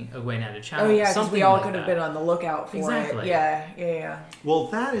teaching Egwene how to channel. Oh yeah, because something we all like could have that. been on the lookout for Exactly. it. Yeah. Well,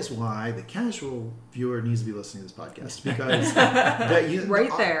 that is why the casual viewer needs to be listening to this podcast because that you, Right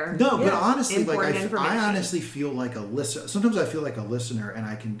there. No, but Yeah. honestly, like Important I information. honestly feel like a listener. Sometimes I feel like a listener, and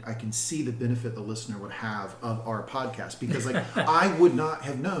I can see the benefit the listener would have of our podcast because like I would not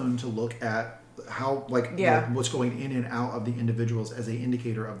have known to look at how like what's going in and out of the individuals as a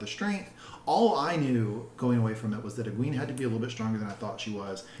indicator of the strength. All I knew going away from it was that Egwene had to be a little bit stronger than I thought she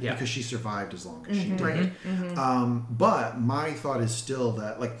was because she survived as long as she did. But my thought is still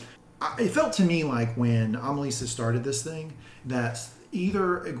that like it felt to me like when Amelisa started this thing that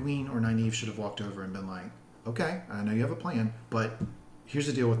either Egwene or Nynaeve should have walked over and been like, okay, I know you have a plan, but here's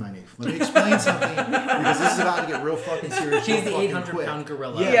the deal with Nynaeve. Let me explain something because this is about to get real fucking serious. She's real the fucking 800-pound quick.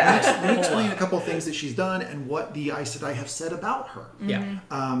 gorilla. Yeah. Let me explain a couple of things that she's done and what the Aes Sedai have said about her.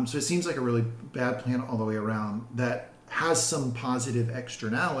 Yeah. So it seems like a really bad plan all the way around that has some positive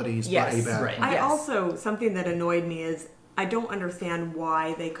externalities, but a bad Right. plan. I Yes. also, something that annoyed me is I don't understand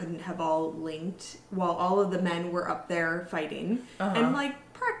why they couldn't have all linked while all of the men were up there fighting and like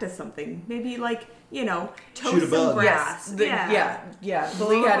practice something. Maybe like, you know, Shoot a toast some bug. grass. Yeah. Blow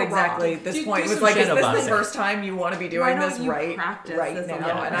Lee up had a exactly rock. this Do point. It some was like, is shadow this the boxing. first time you want to be Why doing don't this you right practice right this a now?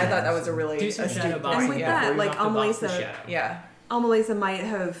 little And I bit? thought that was a really Do some astute shadow point. boxing. And with Yeah. that, before you like, have to box the Amelisa- shadow. Yeah. Amelisa might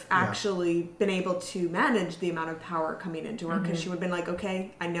have actually been able to manage the amount of power coming into her because she would have been like,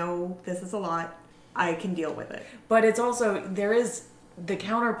 okay, I know this is a lot. I can deal with it. But it's also, there is, the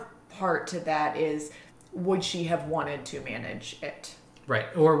counterpart to that is, would she have wanted to manage it? Right.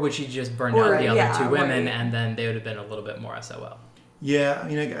 Or would she just burn Or, out the other yeah, two women right. and then they would have been a little bit more SOL? Yeah, I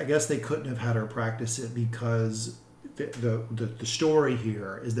mean, I guess they couldn't have had her practice it because the story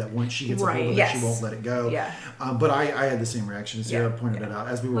here is that once she gets a hold of it, Yes. she won't let it go. Yeah. But I had the same reaction. Sarah pointed it out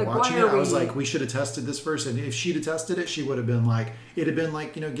as we were Like, why watching it. are I was we- like, we should have tested this first. And if she'd have tested it, she would have been like, it'd have been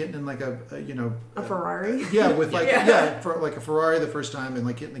like, you know, getting in like a Ferrari? Yeah, with like for like a Ferrari the first time and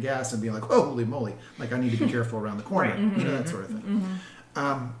like hitting the gas and being like, oh, holy moly, like I need to be careful around the corner, you know, that sort of thing.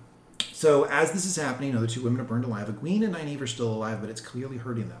 So as this is happening, you know, the two women are burned alive. Egwene and Nynaeve are still alive, but it's clearly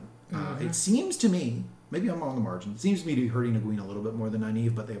hurting them. It seems to me, maybe I'm on the margin, it seems to me to be hurting Egwene a little bit more than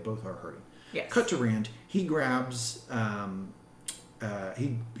Nynaeve, but they both are hurting. Yes. Cut to Rand. He grabs,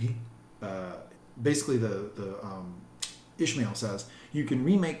 basically the Ishmael says, you can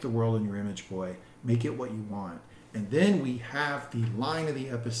remake the world in your image, boy. Make it what you want. And then we have the line of the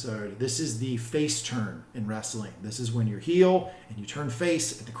episode. This is the face turn in wrestling. This is when you're heel and you turn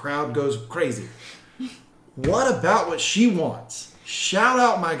face and the crowd goes crazy. What about what she wants? Shout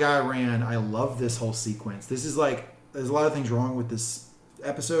out my guy Rand. I love this whole sequence. This is like, there's a lot of things wrong with this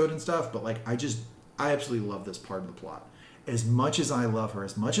episode and stuff, but like I absolutely love this part of the plot. As much as I love her,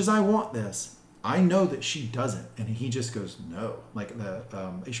 as much as I want this, I know that she doesn't, and he just goes no, like the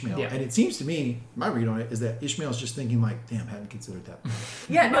Ishmael. Yeah. And it seems to me, my read on it is that Ishmael's just thinking like, "Damn, hadn't considered that."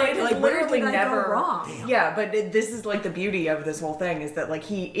 Yeah, no, But, it is like, where literally did I go never wrong? Yeah, but this is like the beauty of this whole thing is that like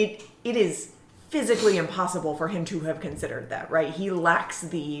it is physically impossible for him to have considered that, right? He lacks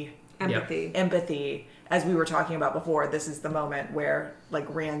the Empathy. as we were talking about before. This is the moment where like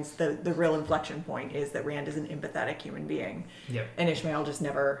Rand's the real inflection point is that Rand is an empathetic human being. Yep. And Ishmael just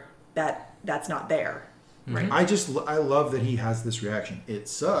never that's not there. Right. I love that he has this reaction. It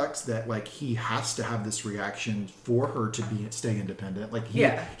sucks that like he has to have this reaction for her to stay independent. Like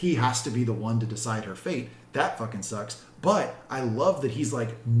he has to be the one to decide her fate. That fucking sucks. But I love that he's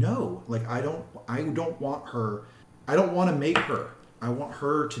like, no, like I don't want her. I don't want to make her. I want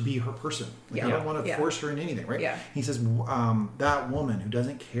her to be her person. Like, I don't want to force her in anything, right? Yeah. He says, that woman who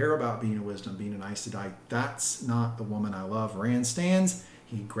doesn't care about being a wisdom, being an Aes Sedai, that's not the woman I love. Rand stands.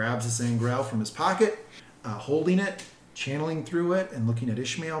 He grabs the Sangreal from his pocket, holding it, channeling through it, and looking at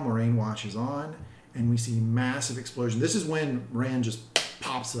Ishmael. Moraine watches on, and we see massive explosion. This is when Rand just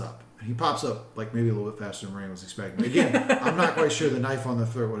pops up. And he pops up like maybe a little bit faster than Moraine was expecting. Again, I'm not quite sure the knife on the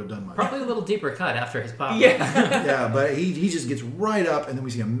throat would have done much. Probably a little deeper cut after his pop. Yeah. Yeah, but he just gets right up, and then we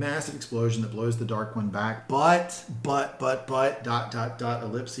see a massive explosion that blows the Dark One back. But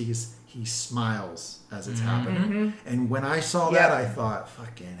ellipses. he smiles as it's happening. And when I saw that, I thought,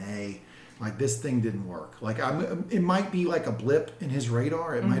 fucking A, like this thing didn't work. Like it might be like a blip in his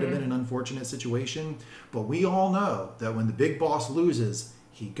radar. It might have been an unfortunate situation, but we all know that when the big boss loses,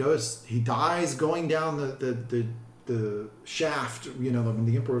 he dies going down the shaft, you know, when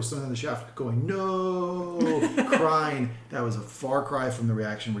the Emperor's son in the shaft going, no, crying. That was a far cry from the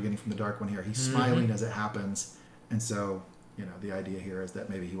reaction we're getting from the Dark One here. He's smiling as it happens. And so, you know, the idea here is that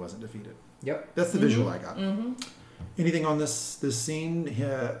maybe he wasn't defeated. Yep. That's the visual I got. Anything on this scene?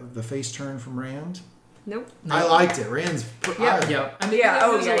 The face turn from Rand? Nope. I liked it. Rand's... Yeah. I mean, Yeah,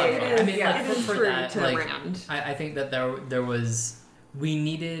 it was a lot of it fun. is, I mean, yeah, like, it is for true that, to like, Rand. I think that there was... We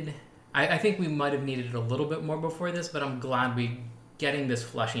needed... I think we might have needed it a little bit more before this, but I'm glad getting this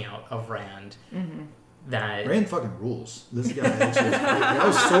fleshing out of Rand. That Rand fucking rules. This guy actually is great. I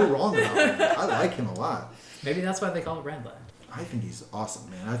was so wrong about him. I like him a lot. maybe that's why they call it Randland. I think he's awesome,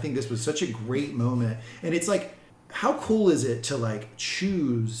 man. I think this was such a great moment. And it's like, how cool is it to like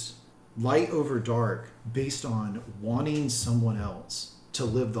choose light over dark based on wanting someone else to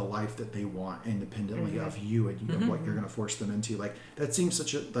live the life that they want independently of you and what you're going to force them into? Like that seems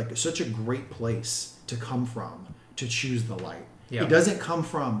such a great place to come from, to choose the light. Yeah. It doesn't come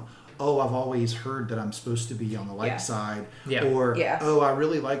from, oh, I've always heard that I'm supposed to be on the light side. Yeah. Or, Yeah. oh, I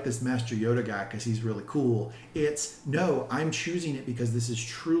really like this Master Yoda guy because he's really cool. It's, no, I'm choosing it because this is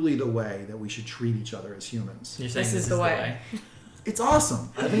truly the way that we should treat each other as humans. You're saying This this is the way. It's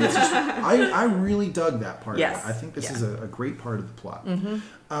awesome. I think it's just, I really dug that part Yes. of it. I think this Yeah. is a great part of the plot.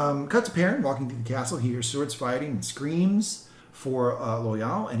 Cut to Perrin walking through the castle. He hears swords fighting and screams for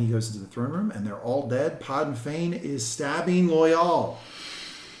Loyal, and he goes into the throne room, and they're all dead. Podden Fane is stabbing Loyal.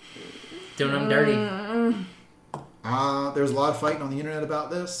 Doing them dirty. There's a lot of fighting on the internet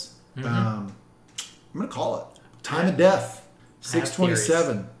about this. I'm going to call it. Time of death, I have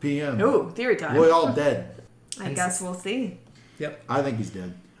 6:27 p.m. Ooh, theory time. Loyal dead. I guess we'll see. Yep. I think he's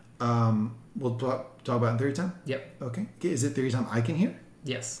dead. We'll talk about it in theory time? Yep. Okay. Is it theory time I can hear?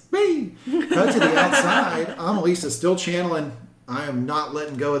 Yes. Whee! Cut to the outside. Amelisa still channeling. I am not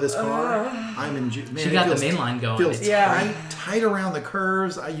letting go of this car. I'm in. Man, She it got the feels- main line going. Feels Yeah. tight around the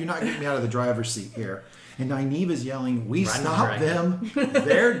curves. You're not getting me out of the driver's seat here. And Nynaeve is yelling, "We Run, stopped dragon." them.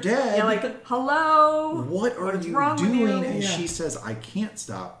 They're dead. You're like, hello. What are What's you wrong with you? doing?" And Yeah. she says, "I can't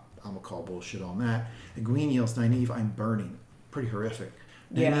stop." I'm gonna call bullshit on that. And Gwyn yells, "Nynaeve, I'm burning." Pretty horrific.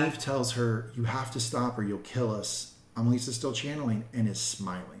 Yeah. Nynaeve tells her, "You have to stop or you'll kill us." Amelisa's still channeling and is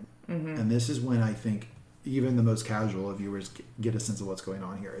smiling. And this is when I think even the most casual of viewers get a sense of what's going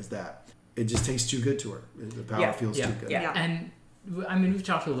on here, is that it just tastes too good to her. The power Yeah. feels Yeah. too good. Yeah. And I mean, we've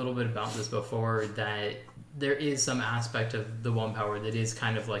talked a little bit about this before, that there is some aspect of the one power that is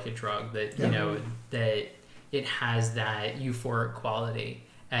kind of like a drug, that Yeah. you know, that it has that euphoric quality,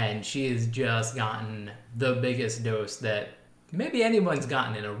 and she has just gotten the biggest dose that maybe anyone's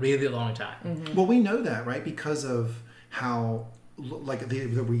gotten in a really long time. Well, we know that, right? Because of how, like, the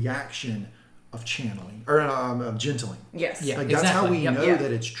reaction of channeling, or of gentling. Yes. Yeah. Like, that's how exactly. we Yep. know Yeah.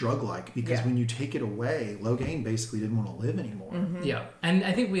 that it's drug-like, because Yeah. when you take it away, Logain basically didn't want to live anymore. Yeah, and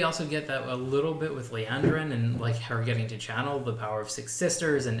I think we also get that a little bit with Leandrin, and like her getting to channel the power of Six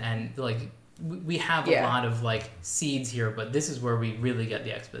Sisters, and like we have a Yeah. lot of like seeds here, but this is where we really get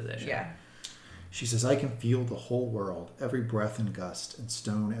the exposition. Yeah. She says, "I can feel the whole world, every breath and gust, and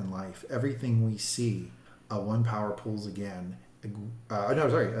stone and life, everything we see. One power pulls again. I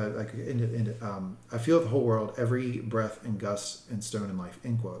feel the whole world, every breath and gust, and stone and life."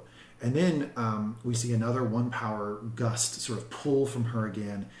 End quote. And then we see another one power gust sort of pull from her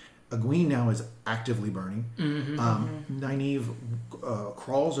again. Egwene now is actively burning. Nynaeve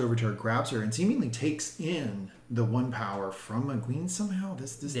crawls over to her, grabs her, and seemingly takes in the one power from Egwene somehow.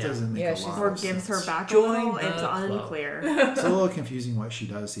 This Yeah. doesn't make Yeah, a she's- lot Or of gives her sense. back a Join little. the It's club. unclear. It's a little confusing what she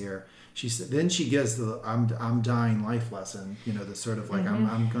does here. Then she gives the "I'm dying" life lesson. You know, the sort of like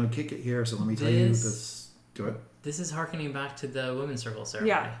I'm going to kick it here. So let me tell you this. Do it. This is harkening back to the women's circle ceremony.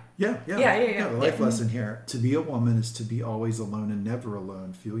 Yeah. Yeah. The life lesson here: to be a woman is to be always alone and never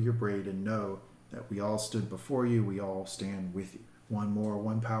alone. Feel your braid and know that we all stood before you. We all stand with you. One more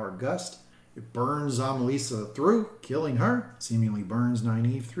one power gust. It burns Amelisa through, killing her. Seemingly burns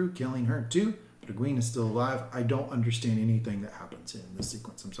Nynaeve through, killing her too. But Egwene is still alive. I don't understand anything that happens in this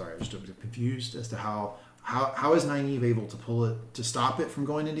sequence. I'm sorry. I'm just a bit confused as to how is Nynaeve able to pull it, to stop it from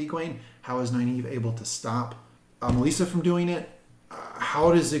going into Egwene? How is Nynaeve able to stop Amelisa from doing it?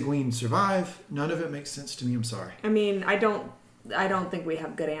 How does Egwene survive? None of it makes sense to me. I'm sorry. I mean, I don't think we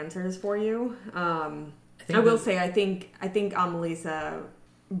have good answers for you. I think will say, I think Amelisa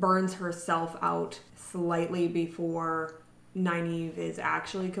burns herself out slightly before Nynaeve is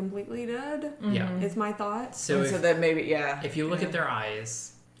actually completely dead. Yeah. Is my thought. So So that maybe, if you look at their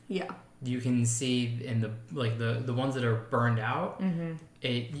eyes, Yeah. you can see in the ones that are burned out,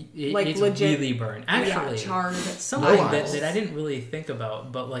 it's legit, really burned. Actually, charred. something No that, eyes. that I didn't really think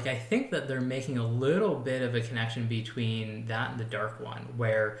about, but like I think that they're making a little bit of a connection between that and the dark one,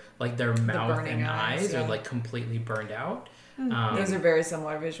 where like their mouth burning and eyes, eyes yeah. are like completely burned out. those are very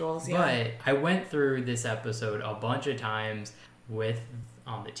similar visuals. Yeah. But I went through this episode a bunch of times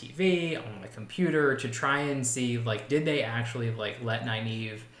on the TV, on my computer, to try and see like did they actually like let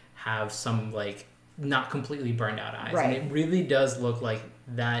Nynaeve have some like not completely burned out eyes, Right. and it really does look like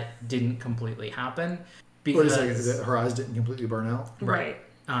that didn't completely happen What because is it? That her eyes didn't completely burn out? Right.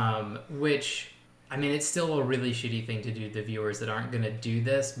 which I mean it's still a really shitty thing to do to the viewers that aren't going to do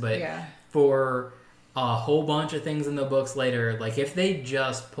this, but Yeah. for a whole bunch of things in the books later, like if they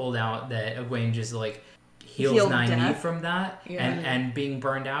just pulled out that Egwene just like heals Healed Nynaeve death. from that Yeah. and being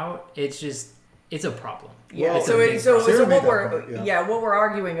burned out, it's a problem. Yeah. Well, It's a big problem. Sarah So made what that we're point, yeah. what we're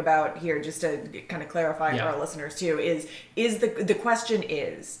arguing about here, just to kind of clarify Yeah. for our listeners too, is the question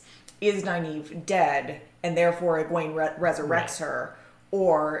is Nynaeve dead and therefore Egwene resurrects her,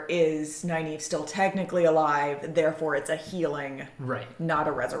 or is Nynaeve still technically alive, therefore it's a healing, Right. not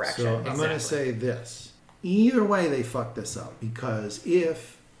a resurrection? So I'm going to Exactly. say this. Either way, they fucked this up, because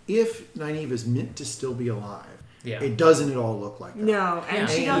if Nynaeve is meant to still be alive, Yeah. it doesn't at all look like that. No, and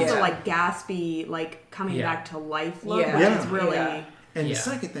she does Yeah. the like gaspy, like coming Yeah. back to life look, Yeah. which Yeah. is really Yeah. And Yeah. the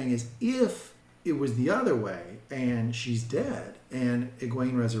second thing is, if it was the other way and she's dead and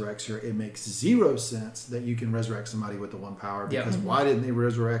Egwene resurrects her, it makes zero sense that you can resurrect somebody with the one power, Yeah. because why didn't they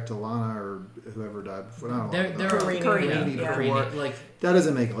resurrect Alana or whoever died before? Not There Alana, are Karini, yeah, yeah. Karini, like that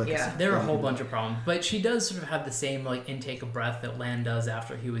doesn't make like Yeah. sense. there are a whole bunch of problems, but she does sort of have the same like intake of breath that Lan does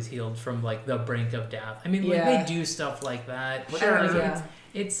after he was healed from like the brink of death. I mean, like Yeah. they do stuff like that. Sure, Like, yeah.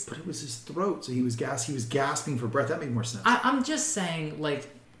 it's But it was his throat, so he was gasping for breath. That made more sense. I'm just saying, like,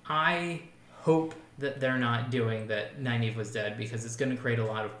 I hope that they're not doing that Nynaeve was dead, because it's going to create a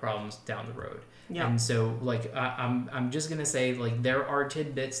lot of problems down the road. Yeah. And so, like, I'm just going to say, like, there are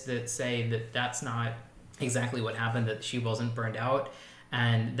tidbits that say that that's not exactly what happened, that she wasn't burned out.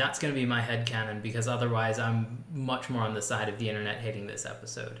 And that's going to be my headcanon, because otherwise I'm much more on the side of the internet hating this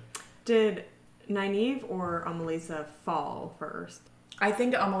episode. Did Nynaeve or Amelisa fall first? I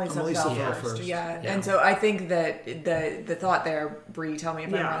think Amelisa Amelisa fell fell first. first. Yeah. Yeah. And so I think that the thought there, Bree, tell me if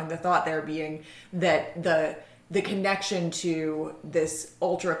I'm Yeah. wrong, the thought there being that the connection to this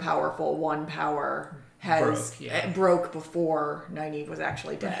ultra powerful one power broke before Nynaeve was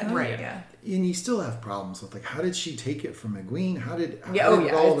actually dead. Right. Yeah. And you still have problems with, like, how did she take it from Egwene? How did Yeah, all oh,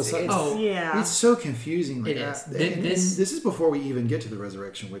 yeah, of a it's- sudden? it's- Oh, Yeah. It's so confusing. Like It that. is. And This- this is before we even get to the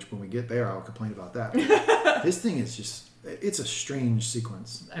resurrection, which when we get there, I'll complain about that. This thing is just, it's a strange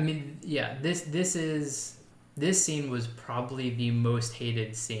sequence. I mean, yeah, this scene was probably the most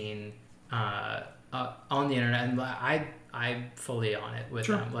hated scene on the internet, and I'm fully on it with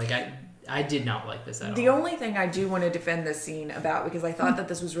Sure. them. Like I did not like this at The all. only thing I do want to defend this scene about, because I thought that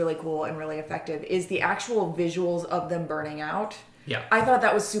this was really cool and really effective, is the actual visuals of them burning out. Yeah. I thought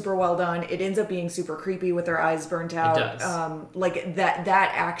that was super well done. It ends up being super creepy with their eyes burnt out. does. Like that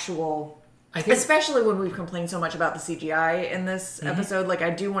actual, I think especially when we've complained so much about the CGI in this episode, like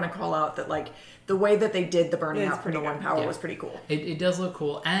I do want to call out that like the way that they did the burning It's out from the pretty one good. power Yeah. was pretty cool. it does look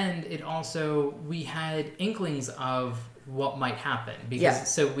cool, and it also, we had inklings of what might happen, because Yeah.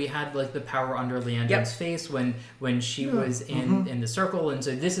 so we had like the power under Leandrin's Yep. face when she was in the circle, and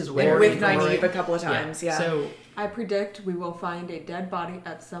so this is where And with people were- Nynaeve a couple of times, yeah. So I predict we will find a dead body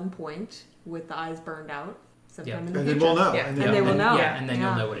at some point with the eyes burned out sometime Yeah. in the And future. then we'll know. Yeah. And And then, they will know. Yeah, and then Yeah.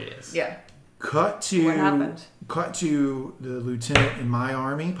 you'll know what it is. Yeah. Cut to What happened? Cut to the lieutenant in my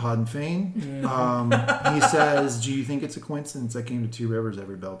army, Podden Fane. He says, "Do you think it's a coincidence I came to Two Rivers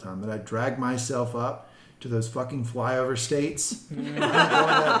every bell time, that I dragged myself up to those fucking flyover states? I didn't go to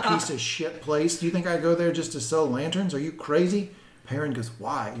that piece of shit place. Do you think I go there just to sell lanterns? Are you crazy?" Perrin goes,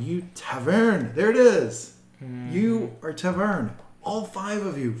 "Why? You Tavern. There it is. You are Tavern. All five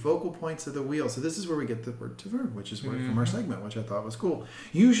of you, focal points of the wheel." So this is where we get the word Tavern, which is where, from our segment, which I thought was cool.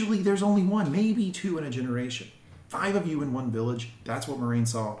 Usually there's only one, maybe two in a generation. 5 of you in one village. That's what Moraine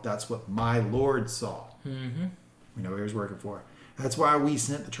saw. That's what my lord saw. Mm-hmm. We know what he was working for. That's why we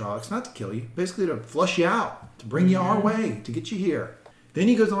sent the Trollocs, not to kill you, basically to flush you out, to bring you our way, to get you here. Then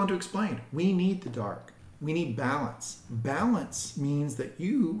he goes on to explain, we need the dark. We need balance. Balance means that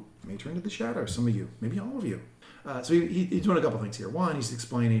you may turn to the shadows, some of you, maybe all of you. So he's doing a couple things here. One, he's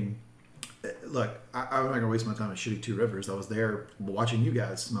explaining, look, I'm not going to waste my time at shitty Two Rivers. I was there watching you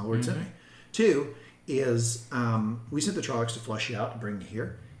guys. My lord sent me. 2, is we sent the Trollocs to flush you out to bring you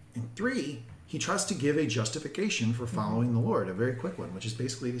here. And 3, he tries to give a justification for following the Lord, a very quick one, which is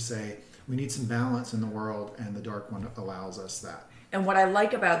basically to say we need some balance in the world, and the Dark One allows us that. And what I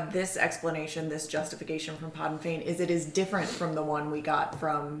like about this explanation, this justification from Pod and Fane, is it is different from the one we got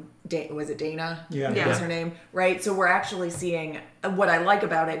from, was it Dana? Yeah. Was her name? Right? So we're actually seeing, what I like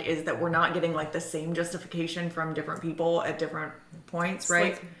about it is that we're not getting like the same justification from different people at different points,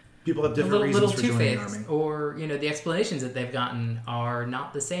 right? Like People have different little reasons for joining the Two-Face, army. or the explanations that they've gotten are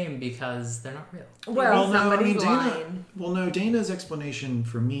not the same because they're not real. Well, somebody's Dana. lying. Well, no, Dana's explanation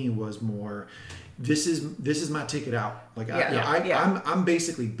for me was more, this is my ticket out. Like, I'm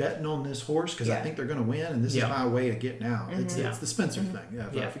basically betting on this horse because I think they're going to win, and this is my way of getting out. It's the Spencer thing.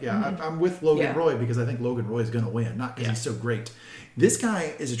 I'm with Logan Roy because I think Logan Roy is going to win, not because he's so great. This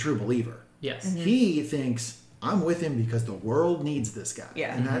guy is a true believer. Yes. He thinks, I'm with him because the world needs this guy.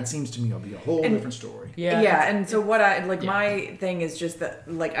 Yeah. And that seems to me will be a whole different story. Yeah, and so what I like, my thing is just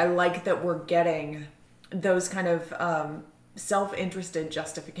that, like, I like that we're getting those kind of self-interested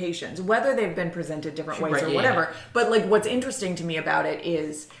justifications, whether they've been presented different ways or whatever. But like, what's interesting to me about it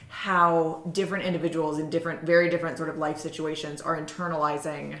is how different individuals in very different sort of life situations are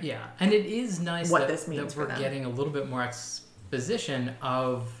internalizing. Yeah, and it is nice what that, this means that for we're them. getting a little bit more exposition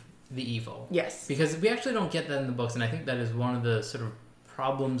of the evil. Yes. Because we actually don't get that in the books, and I think that is one of the sort of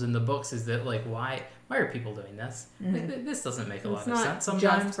problems in the books is that, like, why are people doing this? Like, this doesn't make a lot of sense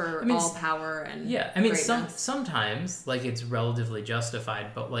sometimes. Just for all power and greatness. Sometimes, like, it's relatively justified,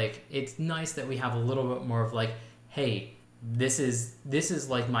 but, like, it's nice that we have a little bit more of, like, hey, this is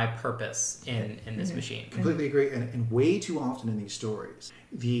like my purpose in this machine. Completely agree. And way too often in these stories,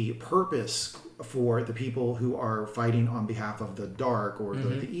 the purpose for the people who are fighting on behalf of the dark or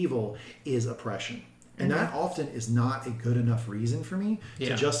the evil is oppression. And that often is not a good enough reason for me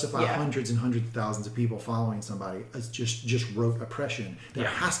to justify hundreds and hundreds of thousands of people following somebody as just rote oppression. There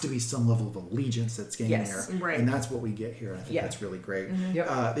has to be some level of allegiance that's gained there. Right. And that's what we get here. And I think that's really great.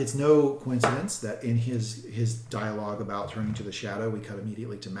 Yep. It's no coincidence that in his dialogue about turning to the shadow, we cut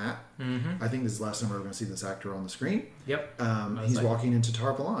immediately to Matt. I think this is the last time we're going to see this actor on the screen. Yep. He's walking into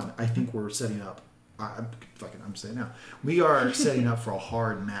Tar Valon. I think we're setting up. I'm saying now. We are setting up for a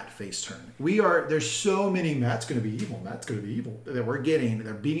hard Matt face turn. There's so many Matt's going to be evil. Matt's going to be evil that we're getting.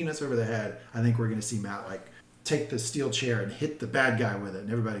 They're beating us over the head. I think we're going to see Matt like take the steel chair and hit the bad guy with it,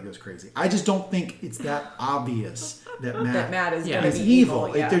 and everybody goes crazy. I just don't think it's that obvious that Matt is Yeah. going is to be evil.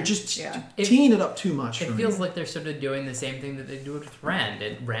 evil. Like, they're just teeing it up too much. It for feels me. like they're sort of doing the same thing that they do with Rand.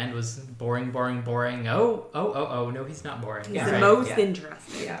 Rand was boring. Oh, no, he's not boring. He's the most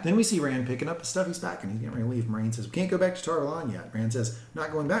interesting. Yeah. Then we see Rand picking up the stuff he's packing. He's getting ready to leave. Moraine says, we can't go back to Tar Valon yet. Rand says,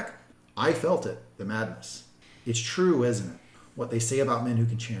 not going back. I felt it, the madness. It's true, isn't it? What they say about men who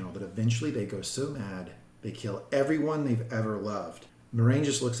can channel, that eventually they go so mad, they kill everyone they've ever loved. Moraine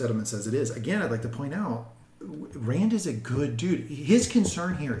just looks at him and says it is. Again, I'd like to point out, Rand is a good dude. His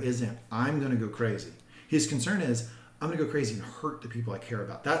concern here isn't, I'm going to go crazy. His concern is, I'm going to go crazy and hurt the people I care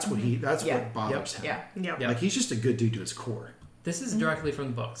about. That's what what bothers him. Yeah. Like, he's just a good dude to his core. This is directly from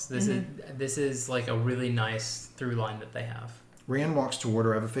the books. This is like a really nice through line that they have. Rand walks toward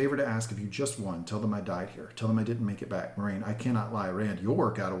her. I have a favor to ask of you, just one. Tell them I died here. Tell them I didn't make it back. Moraine, I cannot lie. Rand, you'll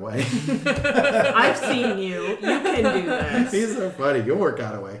work out a way. I've seen you. You can do this. He's so funny. You'll work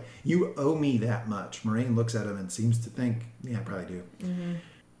out a way. You owe me that much. Moraine looks at him and seems to think, yeah, I probably do.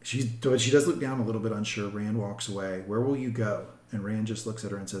 But she does look down a little bit unsure. Rand walks away. Where will you go? And Rand just looks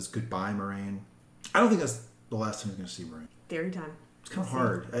at her and says, goodbye, Moraine. I don't think that's the last time he's going to see Moraine. Theory time. It's kind of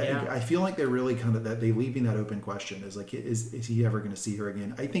hard. Yeah. I feel like they're really kind of that they leaving that open question is like, is he ever going to see her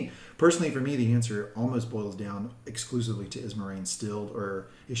again? I think personally for me, the answer almost boils down exclusively to is Moraine stilled, or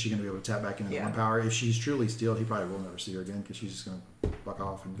is she going to be able to tap back into the one power? If she's truly stilled, he probably will never see her again because she's just going to fuck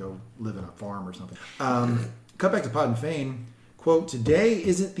off and go live in a farm or something. Cut back to Pod and Fane. Quote, today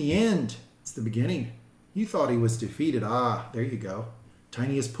isn't the end. It's the beginning. You thought he was defeated. Ah, there you go.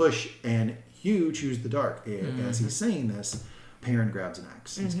 Tiniest push, and Hugh choose the dark. And as he's saying this, Perrin grabs an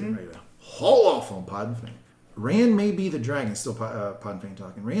axe. He's getting ready to haul off on Pod and Fane. Rand may be the dragon. Still Pod and Fane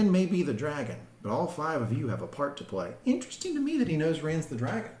talking. Rand may be the dragon, but all 5 of you have a part to play. Interesting to me that he knows Rand's the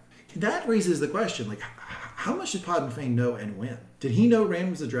dragon. That raises the question, like, how much did Pod and Fane know and when? Did he know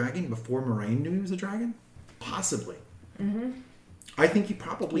Rand was the dragon before Moraine knew he was a dragon? Possibly. I think he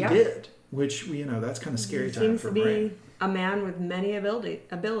probably did, which, that's kind of scary He time seems for to be Moraine. a man with many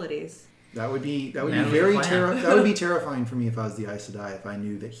abilities. That would be Man very with a plan. that would be terrifying for me if I was the Aes Sedai, if I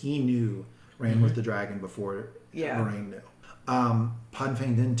knew that he knew Rand was the dragon before Moraine knew. Pod and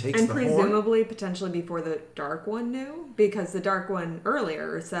Fane then takes And the horn. presumably, potentially before the Dark One knew, because the Dark One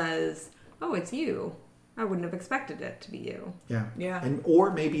earlier says, oh, it's you. I wouldn't have expected it to be you. Yeah. Yeah. And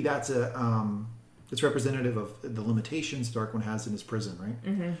or maybe that's it's representative of the limitations Darkwind has in his prison, right?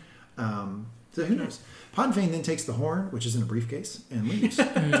 Mm-hmm. So who knows? Ponfane then takes the horn, which is in a briefcase, and leaves,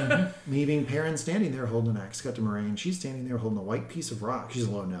 leaving Perrin standing there holding an axe. Cut to Moraine. She's standing there holding a white piece of rock. She's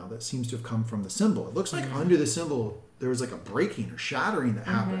alone now. That seems to have come from the symbol. It looks like under the symbol there was like a breaking or shattering that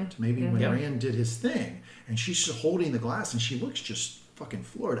happened. Maybe when Rand did his thing, and she's just holding the glass, and she looks just fucking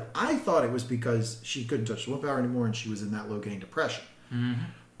floored. I thought it was because she couldn't touch the willpower anymore, and she was in that low getting depression.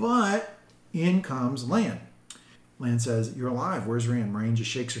 But in comes Lan. Lan says, "You're alive. Where's Rand?" Moraine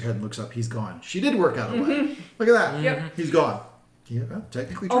just shakes her head and looks up. He's gone. She did work out a way. Look at that. Yep. He's gone. Yeah, well,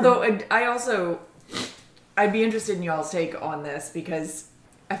 technically true. Although I'd be interested in y'all's take on this, because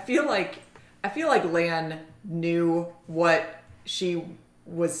I feel like Lan knew what she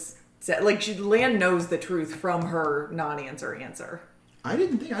was said. Like Lan knows the truth from her non-answer answer. I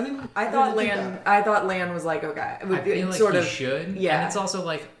thought Lan was like, okay. I feel like sort he of should. Yeah. And it's also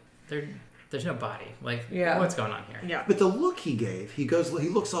like there's no body. Like, what's going on here? Yeah. But the look he gave, he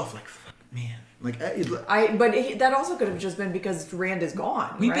looks off like, man. Like, that also could have just been because Rand is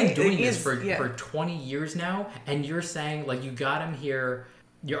gone. We've right? been doing this for 20 years now, and you're saying, like, you got him here,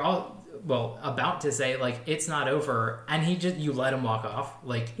 you're all, well, about to say, like, it's not over, and you let him walk off.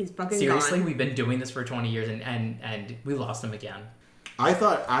 Like, he's fucking seriously, gone. we've been doing this for 20 years, and we lost him again. I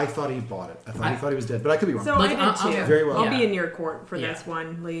thought he bought it. He thought he was dead, but I could be wrong. So Like, I did too. very well. I'll Yeah. be in your court for Yeah. this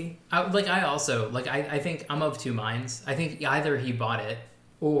one, Lee. I think I'm of two minds. I think either he bought it,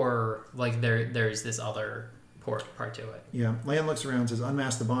 or, like, there's this other part to it. Yeah. Lan looks around and says,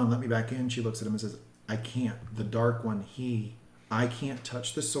 "Unmask the bond, let me back in." She looks at him and says, "I can't. The Dark One, I can't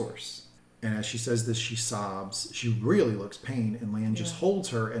touch the source." And as she says this, she sobs. She really looks pain, and Lan just holds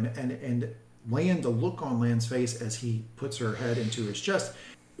her, and Lan, the look on Lan's face as he puts her head into his chest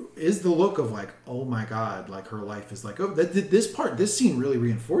is the look of like, oh my God, like her life is like, oh, this scene really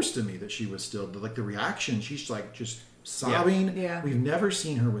reinforced to me that she was still, like the reaction, she's like just sobbing. Yeah. We've never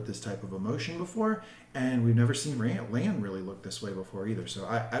seen her with this type of emotion before, and we've never seen Lan really look this way before either. So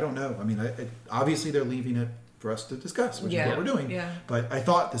I don't know. I mean, obviously they're leaving it for us to discuss, which is what we're doing. Yeah. But I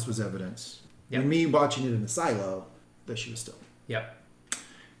thought this was evidence, Yep. and me watching it in the silo, that she was still. Yep.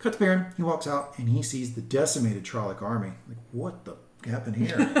 Cut to Perrin. He walks out and he sees the decimated Trolloc army. Like, what the happened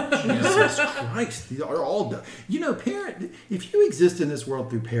here? Jesus Christ. These are all done. You know, Perrin, if you exist in this world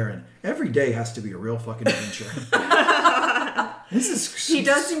through Perrin, every day has to be a real fucking adventure. He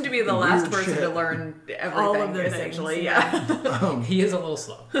does seem to be the last person shit. to learn everything, All of the essentially. things, Yeah. He is a little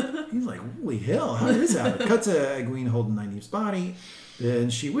slow. He's like, holy hell, how did this happen? Cut to Egwene holding Nynaeve's body. Then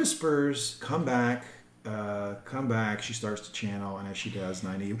she whispers, come back. She starts to channel, and as she does,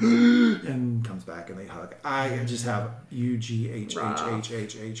 Nynaeve and comes back and they hug. I just have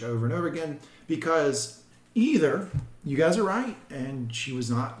UGHHHH over and over again, because either you guys are right and she was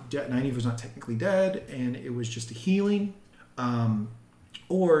not Nynaeve was not technically dead and it was just a healing,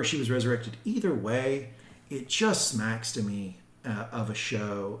 or she was resurrected. Either way, it just smacks to me of a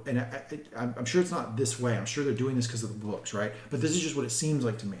show, and I'm sure it's not this way. I'm sure they're doing this because of the books, right? But this is just what it seems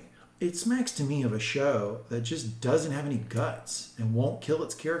like to me. It smacks to me of a show that just doesn't have any guts and won't kill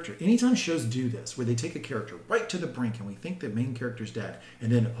its character. Anytime shows do this, where they take a character right to the brink and we think the main character's dead,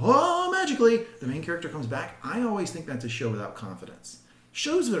 and then, oh, magically, the main character comes back, I always think that's a show without confidence.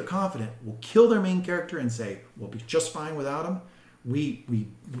 Shows that are confident will kill their main character and say, we'll be just fine without him. We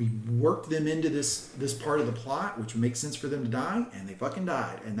worked them into this part of the plot, which makes sense for them to die, and they fucking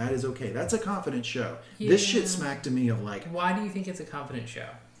died, and that is okay. That's a confident show. Yeah. This shit smacked to me of like... Why do you think it's a confident show?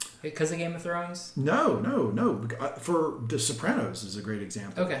 Because of Game of Thrones? No. For The Sopranos is a great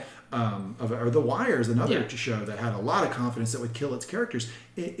example. Okay. Or The Wire is another Yeah. show that had a lot of confidence that would kill its characters.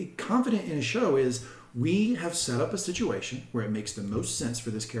 Confident in a show is, we have set up a situation where it makes the most sense for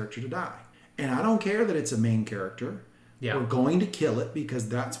this character to die. And I don't care that it's a main character. Yeah. We're going to kill it because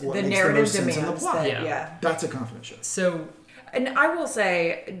that's what The makes the narrative most sense in the demands plot. that, Yeah. yeah. That's a confident show. So, And I will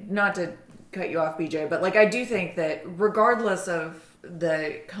say, not to cut you off, BJ, but like I do think that regardless of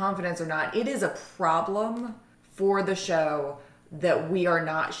the confidence or not, it is a problem for the show that we are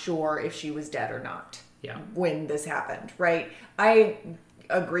not sure if she was dead or not. Yeah. When this happened, right? I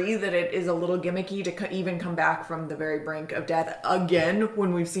agree that it is a little gimmicky to even come back from the very brink of death again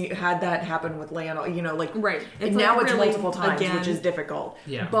when we've had that happen with Lan, you know, like Right. And It's now like it's really, multiple times, again. which is difficult.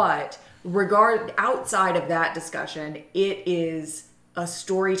 Yeah. But outside of that discussion, it is a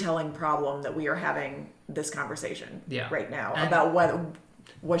storytelling problem that we are having this conversation right now And- about whether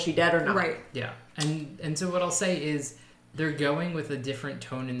was she dead or not. Right. yeah. And so what I'll say is, they're going with a different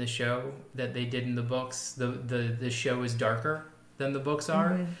tone in the show that they did in the books. The show is darker than the books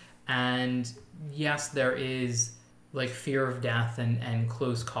are. And yes, there is like fear of death and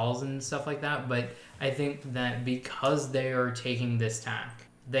close calls and stuff like that, but I think that because they are taking this tack,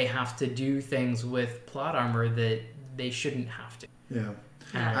 they have to do things with plot armor that they shouldn't have to. Yeah.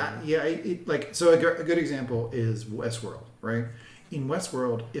 So a good example is Westworld, right? In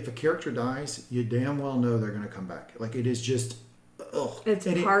Westworld, if a character dies, you damn well know they're going to come back. Like, it is just, ugh. It's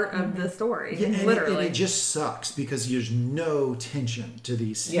part of the story, literally. And it just sucks because there's no tension to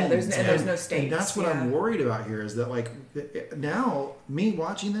these scenes. Yeah, there's no stakes. And that's what I'm worried about here is that, like, now, me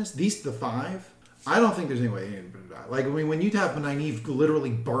watching this, the 5, I don't think there's any way anybody would die. Like, I mean, when you have Nynaeve literally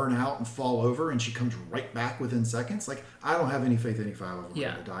burn out and fall over and she comes right back within seconds, like, I don't have any faith any 5 of them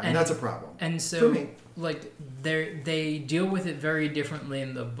are going to die. And that's a problem. And so, for me, like, they deal with it very differently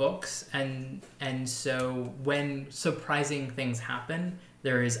in the books. And so when surprising things happen,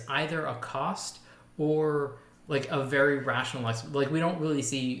 there is either a cost or, like, a very rational... Like, we don't really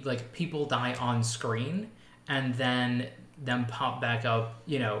see, like, people die on screen and then... them pop back up,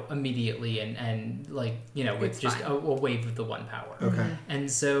 immediately and like, with just a wave of the one power. Okay. And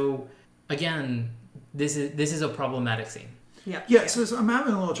so, again, this is a problematic scene. Yeah. Yeah. So I'm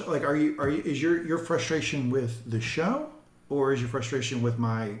having a little like, is your frustration with the show, or is your frustration with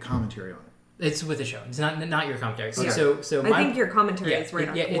my commentary on it? It's with the show. It's not your commentary. Okay. So I think your commentary is right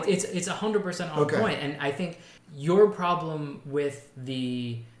on point. It's 100% on point, and I think your problem with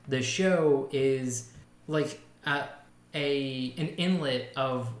the show is like. An inlet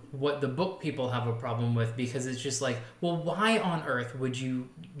of what the book people have a problem with, because it's just like, well, why on earth would you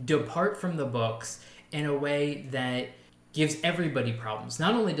depart from the books in a way that gives everybody problems?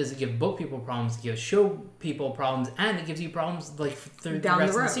 Not only does it give book people problems, it gives show people problems, and it gives you problems like through the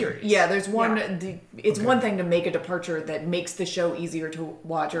rest of the series. Yeah, there's one. Yeah. It's one thing to make a departure that makes the show easier to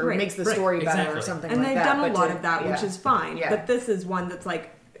watch or makes the story better or something like that. And they've done a lot of that, which is fine. Yeah. But this is one that's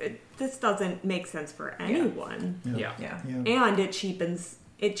like, this doesn't make sense for anyone. Yeah. And it cheapens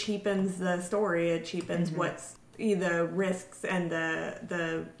the story. It cheapens what's the risks and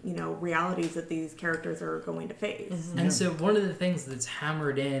the realities that these characters are going to face. And so one of the things that's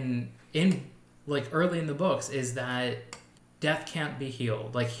hammered in like early in the books is that death can't be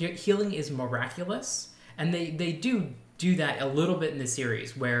healed. Like healing is miraculous, and they do that a little bit in the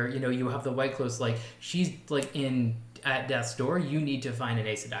series where you have the White Clothes, like she's like at death's door, you need to find an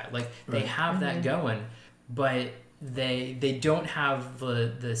Aes Sedai. Like they have that going, but they don't have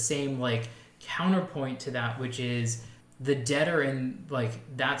the same like counterpoint to that, which is the dead are in, like,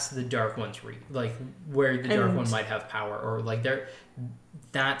 that's the Dark One's like where the Dark One might have power, or like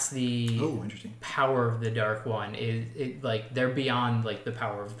that's the interesting power of the Dark One is like they're beyond like the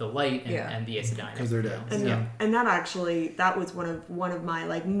power of the light and the Aes Sedai, because they're dead. And that was one of my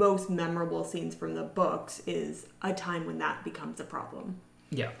like most memorable scenes from the books, is a time when that becomes a problem.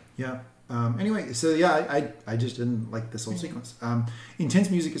 Yeah. Anyway, so I just didn't like this whole sequence. Intense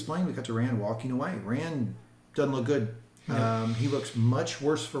music is playing. We got to Rand walking away. Rand doesn't look good. He looks much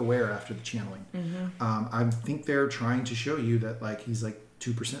worse for wear after the channeling. I think they're trying to show you that like he's like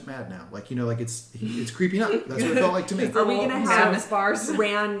 2% mad now. Like like it's creeping up. That's what it felt like to me. Are we gonna have madness bars?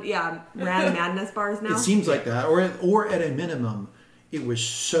 Rand madness bars now? It seems like that, or at a minimum. It was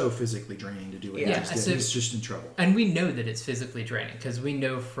so physically draining to do what he just did. So, he's just in trouble. And we know that it's physically draining because we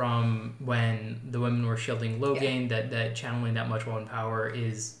know from when the women were shielding Logain that channeling that much one power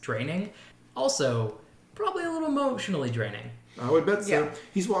is draining. Also, probably a little emotionally draining. I would bet so. Yeah.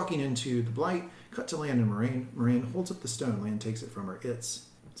 He's walking into the Blight. Cut to Lan and Moraine. Moraine holds up the stone. Lan takes it from her.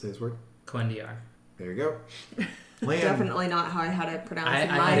 Say his word. Quendiar. There you go. Lan. Definitely not how I had it pronounced in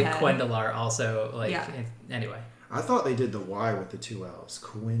my head. I head. had Quendalar also. Anyway. I thought they did the Y with the 2 L's.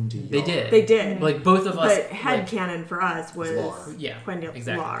 Quendiar. They did. Like both of us. But headcanon for us was Lar. Quendilar.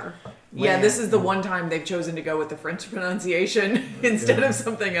 Exactly. Yeah, this is the one time they've chosen to go with the French pronunciation instead of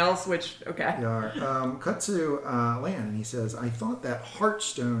something else, which, okay. Yeah. Cut to Lan, and he says, I thought that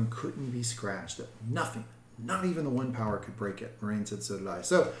Heartstone couldn't be scratched, that nothing, not even the one power could break it. Moraine said, so did I.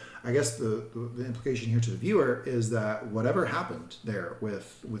 So I guess the implication here to the viewer is that whatever happened there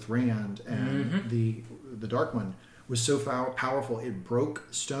with Rand and the Dark One was so powerful it broke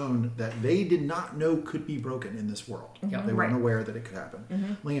stone that they did not know could be broken in this world. They weren't aware that it could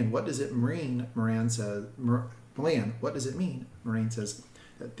happen. Lan, what does it mean? Moraine says, Lan, what does it mean? Moraine says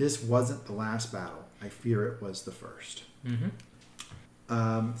that this wasn't the last battle. I fear it was the first.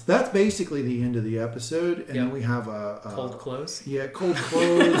 So that's basically the end of the episode, and then we have a cold close. Yeah, cold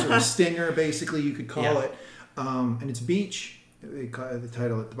close or a stinger, basically you could call it. And it's beach. The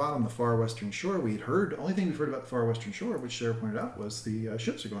title at the bottom, the Far Western Shore. The only thing we've heard about the Far Western Shore, which Sarah pointed out, was the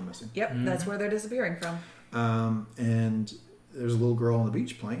ships are going missing. Yep, that's where they're disappearing from. And there's a little girl on the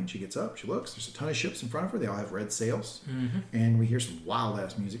beach playing. She gets up, she looks. There's a ton of ships in front of her. They all have red sails, and we hear some wild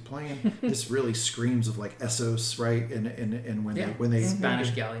ass music playing. This really screams of like Essos, right? And when they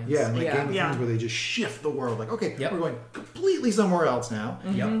Spanish galleons. yeah, and like Yeah. Game of Thrones, where they just shift the world. Like, okay, Yep. we're going completely somewhere else now.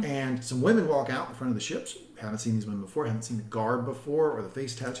 Yep. And some women walk out in front of the ships. Haven't seen these women before. Haven't seen the garb before or the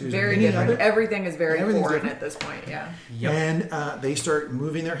face tattoos. Very or any different. of it. Everything is very Everything's foreign different. at this point. Yeah. Yep. And they start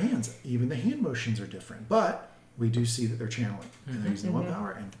moving their hands. Even the hand motions are different. But we do see that they're channeling. And they're using the one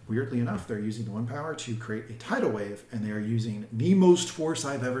power. And weirdly enough, they're using the one power to create a tidal wave. And they are using the most force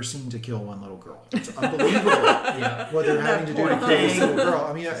I've ever seen to kill one little girl. It's unbelievable Yeah. what they're having to do to poor kill this thing. little girl.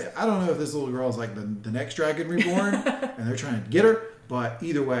 I mean, I don't know if this little girl is like the next Dragon Reborn. And they're trying to get her. But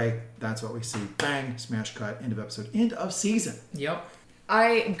either way, that's what we see. Bang, smash cut, end of episode, end of season. Yep.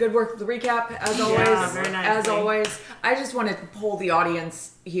 Good work with the recap, as always. very nicely. As always, I just want to poll the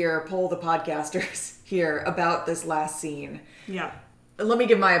audience here, poll the podcasters here about this last scene. Yeah. Let me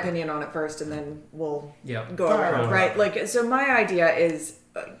give my opinion on it first, and then we'll Yep. go Fire around. away. Right? Like, so my idea is,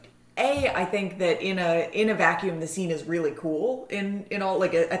 I think that in a vacuum, the scene is really cool. In all,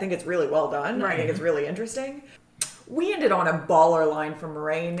 like, I think it's really well done. I Right. think it's really interesting. We ended on a baller line from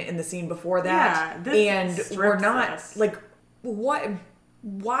Moraine in the scene before that, Yeah, this and we're strips not us. like what.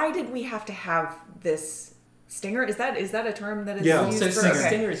 Why did we have to have this stinger? Is that a term that is Yeah. used So for? stinger. Okay.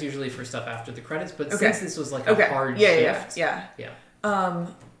 stinger is usually for stuff after the credits, but Okay. since this was like a Okay. hard Yeah, shift, yeah. yeah.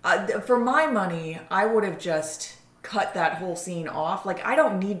 For my money, I would have just cut that whole scene off. Like, I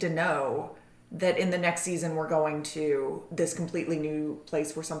don't need to know that in the next season we're going to this completely new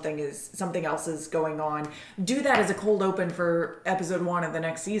place where something else is going on. Do that as a cold open for episode 1 of the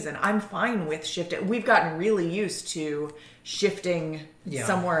next season. I'm fine with shifting. We've gotten really used to shifting Yeah.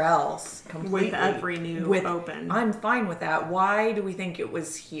 somewhere else completely. With every new open. I'm fine with that. Why do we think it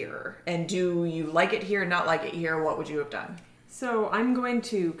was here? And do you like it here, not like it here? What would you have done? So I'm going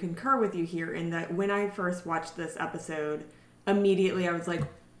to concur with you here in that when I first watched this episode, immediately I was like,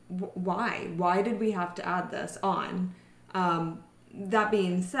 why? Why did we have to add this on? That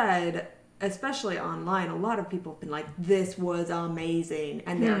being said, especially online, a lot of people have been like, this was amazing.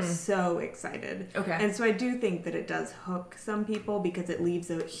 And they're so excited. Okay. And so I do think that it does hook some people because it leaves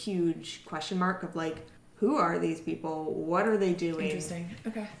a huge question mark of like, who are these people? What are they doing? Interesting.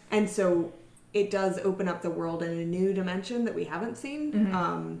 Okay. And so it does open up the world in a new dimension that we haven't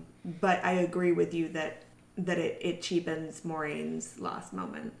seen. But I agree with you that it cheapens Moraine's last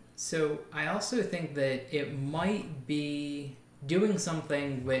moment. So I also think that it might be doing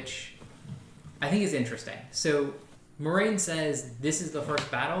something which I think is interesting. So Moraine says this is the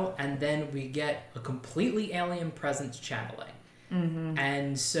first battle, and then we get a completely alien presence channeling.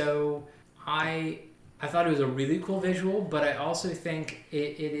 And so I thought it was a really cool visual, but I also think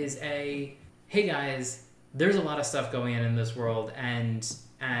it is a, hey guys, there's a lot of stuff going on in this world, and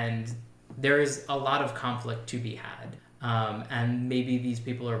there is a lot of conflict to be had. And maybe these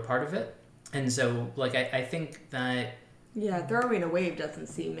people are part of it. And so, like, I think that... Yeah, throwing a wave doesn't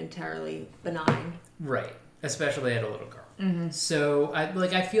seem entirely benign. Right. Especially at a little girl. So,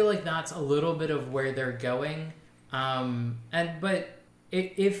 I feel like that's a little bit of where they're going. But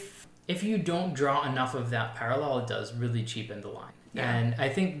if you don't draw enough of that parallel, it does really cheapen the line. Yeah. And I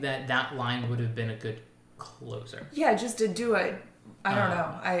think that line would have been a good closer. Yeah, just to do it. I don't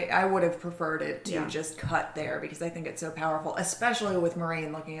know. I would have preferred it to Yeah. just cut there because I think it's so powerful, especially with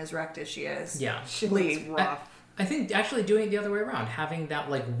Moraine looking as wrecked as she is. Yeah. She looks Lee, rough. I think actually doing it the other way around, having that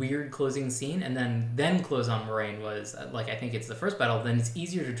like weird closing scene and then close on Moraine was like, I think it's the first battle, then it's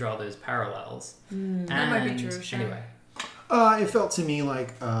easier to draw those parallels. That might be true, sure. Anyway. It felt to me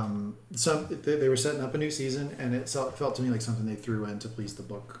like they were setting up a new season, and it felt to me like something they threw in to please the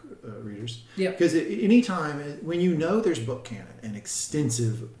book readers. Yeah. Because anytime when you know there's book canon, an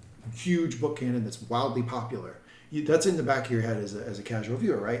extensive, huge book canon that's wildly popular, that's in the back of your head as a casual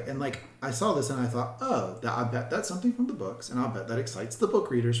viewer, right? And like I saw this and I thought, I bet that's something from the books, and I'll bet that excites the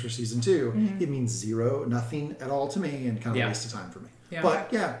book readers for season 2. It means nothing at all to me, and kind of a waste of time for me. Yeah. But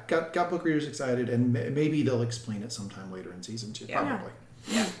yeah, got book readers excited, and maybe they'll explain it sometime later in season 2. Yeah. Probably.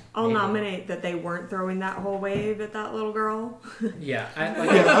 I'll Maybe. nominate that they weren't throwing that whole wave at that little girl. Yeah.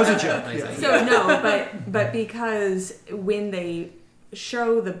 That was a joke. Nice Yeah. idea. So no, but because when they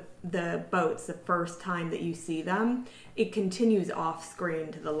show the boats the first time that you see them, it continues off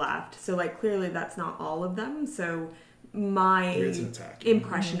screen to the left. So like clearly that's not all of them. So my It's an attack.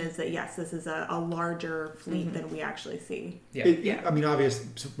 impression is that yes, this is a larger fleet than we actually see. Yeah. I mean, obviously,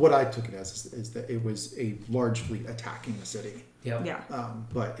 what I took it as is that it was a large fleet attacking the city. Yep. Yeah.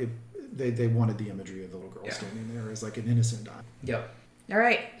 But they wanted the imagery of the little girl Yeah. standing there as like an innocent dime. Yep. All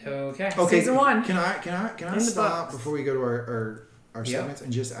right. Okay. Okay, Season 1. Can I the stop books. before we go to our Yep. segments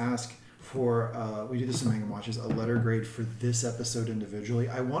and just ask for we do this in Mangum Watches, a letter grade for this episode individually.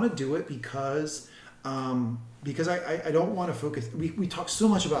 I want to do it because I don't want to focus. We talk so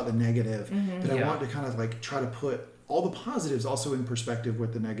much about the negative that I Yeah. want to kind of like try to put all the positives also in perspective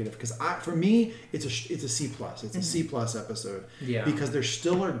with the negative, because for me it's a C plus. It's a C plus episode. Yeah. Because there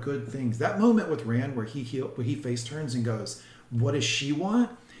still are good things. That moment with Rand where he face turns and goes, "What does she want?"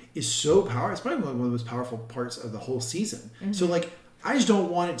 is so powerful. It's probably one of the most powerful parts of the whole season. So like, I just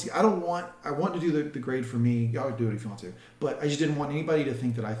don't want it to. I want to do the grade for me. Y'all do it if you want to, but I just didn't want anybody to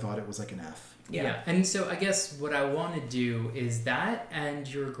think that I thought it was like an F. Yeah. And so I guess what I want to do is that and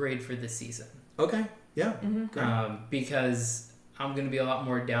your grade for this season. Okay. Yeah. Great. Because I'm going to be a lot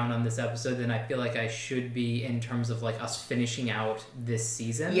more down on this episode than I feel like I should be in terms of like us finishing out this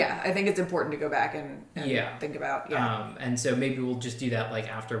season. Yeah, I think it's important to go back and Yeah. think about. And so maybe we'll just do that like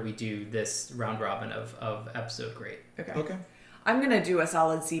after we do this round robin of episode grade. Okay. I'm going to do a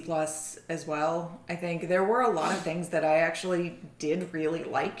solid C plus as well. I think there were a lot of things that I actually did really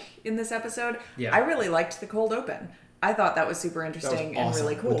like in this episode. Yeah. I really liked the cold open. I thought that was super That was interesting awesome. and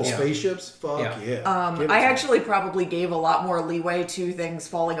really cool. With the Yeah. spaceships, fuck Yeah. yeah. Give it I to me. actually probably gave a lot more leeway to things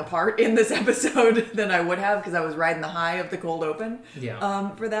falling apart in this episode than I would have, because I was riding the high of the cold open Yeah.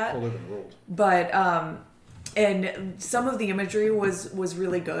 for that. Cold open ruled. But and some of the imagery was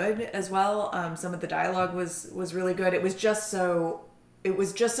really good as well. Some of the dialogue was really good. It was just so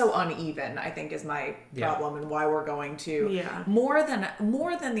uneven, I think, is my problem, and why we're going to more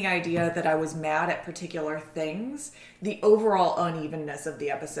than the idea that I was mad at particular things. The overall unevenness of the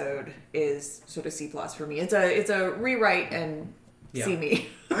episode is sort of C plus for me. It's a rewrite and see me.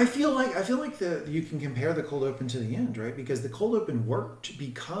 I feel like you can compare the cold open to the end, right? Because the cold open worked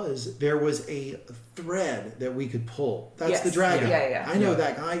because there was a thread that we could pull. That's Yes. the dragon. Yeah. I know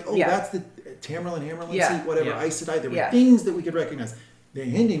that guy. Oh, that's the Tamerlane Yeah. seat, whatever, Yeah. Aes Sedai. There were things that we could recognize. The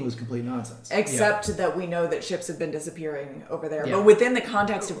ending was complete nonsense. Except that we know that ships have been disappearing over there. Yeah. But within the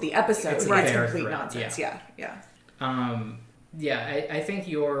context of the episode, It's it's, a fair complete thread, nonsense. yeah. Yeah. I think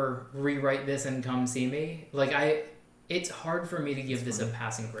your rewrite this and come see me. Like it's hard for me to give this a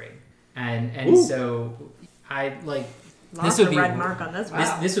passing grade. And so I like Lost this would a be red mark on this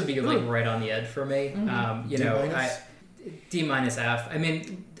one. this would be like right on the edge for me. D minus F. I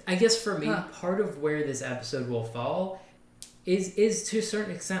mean, I guess for me, part of where this episode will fall is to a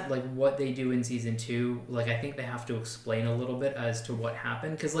certain extent like what they do in season 2. Like I think they have to explain a little bit as to what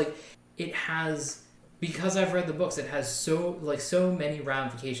happened, because like it has, because I've read the books, it has so many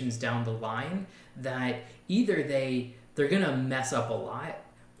ramifications down the line that either they're gonna mess up a lot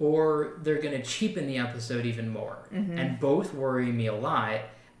or they're gonna cheapen the episode even more, and both worry me a lot.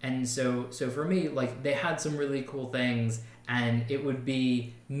 And so for me, like, they had some really cool things, and it would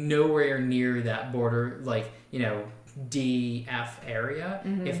be nowhere near that border, like, D, F area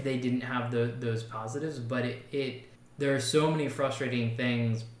if they didn't have those positives. But there are so many frustrating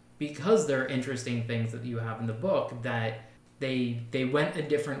things because there are interesting things that you have in the book that they went a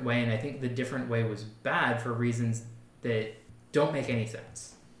different way, and I think the different way was bad for reasons that don't make any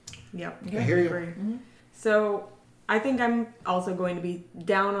sense. Yep. I hear you. Agree. So I think I'm also going to be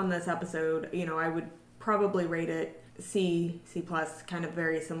down on this episode. I would probably rate it C plus, kind of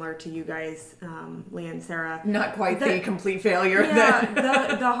very similar to you guys, Leah and Sarah. Not quite the complete failure.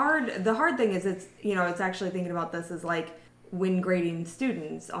 Yeah, the hard thing is it's actually thinking about this as like when grading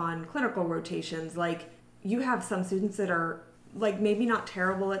students on clinical rotations. Like, you have some students that are like maybe not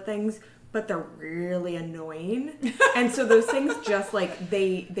terrible at things, but they're really annoying, and so those things just like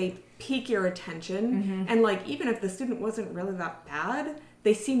they pique your attention, and like even if the student wasn't really that bad,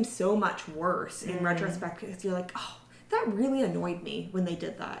 they seem so much worse in retrospect, because you're like, oh, that really annoyed me when they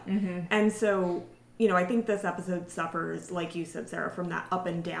did that. And so I think this episode suffers, like you said, Sarah, from that up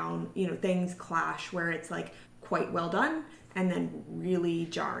and down. Things clash where it's like quite well done and then really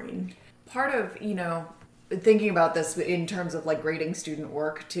jarring. Part of thinking about this in terms of like grading student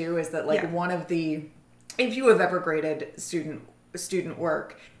work too is that like one of the, if you have ever graded student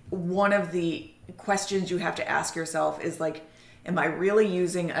work, one of the questions you have to ask yourself is like, am I really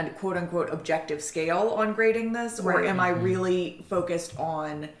using a quote unquote objective scale on grading this, or am I really focused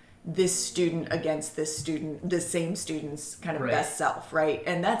on this student against this same student's kind of best self, right?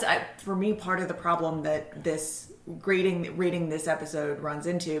 And that's for me part of the problem that this rating this episode runs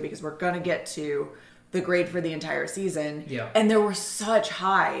into, because we're going to get to the grade for the entire season. Yeah. And there were such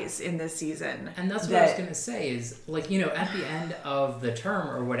highs in this season. And that's what I was going to say is, like, at the end of the term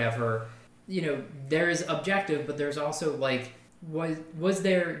or whatever, there is objective, but there's also, like, was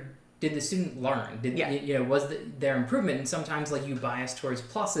there did the student learn? Did Yeah. you know, was their improvement? And sometimes like you bias towards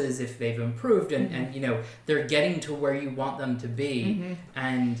pluses if they've improved and you know, they're getting to where you want them to be.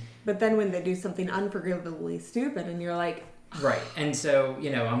 And But then when they do something unforgivably stupid and you're like, right. And so,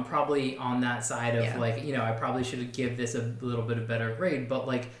 you know, I'm probably on that side of Yeah. like, you know, I probably should give this a little bit of better grade, but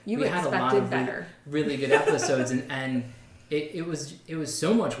like You we had a lot expected of better. really good episodes and it was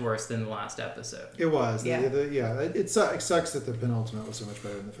so much worse than the last episode. It was. Yeah. It sucks that the penultimate was so much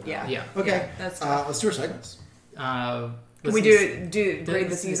better than the finale. Yeah. Yeah. Okay. Yeah, that's tough. Let's do our segments. Can Can we do grade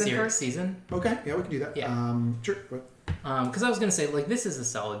the season first? Season? Okay. Yeah, we can do that. Yeah. Sure. What? Because I was gonna say like this is a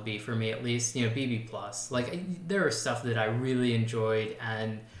solid B for me at least, you know, BB plus. Like there are stuff that I really enjoyed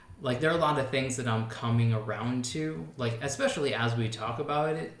and like there are a lot of things that I'm coming around to, like especially as we talk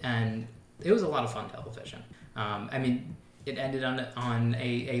about it, and it was a lot of fun television. I mean, it ended on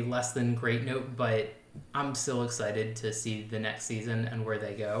a less than great note, but I'm still excited to see the next season and where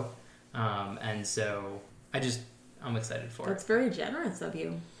they go. And so I'm excited for that's it. very generous of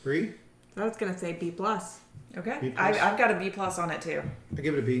you. Bree? I was going to say B+. Okay. B plus? I've got a B+ on it too. I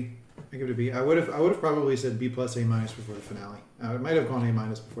give it a B. I would have probably said B plus A minus before the finale. It might have gone A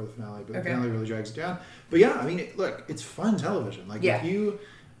minus before the finale, but the Okay. finale really drags it down. But yeah, I mean, look, it's fun television. Like Yeah. if you,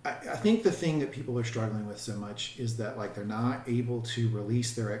 I think the thing that people are struggling with so much is that like they're not able to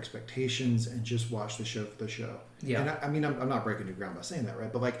release their expectations and just watch the show for the show. Yeah. And I mean, I'm not breaking new ground by saying that,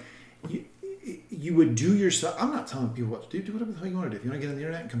 right? But like you would do yourself. I'm not telling people what to do. Do whatever the hell you want to do. If you want to get on the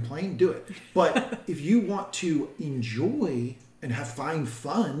internet and complain, do it. But if you want to enjoy and find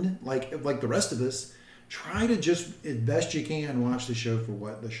fun, like the rest of us, try to just as best you can watch the show for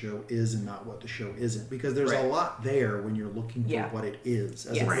what the show is and not what the show isn't, because there's Right. a lot there when you're looking for Yeah. what it is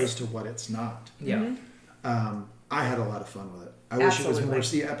as Yes. opposed to what it's not. Yeah. I had a lot of fun with it. I wish it was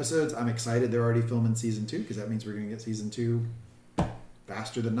Absolutely. more episodes. I'm excited they're already filming season 2 because that means we're going to get season 2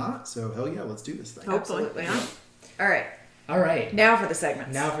 faster than not. So hell yeah, let's do this thing. Hopefully. Absolutely. Yeah. All right. All right. Now for the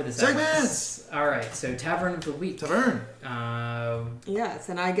segments. Now for the Segments! All right. So Tavern of the Week. Tavern. Yes,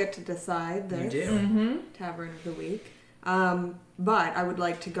 and I get to decide this. You do. Tavern of the Week. But I would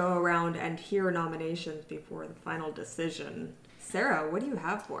like to go around and hear nominations before the final decision. Sarah, what do you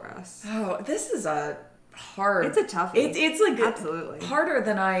have for us? Oh, this is a hard. It's a toughie. It's like Absolutely. harder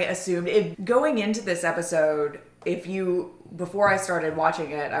than I assumed. Going into this episode, before I started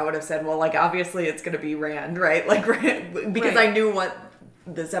watching it, I would have said, well, like obviously it's going to be Rand, right? Like because Right. I knew what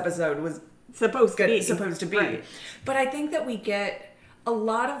this episode was Supposed supposed to be. Right. But I think that we get a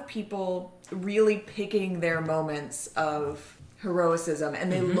lot of people really picking their moments of heroicism,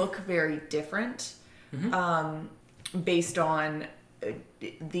 and they look very different based on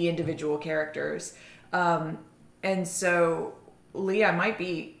the individual characters. And so, Lee, I might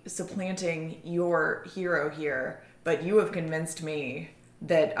be supplanting your hero here, but you have convinced me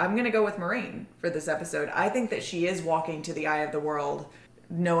that I'm going to go with Moraine for this episode. I think that she is walking to the eye of the world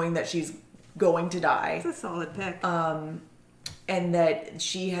knowing that she's going to die. It's a solid pick. And that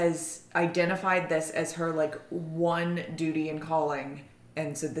she has identified this as her like one duty and calling,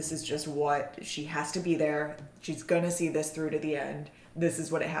 and so this is just what she has to be there. She's gonna see this through to the end. This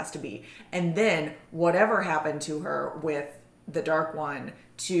is what it has to be. And then whatever happened to her with the Dark One,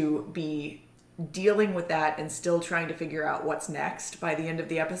 to be dealing with that and still trying to figure out what's next by the end of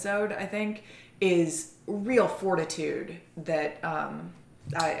the episode, I think is real fortitude that I'm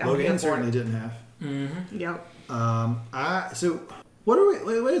here Logan for. certainly didn't have. Yep. So what are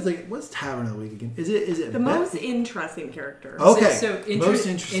we? What's Tavern of the Week again? Is it The most interesting character. Okay. So Most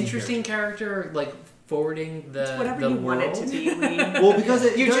interesting character, like forwarding the Whatever the you world. want it to be, Lee. Well, because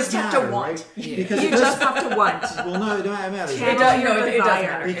it You does just have to matter, want. right? Yeah. Because You it does. just have to want. Well, no, it doesn't matter. Channel It does, your no, it does desire.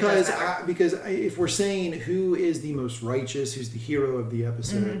 matter. Because if we're saying who is the most righteous, who's the hero of the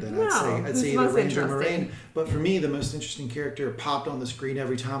episode, then No, I'd who's say either most Ranger or interesting? Moraine. But for me, the most interesting character popped on the screen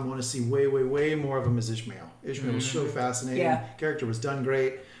every time. I want to see way more of him as Ishmael. Ishmael was so fascinating. Yeah. Character was done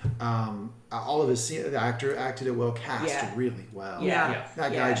great. All of his the actor acted it well, cast Yeah. really well. Yeah.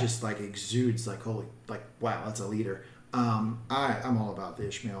 That guy Yeah. just like exudes like holy, like wow, that's a leader. I'm all about the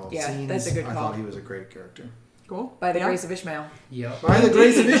Ishmael Yeah, scenes. that's a good I call. thought he was a great character. Cool. By the Yeah. grace of Ishmael. Yep. By the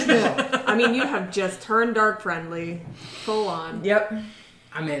grace of Ishmael. I mean, you have just turned dark friendly, full on. Yep.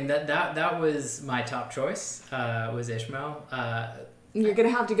 I mean that was my top choice. Was Ishmael. You're gonna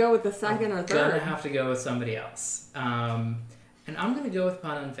have to go with the second or Gonna third. have to go with somebody else. And I'm gonna go with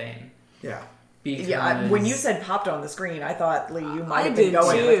Pan and Fane. Yeah. Because When you said popped on the screen, I thought, Lee, you might I have been did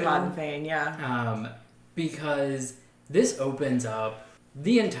going too. with Pod and Fane. Yeah. because this opens up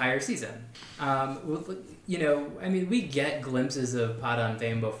the entire season. You know, I mean, we get glimpses of Padan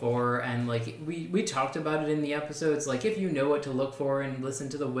Vane before, and like we talked about it in the episodes. Like, if you know what to look for and listen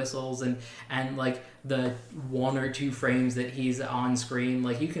to the whistles and like the 1 or 2 frames that he's on screen,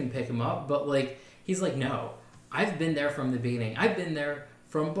 like you can pick him up. But like he's like, no, I've been there from the beginning. I've been there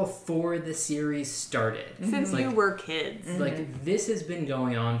from before the series started. Since like, you were kids. Like, this has been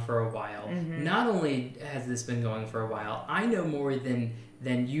going on for a while. Not only has this been going for a while, I know more than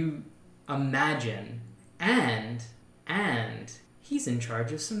you imagine. And he's in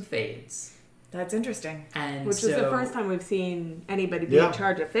charge of some fades. That's interesting. And Which so, is the first time we've seen anybody be in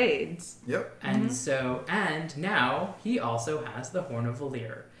charge of fades. Yep. And so, and now he also has the Horn of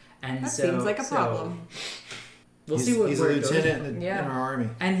Valir. And That so, seems like a problem. We'll see what he's a where it goes. lieutenant in our army.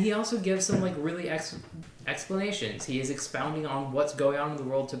 And he also gives some like really explanations. He is expounding on what's going on in the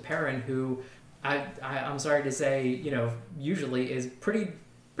world to Perrin, who I'm sorry to say, you know, usually is pretty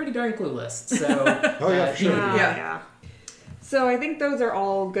darn clueless. So Oh yeah, for sure. Yeah. So I think those are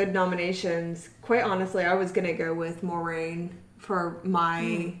all good nominations. Quite honestly, I was gonna go with Moraine for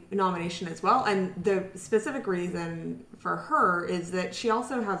my nomination as well. And the specific reason for her is that she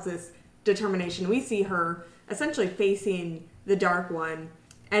also has this determination. We see her essentially facing the Dark One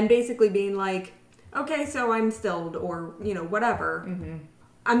and basically being like, okay, so I'm stilled, or, you know, whatever.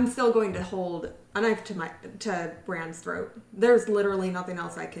 I'm still going to hold a knife to Bran's throat. There's literally nothing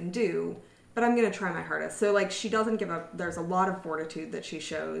else I can do, but I'm going to try my hardest. So, like, she doesn't give up. There's a lot of fortitude that she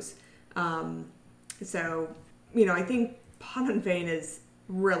shows. So, you know, I think Padan Vane is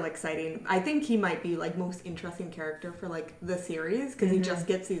real exciting. I think he might be, like, most interesting character for, like, the series, because he just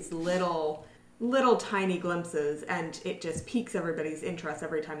gets these little tiny glimpses, and it just piques everybody's interest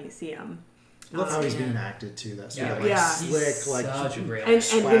every time you see him. Love how he's being acted too. That sort of like Yeah. slick, like such a great And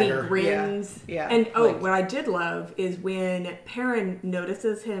when he swagger. grins. Yeah. And Like- what I did love is when Perrin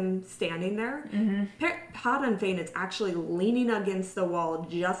notices him standing there, Padan Vane is actually leaning against the wall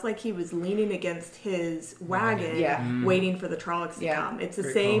just like he was leaning against his wagon, waiting for the Trollocs to come. It's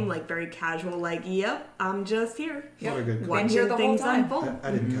the same, like, very casual, like, yep, I'm just here. What a good Watching here the whole things time. unfold.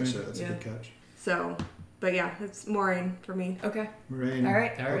 I didn't catch that. That's a good catch. So, but yeah, it's Moraine for me. Okay. Moraine. All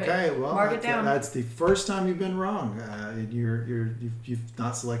right. Okay, well, Mark it down. that's the first time you've been wrong. You've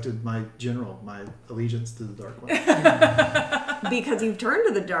not selected my general, my allegiance to the Dark One. Because you've turned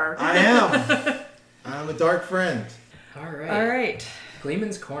to the dark. I am. I'm a dark friend. All right. All right.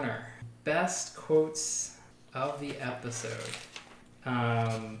 Gleeman's Corner. Best quotes of the episode.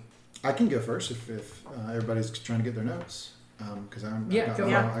 I can go first if everybody's trying to get their notes. Because I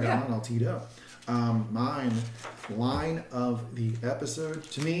got one all teed up. Mine, line of the episode,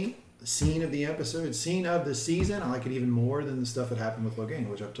 to me, scene of the episode, scene of the season, I like it even more than the stuff that happened with Logain,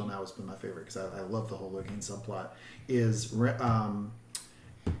 which up till now has been my favorite because I love the whole Logain subplot, is my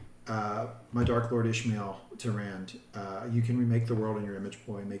Dark Lord Ishmael to Rand. You can remake the world in your image,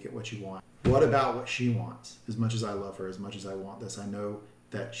 boy, and make it what you want. What about what she wants? As much as I love her, as much as I want this, I know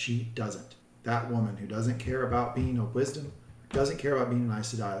that she doesn't. That woman who doesn't care about being of wisdom, doesn't care about being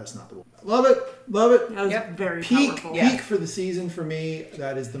nice to die, that's not the woman. Love it. That was very powerful. Peak for the season for me.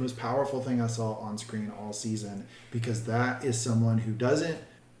 That is the most powerful thing I saw on screen all season, because that is someone who doesn't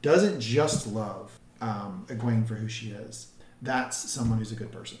just love Egwene for who she is. That's someone who's a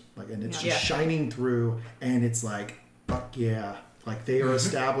good person. Like, and it's just shining through, and it's like, fuck yeah. Like, they are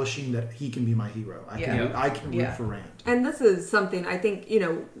establishing that he can be my hero. I can root for Rand. And this is something I think, you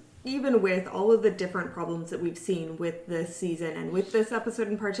know, even with all of the different problems that we've seen with this season and with this episode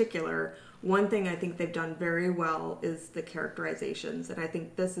in particular, one thing I think they've done very well is the characterizations. And I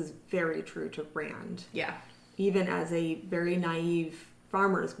think this is very true to Rand. Yeah. Even as a very naive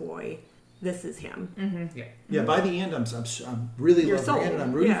farmer's boy, this is him. Mm-hmm. Yeah, by the end, I'm really You're love sold. Rand, and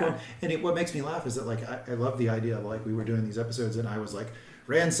I'm rooting Yeah. for him. And what makes me laugh is that, like, I love the idea of, like, we were doing these episodes, and I was like,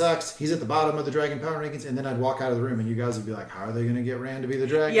 Rand sucks. He's at the bottom of the Dragon Power Rankings, and then I'd walk out of the room, and you guys would be like, "How are they going to get Rand to be the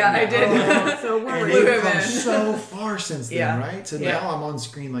dragon?" Yeah, I did. Oh. So And we're they've come so far since then, Yeah. right? So Yeah. now I'm on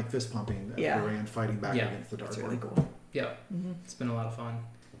screen like fist pumping for Rand fighting back against the Dark That's One. really cool. Yeah. It's been a lot of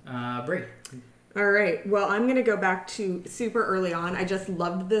fun. Brie. All right. Well, I'm going to go back to super early on. I just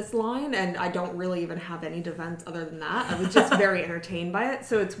loved this line, and I don't really even have any defense other than that. I was just very entertained by it.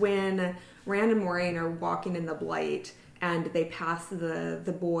 So it's when Rand and Moraine are walking in the Blight, and they pass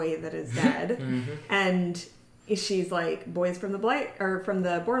the boy that is dead, and she's like, boys from the Blight, or from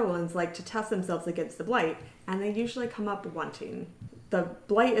the Borderlands, like to test themselves against the Blight, and they usually come up wanting. The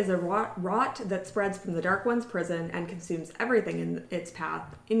Blight is a rot that spreads from the Dark One's prison and consumes everything in its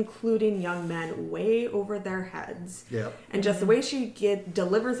path, including young men way over their heads. Yep. And just the way she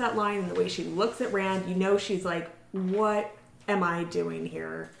delivers that line and the way she looks at Rand, you know she's like, what am I doing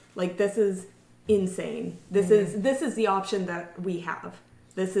here? Like, this is insane. This is the option that we have.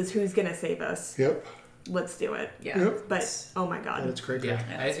 This is who's gonna save us. Yep. Let's do it. Yeah. Yep. But oh my god. That's great. Yeah,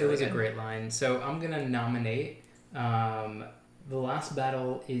 that's it really was a good. great line. So I'm gonna nominate The Last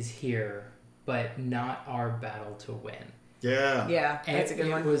Battle Is Here, but not our battle to win. Yeah. Yeah, And that's a good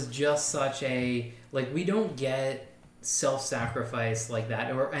it one. was just such a, like, we don't get self-sacrifice like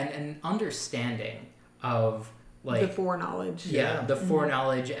that, or an understanding of, like, the foreknowledge. yeah, the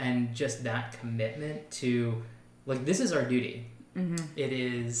foreknowledge and just that commitment to, like, this is our duty. It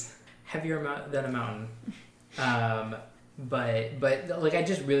is heavier than a mountain. But like, I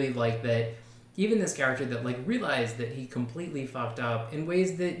just really like that even this character that, like, realized that he completely fucked up in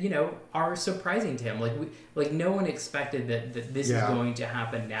ways that, you know, are surprising to him. Like no one expected that this is going to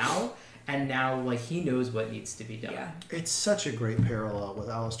happen now. And now, like, he knows what needs to be done. Yeah. It's such a great parallel with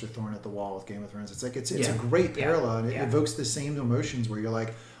Alistair Thorne at the Wall with Game of Thrones. It's like it's Yeah. a great Yeah. parallel, and it Yeah. evokes the same emotions where you're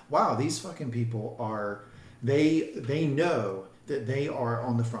like, wow, these fucking people are they know that they are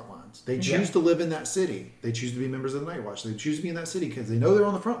on the front lines. They choose to live in that city. They choose to be members of the Night Watch. They choose to be in that city because they know they're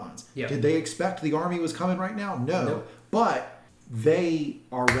on the front lines. Yeah. Did they expect the army was coming right now? No. Nope. But they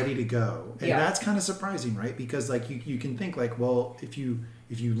are ready to go. And Yeah. that's kind of surprising, right? Because, like, you can think, like, well, if you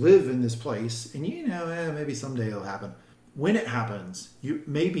live in this place and you know maybe someday it'll happen, when it happens you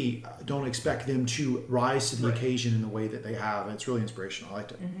maybe don't expect them to rise to the Right. occasion in the way that they have, and it's really inspirational. I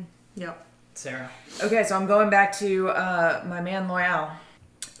liked it. Yep. Sarah? Okay, so I'm going back to my man Loyal,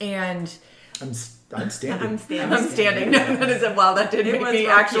 and I'm standing. I'm standing. I'm standing. That is wow. That did It make was me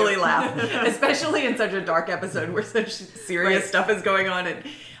rough actually here. laugh, especially in such a dark episode where such serious Right. stuff is going on, and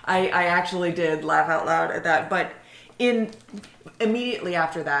I actually did laugh out loud at that. But immediately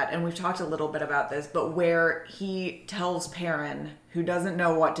after that, and we've talked a little bit about this, but where he tells Perrin, who doesn't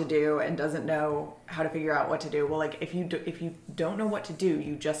know what to do and doesn't know how to figure out what to do, well, like, if you don't know what to do,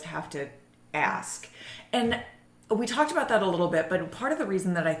 you just have to ask. And we talked about that a little bit, but part of the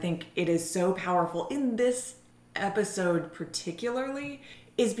reason that I think it is so powerful in this episode particularly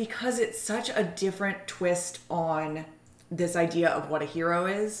is because it's such a different twist on this idea of what a hero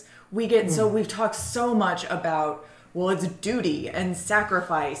is. We've talked so much about, well, it's duty and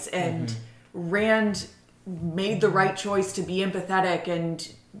sacrifice, and Rand made the right choice to be empathetic,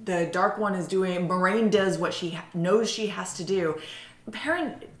 and the Dark One is doing, Moraine does what she knows she has to do.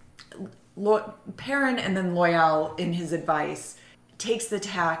 Perrin and then Loyal, in his advice, takes the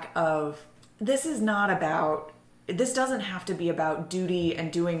tack of, this doesn't have to be about duty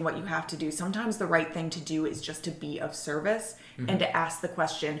and doing what you have to do. Sometimes the right thing to do is just to be of service and to ask the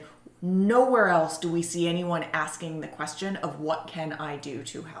question. Nowhere else do we see anyone asking the question of, what can I do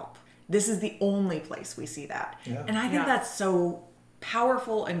to help? This is the only place we see that. Yeah. And I think that's so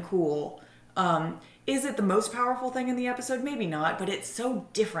powerful and cool. Is it the most powerful thing in the episode? Maybe not, but it's so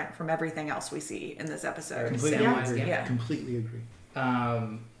different from everything else we see in this episode. Completely Samwise agree. Gamgee. Completely agree.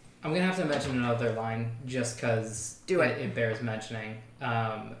 I'm gonna have to mention another line just because it bears mentioning,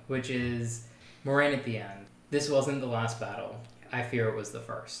 which is Moraine at the end. This wasn't the last battle. I fear it was the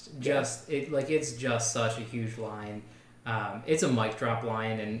first. It's just such a huge line. It's a mic drop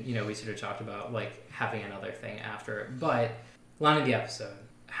line, and we sort of talked about, like, having another thing after it. But line of the episode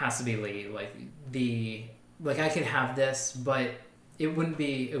has to be Lee. I could have this, but it wouldn't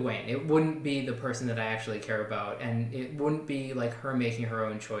be Egwene. It wouldn't be the person that I actually care about, and it wouldn't be, like, her making her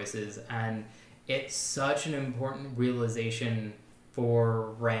own choices. And it's such an important realization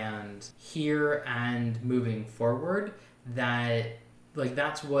for Rand here and moving forward that, like,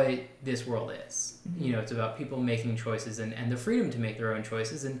 that's what this world is. It's about people making choices and the freedom to make their own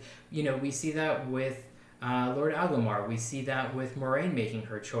choices. And we see that with Lord Agelmar. We see that with Moraine making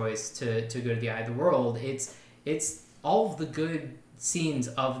her choice to go to the Eye of the World. It's all of the good scenes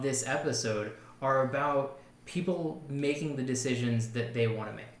of this episode are about people making the decisions that they want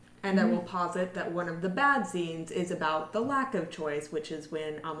to make. And I will posit that one of the bad scenes is about the lack of choice, which is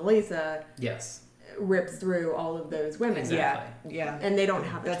when Amelisa Yes. rips through all of those women. Exactly. Yeah. And they don't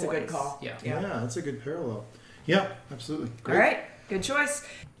have a That's choice. a good call. Yeah. Yeah, that's a good parallel. Yeah, absolutely. Great. All right. Good choice.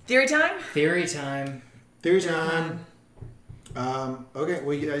 Theory time? Theory time. Theory time. Okay,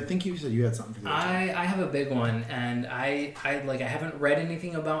 well, I think you said you had something for theory time. I have a big one, and I haven't read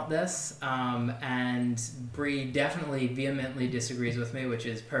anything about this, and Bree definitely vehemently disagrees with me, which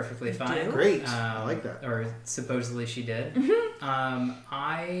is perfectly fine. Great. I like that. Or supposedly she did.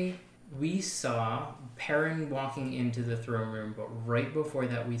 We saw Perrin walking into the throne room, but right before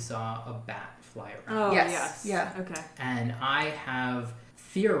that we saw a bat fly around. Oh, Yes. yes. Yeah. Okay. And I have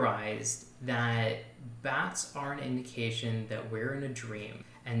theorized that bats are an indication that we're in a dream.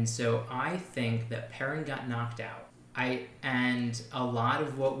 And so I think that Perrin got knocked out And a lot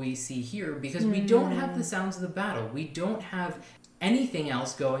of what we see here, because we don't have the sounds of the battle, we don't have anything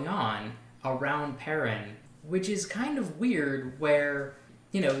else going on around Perrin, which is kind of weird, where,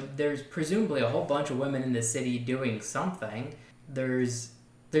 you know, there's presumably a whole bunch of women in the city doing something. There's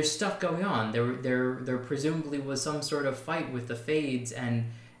stuff going on. There presumably was some sort of fight with the Fades and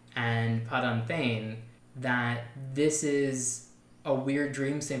Padan Thane, that this is a weird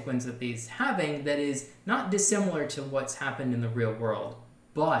dream sequence that he's having that is not dissimilar to what's happened in the real world.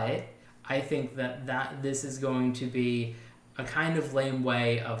 But I think that this is going to be a kind of lame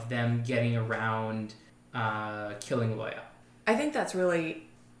way of them getting around killing Loya. I think that's really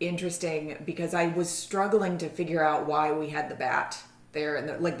interesting, because I was struggling to figure out why we had the bat there,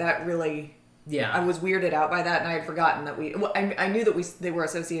 and like that really, Yeah. I was weirded out by that, and I had forgotten that I knew that they were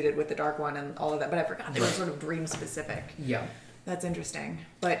associated with the Dark One and all of that, but I forgot they were sort of dream specific. Yeah. That's interesting,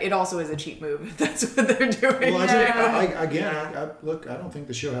 but it also is a cheap move if that's what they're doing. Well, Yeah. look, I don't think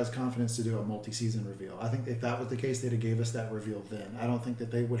the show has confidence to do a multi-season reveal. I think if that was the case, they'd have gave us that reveal then. I don't think that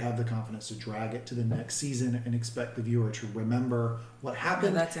they would have the confidence to drag it to the next season and expect the viewer to remember what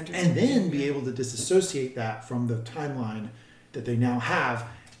happened, that's interesting. and then be able to disassociate that from the timeline that they now have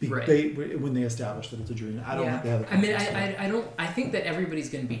when they establish that it's a dream. I don't think they have the confidence. I think that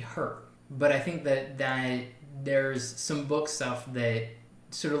everybody's going to be hurt, but I think that there's some book stuff that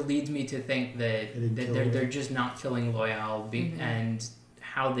sort of leads me to think that they're just not killing Loyal, and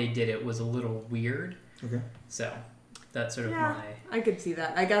how they did it was a little weird. Okay. So that's sort of I could see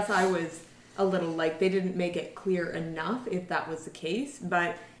that. I guess I was a little like, they didn't make it clear enough if that was the case,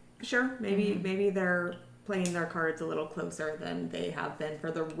 but sure, maybe they're playing their cards a little closer than they have been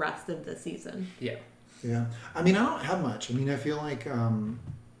for the rest of the season. Yeah. Yeah. I mean, I don't have much. I mean, I feel like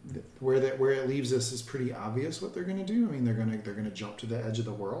where it leaves us is pretty obvious what they're going to do. I mean, they're going to jump to the edge of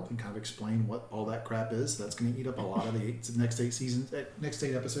the world and kind of explain what all that crap is. That's going to eat up a lot of the next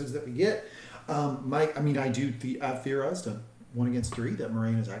eight episodes that we get. Mike, I mean, I've theorized a 1 against 3 that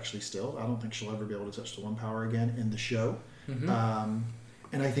Moiraine is actually still. I don't think she'll ever be able to touch the 1 power again in the show. And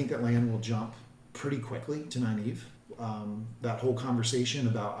I think that Lan will jump pretty quickly to Nynaeve. That whole conversation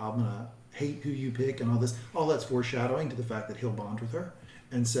about I'm going to hate who you pick and all that's foreshadowing to the fact that he'll bond with her.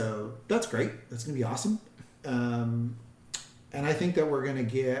 And so that's great. That's going to be awesome. And I think that we're going to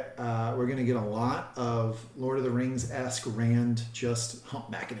get a lot of Lord of the Rings-esque Rand just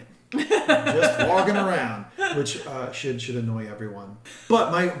humpbacking it, just walking around, which should annoy everyone.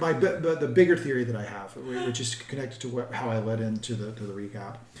 But the bigger theory that I have, which is connected to how I led into the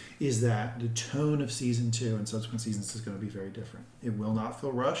recap, is that the tone of season 2 and subsequent seasons is going to be very different. It will not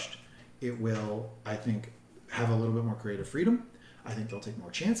feel rushed. It will, I think, have a little bit more creative freedom. I think they'll take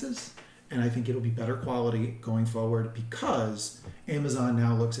more chances, and I think it'll be better quality going forward because Amazon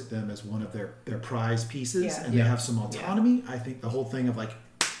now looks at them as one of their prize pieces, and they have some autonomy. I think the whole thing of like,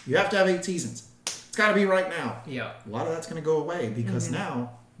 you have to have 8 seasons. It's got to be right now. Yeah. A lot of that's going to go away because now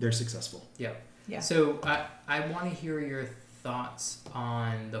they're successful. Yeah. Yeah. So I want to hear your thoughts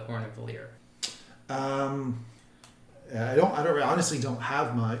on the Horn of Valyr. I honestly don't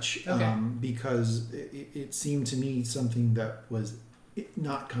have much because it seemed to me something that was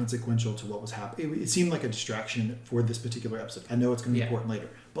not consequential to what was happening. It seemed like a distraction for this particular episode. I know it's going to be important later,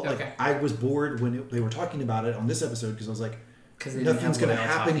 but I was bored when they were talking about it on this episode because I was like, nothing's going to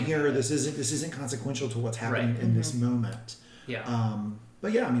happen here. This isn't consequential to what's happening in this moment. Yeah.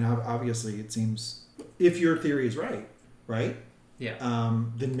 But yeah, I mean, obviously, it seems if your theory is right. Yeah.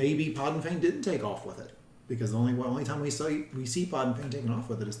 Then maybe Padan Fain didn't take off with it. Because the only time we see Padan Fain taking off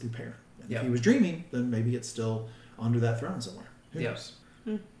with it is through Perrin. And if he was dreaming, then maybe it's still under that throne somewhere. Who knows?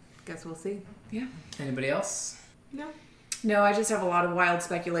 Guess we'll see. Yeah. Anybody else? No, I just have a lot of wild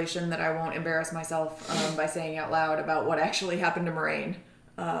speculation that I won't embarrass myself by saying out loud about what actually happened to Moiraine.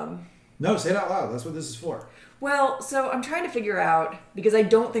 No, say it out loud. That's what this is for. Well, so I'm trying to figure out, because I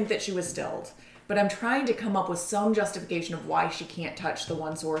don't think that she was stilled, but I'm trying to come up with some justification of why she can't touch the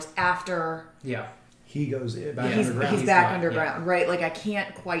one source after... Yeah. He goes back underground. He's back underground, right? Like, I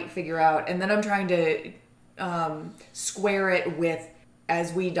can't quite figure out. And then I'm trying to square it with,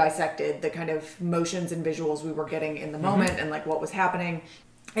 as we dissected the kind of motions and visuals we were getting in the moment and, like, what was happening.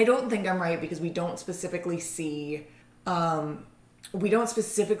 I don't think I'm right because we don't specifically see... the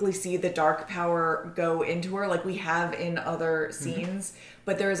dark power go into her like we have in other scenes.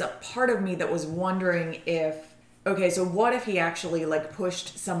 But there is a part of me that was wondering if... Okay, so what if he actually, like,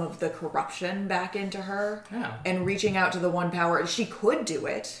 pushed some of the corruption back into her? Yeah. And reaching out to the one power, she could do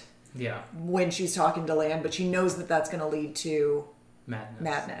it. Yeah. When she's talking to Lan, but she knows that that's going to lead to...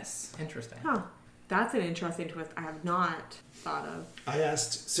 Madness. Interesting. Huh. That's an interesting twist I have not thought of. I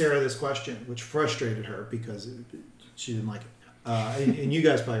asked Sarah this question, which frustrated her because She didn't like it. And you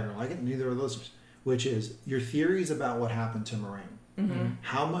guys probably don't like it, neither are the listeners, which is your theories about what happened to Moraine. Mm-hmm.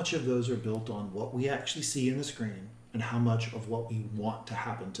 How much of those are built on what we actually see in the screen and how much of what we want to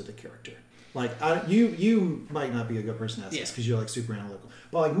happen to the character? Like, you might not be a good person to ask this because you're like super analytical.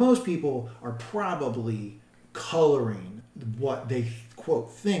 But like most people are probably coloring what they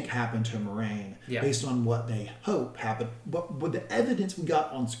quote think happened to Moraine based on what they hope happened. But with the evidence we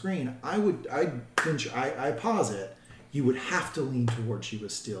got on screen, I posit you would have to lean towards she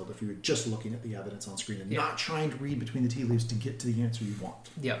was stilled if you were just looking at the evidence on screen and not trying to read between the tea leaves to get to the answer you want.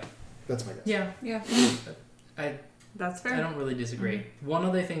 Yep. That's my guess. Yeah. That's fair. I don't really disagree. Mm-hmm. One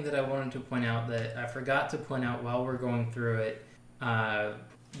other thing that I wanted to point out that I forgot to point out while we're going through it,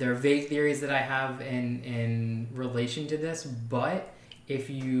 there are vague theories that I have in relation to this, but if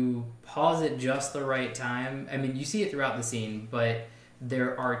you pause at just the right time, I mean, you see it throughout the scene, but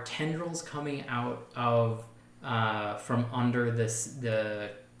there are tendrils coming out of from under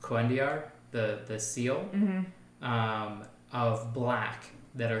the Coendiar, the seal, of black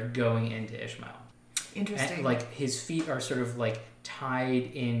that are going into Ishmael. Interesting. And, like, his feet are sort of like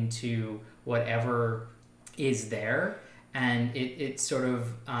tied into whatever is there, and it sort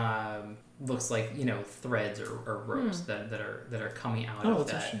of looks like, you know, threads or ropes that are coming out of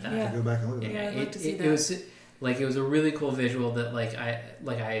that. I'll go back and look at that. I'd love to see that. It was like, it was a really cool visual that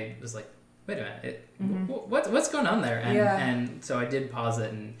I was like, wait a minute, what's going on there? And so I did pause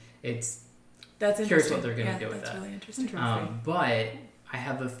it, and that's curious what they're going to do with that's that. really interesting. But I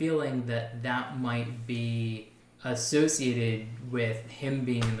have a feeling that might be associated with him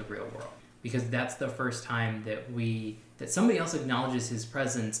being in the real world, because that's the first time that somebody else acknowledges his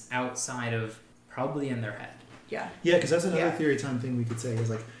presence outside of probably in their head. Yeah, because that's another theory time thing we could say is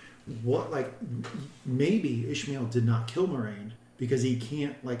like, maybe Ishmael did not kill Moraine because he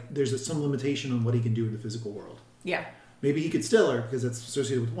can't, like, there's some limitation on what he can do in the physical world. Yeah. Maybe he could still her because it's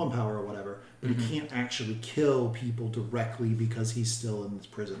associated with one power or whatever, but he can't actually kill people directly because he's still in this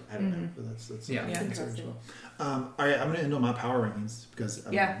prison. I don't know, but that's interesting. as well. All right, I'm going to end on my power rankings because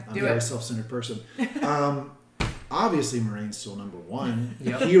I'm a very self-centered person. Obviously, Moraine's still number one.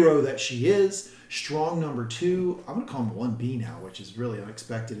 Hero that she is. Strong number 2. I'm going to call him 1B now, which is really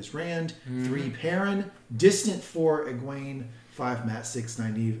unexpected, is Rand. 3, Perrin. Distant 4, Egwene. 5, Mat. 6,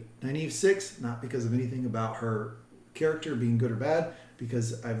 Nynaeve. Nynaeve 6, not because of anything about her character being good or bad,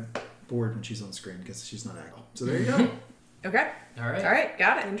 because I'm bored when she's on screen because she's not acting. So there you go. Okay. All right,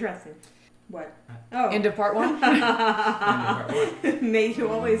 got it. Interesting. What? End of part 1. May you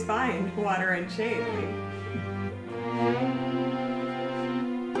always find water and shade.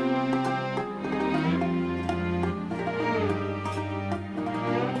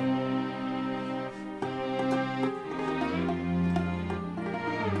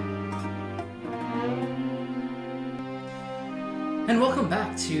 And welcome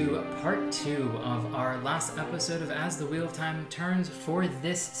back to part 2 of our last episode of As the Wheel of Time Turns for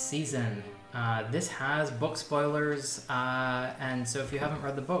this season. This has book spoilers, and so if you haven't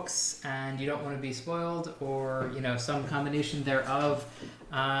read the books and you don't want to be spoiled, or, you know, some combination thereof,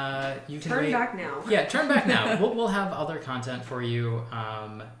 you can turn back now. Yeah, turn back now. We'll have other content for you.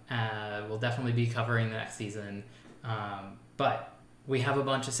 We'll definitely be covering the next season, but we have a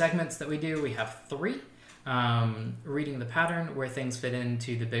bunch of segments that we do. We have 3. Reading the pattern, where things fit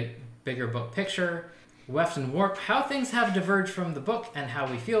into the bigger book picture. Weft and Warp, how things have diverged from the book and how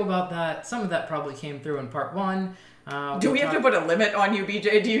we feel about that. Some of that probably came through in part 1. Do we have to put a limit on you,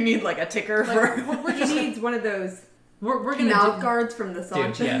 BJ? Do you need like a ticker for? He needs one of those. We're gonna mouth guards from the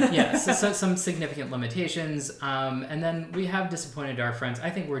song. So some significant limitations, and then we have disappointed our friends.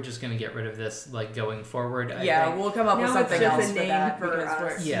 I think we're just gonna get rid of this, like, going forward. We'll come up with something else for that.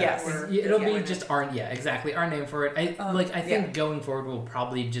 It'll be just our our name for it. I think going forward we'll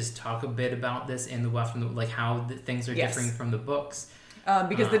probably just talk a bit about this in the Weft and like how things are differing from the books.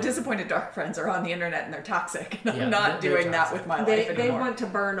 Because the disappointed dark friends are on the internet and they're toxic. I'm not doing that with my life anymore. They want to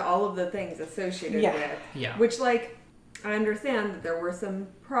burn all of the things associated with. Yeah. Which, like, I understand that there were some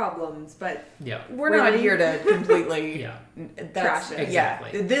problems, but we're not here to completely trash it.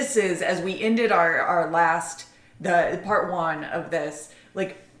 Exactly. This is, as we ended our last, the part 1 of this,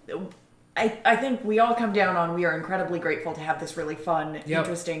 like, I think we all come down on, we are incredibly grateful to have this really fun,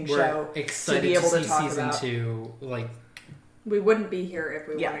 interesting show excited to be able to see talk season about. 2. Like, we wouldn't be here if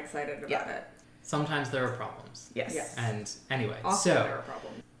we weren't excited about it. Sometimes there are problems. Yes. And anyway, Often there are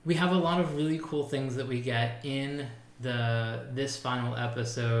problems. We have a lot of really cool things that we get in this final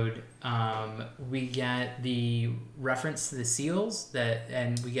episode. We get the reference to the seals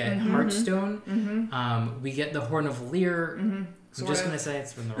and we get Heartstone. We get the Horn of Lear. I'm just gonna say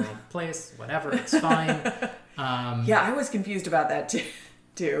it's from the wrong place. Whatever, it's fine. Yeah, I was confused about that too.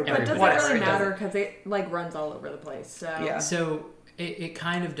 But Everybody it doesn't does. really It matter doesn't. because it like runs all over the place. So Yeah. So it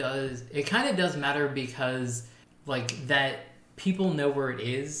kind of does. It kind of does matter because like that people know where it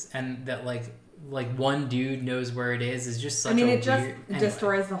is, and that like one dude knows where it is just such I mean, a it just weird, anyway.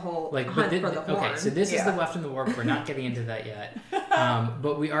 destroys the whole hunt for the horn. Okay, so this is the Yeah. Weft and the Warp. We're not getting into that yet,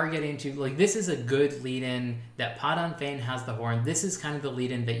 but we are getting to like this is a good lead-in that Padan Fain has the horn. This is kind of the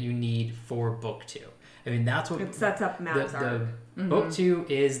lead-in that you need for book 2. I mean, that's what It sets up Mav's arc. book 2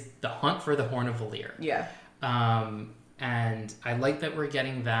 is the hunt for the Horn of Valir. Yeah. And I like that we're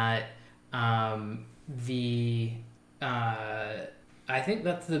getting that. I think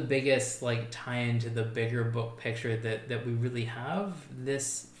that's the biggest like tie-in to the bigger book picture that we really have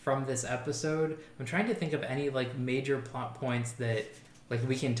from this episode. I'm trying to think of any like major plot points that like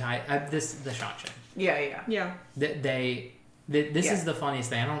we can tie the Shanshan. Yeah. Yeah. This is the funniest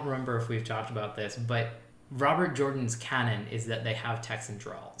thing. I don't remember if we've talked about this, but Robert Jordan's canon is that they have Texan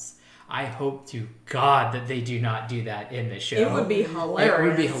drawls. I hope to God that they do not do that in this show. It would be hilarious. It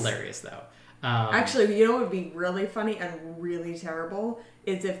would be hilarious, though. Actually, you know what would be really funny and really terrible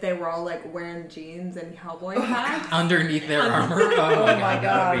is if they were all like wearing jeans and cowboy hats. Underneath their armor. Oh my God.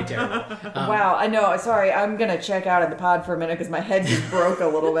 That would be terrible. Wow, I know. Sorry, I'm gonna check out of the pod for a minute because my head just broke a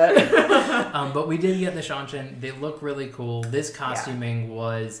little bit. But we did get the Shanshan. They look really cool. This costuming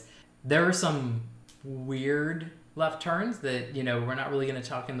was... There were some weird left turns that, you know, we're not really going to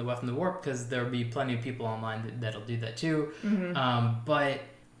talk in the Weft and the Warp because there'll be plenty of people online that'll do that too. But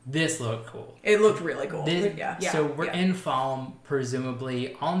this looked cool. It looked really cool. So we're in Falm,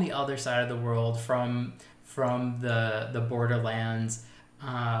 presumably on the other side of the world from the borderlands,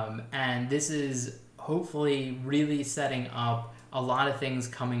 and this is hopefully really setting up a lot of things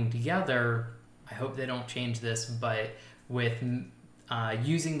coming together. I hope they don't change this, but with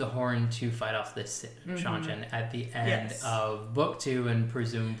using the horn to fight off this Shanshan at the end of book 2 and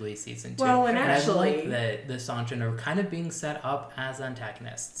presumably season 2. Well, and actually, I like that the Shanshan are kind of being set up as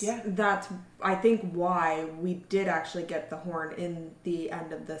antagonists. Yeah. That's, I think, why we did actually get the horn in the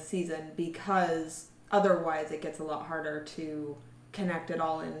end of the season, because otherwise it gets a lot harder to connect it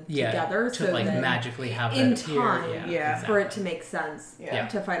all in together. To so like that magically have in that appear. time, Exactly. for it to make sense Yeah.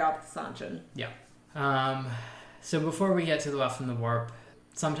 to fight off the Shanshan. Yeah. So before we get to the Weft and the Warp,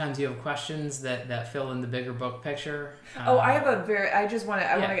 sometimes you have questions that fill in the bigger book picture. I have I want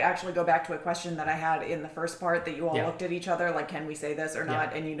to actually go back to a question that I had in the first part that you all Yeah. looked at each other like, can we say this or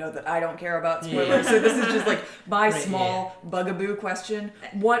not? Yeah. And you know that I don't care about Yeah. spoilers. So this is just like my Right, small bugaboo question.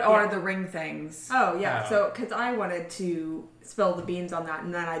 What are the ring things? Oh, yeah. Oh. So, because I wanted to spill the beans on that,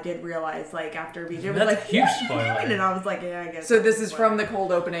 and then I did realize, like, after BJ was That's like, a huge "What do you spoiler." mean?" And I was like, yeah, I guess. So this is that's from the whatever.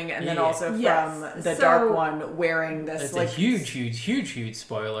 cold opening and then Yeah. also Yes. from the So- dark one wearing this It's like a huge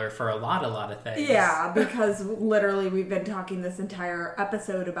spoiler for a lot of things. Yeah, because literally we've been talking this entire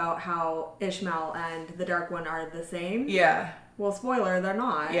episode about how Ishmael and the Dark One are the same. Yeah. Well, spoiler, they're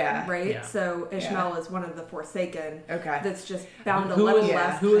not. Yeah. Right? Yeah. So Ishmael is one of the Forsaken. Okay. That's just bound a Who little is,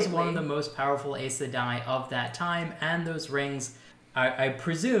 less who is one of tightly. the most powerful Aes Sedai of that time, and those rings, I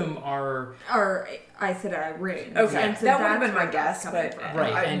presume, are... Or I said a ring. Okay. And so that would have that's been my where that's guess, coming but from.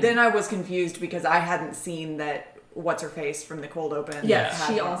 Right, and- then I was confused because I hadn't seen that what's her face from the cold open. Yes, had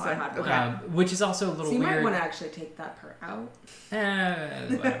she one also on. had one. Okay. which is also a little So you weird. might want to actually take that part out.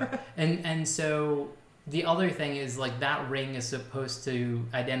 Whatever. and so the other thing is like that ring is supposed to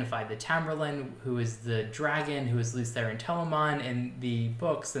identify the Tamerlane, who is the dragon, who is Lews Therin Telamon in the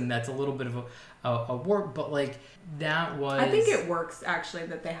books, and that's a little bit of a warp, but like that was... I think it works actually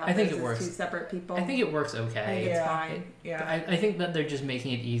that they have I think those it as works. two separate people. I think it works okay. I think it's Yeah. fine. Yeah. I think that they're just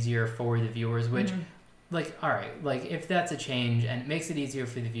making it easier for the viewers, which, like, all right, like, if that's a change and it makes it easier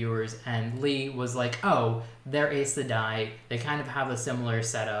for the viewers, and Lee was like, oh, they're Aes Sedai, they kind of have a similar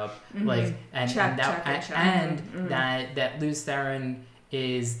setup, like, and Check, that, check, check. and that Lews Therin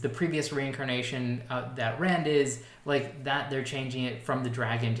is the previous reincarnation that Rand is, like, that they're changing it from the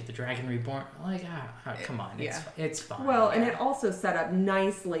dragon to the Dragon Reborn, like, come on, it's fine. Well, and it also set up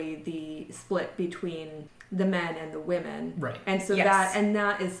nicely the split between the men and the women. Right. And so Yes.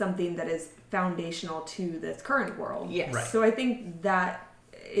 that is something that is foundational to this current world. Yes. Right. So I think that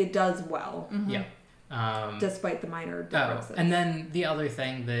it does well, Yeah. despite the minor Oh, differences. and then the other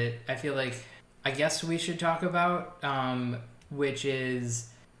thing that I feel like I guess we should talk about, which is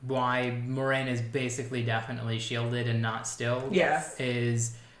why Moraine is basically definitely shielded and not still. Yes.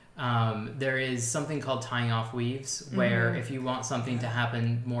 Is there is something called tying off weaves, where if you want something to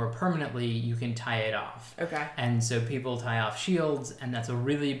happen more permanently, you can tie it off. Okay. And so people tie off shields, and that's a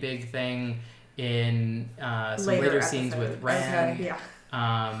really big thing in some later scenes with episodes. Rand.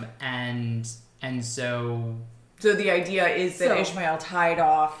 Yeah. And And so the idea is that Ishmael tied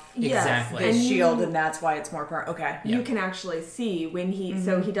off exactly the shield, and that's why it's more okay. You can actually see when he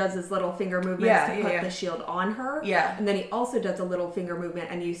so he does his little finger movements to put the shield on her. Yeah. And then he also does a little finger movement,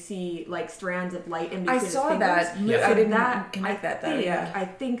 and you see like strands of light in between his fingers. I saw that. Yeah. I didn't connect that though. I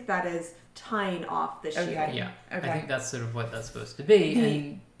think that is tying off the shield. Okay. Yeah. Okay. I think that's sort of what that's supposed to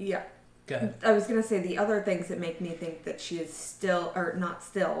be. Yeah. Go ahead. I was going to say the other things that make me think that she is still, or not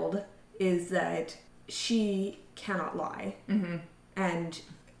stilled, is that she cannot lie. Mm-hmm. And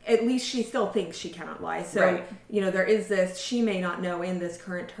at least she still thinks she cannot lie. So, there is this, she may not know in this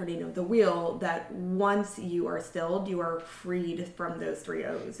current turning of the wheel that once you are stilled, you are freed from those 3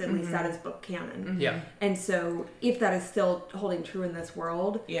 O's. At least that is book canon. Mm-hmm. Yeah. And so if that is still holding true in this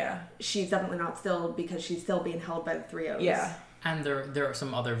world, she's definitely not stilled because she's still being held by the 3 O's. Yeah. And there are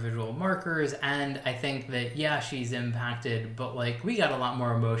some other visual markers, and I think that, she's impacted, but, like, we got a lot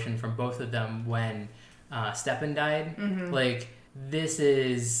more emotion from both of them when Stepan died. Mm-hmm. Like, this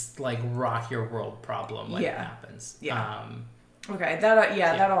is, like, rock your world problem when it happens. Yeah. Okay,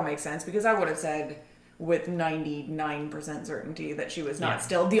 that all makes sense, because I would have said with 99% certainty that she was not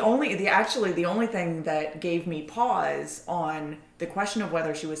still. The only thing that gave me pause on the question of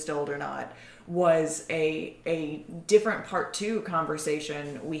whether she was stilled or not was a different part 2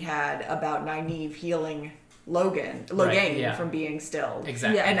 conversation we had about Nynaeve healing Logain from being stilled.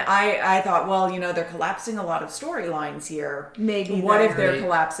 Exactly. Yeah. And I thought, well, they're collapsing a lot of storylines here. Maybe what if they're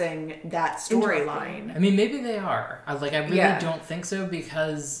collapsing that storyline? I mean, maybe they are. I really don't think so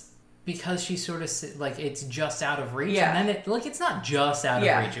because she's sort of like it's just out of reach, and then it's not just out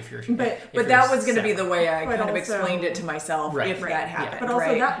of reach if you're. But that was going to be the way I kind of explained it to myself if that happened. But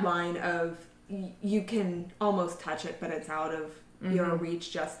also that line of you can almost touch it, but it's out of your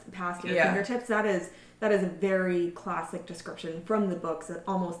reach, just past your fingertips. That is a very classic description from the books, that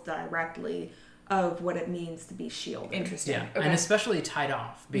almost directly of what it means to be shielded. Interesting. Yeah, and especially tied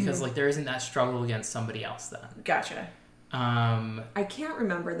off because like there isn't that struggle against somebody else then. Gotcha. I can't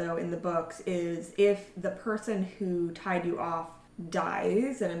remember though in the books is if the person who tied you off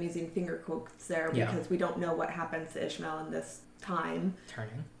dies, and I'm using finger quotes there because we don't know what happens to Ishmael in this time.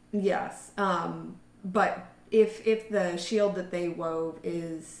 Turning. Yes. But if the shield that they wove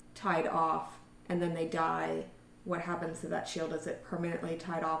is tied off and then they die, what happens to that shield? Is it permanently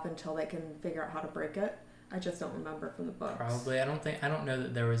tied off until they can figure out how to break it? I just don't remember from the books. Probably. I don't know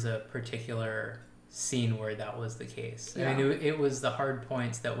that there was a particular scene where that was the case. Yeah. I mean, it was the hard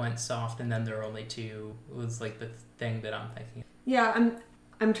points that went soft, and then there were only 2. It was like the thing that I'm thinking. Yeah,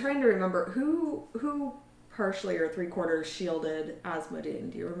 I'm trying to remember who partially or 3/4 shielded Asmodee.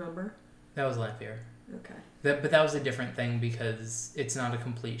 Do you remember? That was Lanfear. Okay. But that was a different thing because it's not a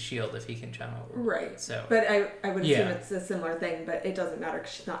complete shield if he can channel. Right. So. But I would assume it's a similar thing, but it doesn't matter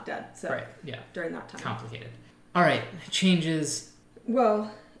because she's not dead. So. Right. Yeah. During that time. Complicated. All right. Changes.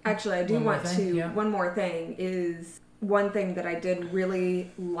 Well, actually, I do want to. Yeah. One more thing is one thing that I did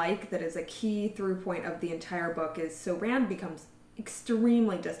really like that is a key through point of the entire book is so Rand becomes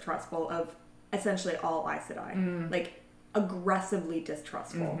extremely distrustful of essentially all Aes Sedai, like aggressively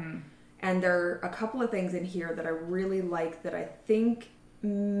distrustful. Mm-hmm. And there are a couple of things in here that I really like that I think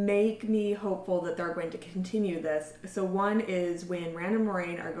make me hopeful that they're going to continue this. So one is when Rand and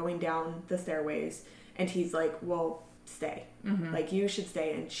Moiraine are going down the stairways and he's like, well, stay. Mm-hmm. Like, you should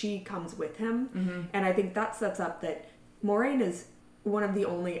stay. And she comes with him. Mm-hmm. And I think that sets up that Moiraine is one of the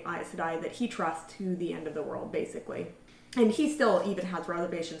only Aes Sedai that he trusts to the end of the world, basically. And he still even has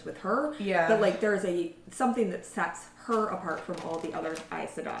reservations with her. Yeah. But, like, there's something that sets her apart from all the other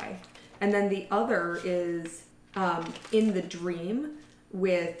Aes Sedai. And then the other is in the dream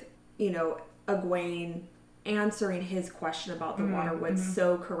with, Egwene answering his question about the Waterwoods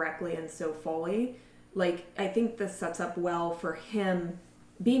so correctly and so fully. Like, I think this sets up well for him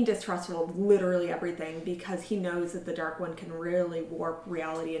being distrustful of literally everything because he knows that the Dark One can really warp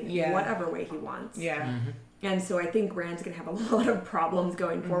reality in whatever way he wants. Yeah. Mm-hmm. And so I think Rand's going to have a lot of problems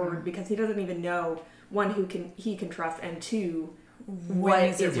going forward because he doesn't even know, one, who he can trust, and two, what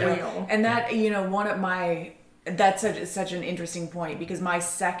is real. And that, one of my... That's such an interesting point because my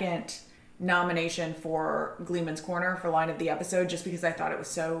second nomination for Gleeman's Corner for line of the episode, just because I thought it was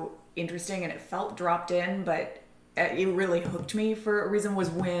so interesting and it felt dropped in, but it really hooked me for a reason, was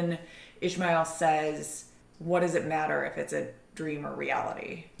when Ishmael says, what does it matter if it's a dream or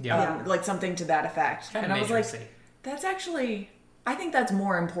reality? Like something to that effect. Kind and of I was like, that's actually... I think that's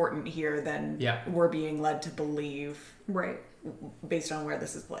more important here than we're being led to believe, right? Based on where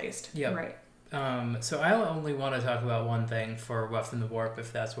this is placed. Yeah, right. So I only want to talk about one thing for Weft in the Warp,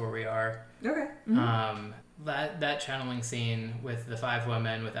 if that's where we are. Okay. That channeling scene with the 5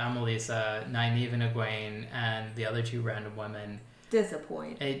 women, with Amelisa, Nynaeve and Egwene, and the other 2 random women.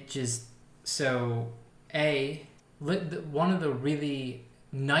 Disappoint. It just... So, one of the really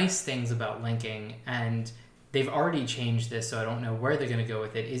nice things about linking, and they've already changed this, so I don't know where they're going to go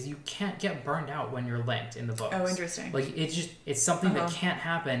with it, is you can't get burned out when you're linked in the books. Oh, interesting. Like, it's something that can't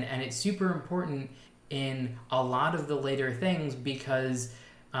happen, and it's super important in a lot of the later things because...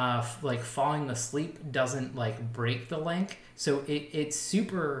 like falling asleep doesn't like break the link, so it's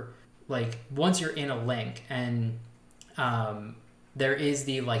super like once you're in a link and there is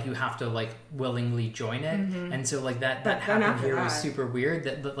the like you have to like willingly join it, and so like that happened here was super weird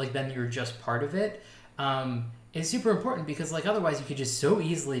that like then you're just part of it. It's super important because like otherwise you could just so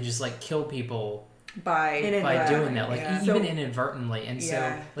easily just like kill people by doing that, like even inadvertently, and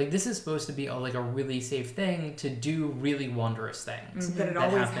so like this is supposed to be like a really safe thing to do really wondrous things. That it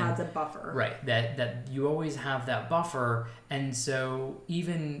always has a buffer, right? That you always have that buffer, and so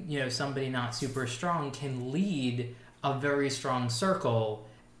even somebody not super strong can lead a very strong circle,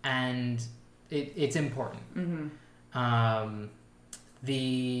 and it's important. That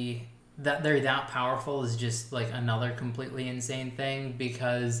they're that powerful is just like another completely insane thing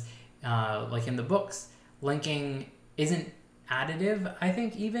because. Like in the books, linking isn't additive, I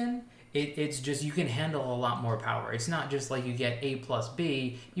think, even. It's just you can handle a lot more power. It's not just like you get A plus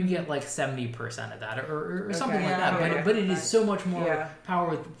B, you get like 70% of that or something like that. But it is so much more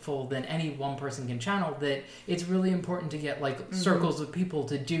powerful than any one person can channel that it's really important to get like circles of people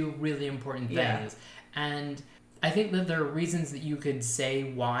to do really important things. And I think that there are reasons that you could say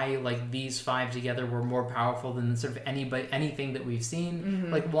why like these 5 together were more powerful than sort of anything that we've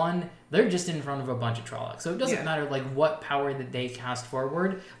seen. Like one, they're just in front of a bunch of Trollocs, so it doesn't matter like what power that they cast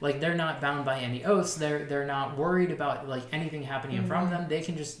forward. Like they're not bound by any oaths. They're not worried about like anything happening in front of them. They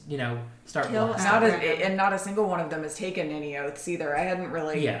can just start blasting. Not a single one of them has taken any oaths either. I hadn't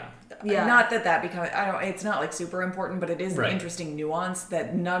really. Yeah. Not that becomes. It's not like super important, but it is an interesting nuance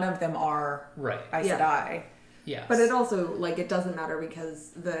that none of them are. Right. Aes Sedai. Yes. But it also, like, it doesn't matter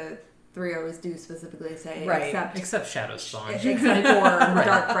because the 3 O's do specifically say, except Shadowspawn. Except for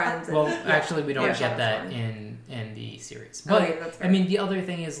Dark Friends. Well, actually, we don't get that in the series. But, I mean, the other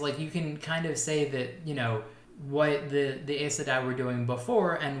thing is, like, you can kind of say that, what the Aes Sedai were doing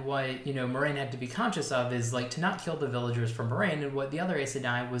before and what, Moraine had to be conscious of is, like, to not kill the villagers from Moraine, and what the other Aes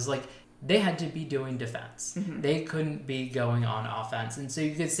Sedai was, like, they had to be doing defense. They couldn't be going on offense. And so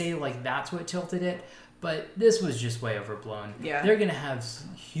you could say, like, that's what tilted it. But this was just way overblown. Yeah. They're going to have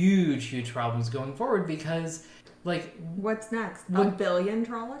huge problems going forward because, like... What's next? A billion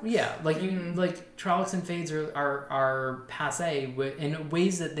Trollocs? Yeah. Like, like Trollocs and Fades are passé in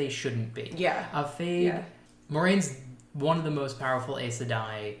ways that they shouldn't be. Yeah. A Fade... Yeah. Moraine's one of the most powerful Aes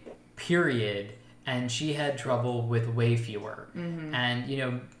Sedai, period. And she had trouble with way fewer.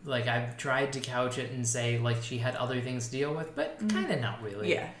 And, like, I've tried to couch it and say, like, she had other things to deal with, but kind of not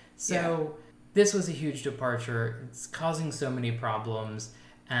really. Yeah. So... This was a huge departure. It's causing so many problems.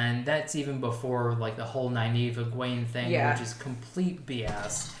 And that's even before, like, the whole Nynaeve Egwene thing, which is complete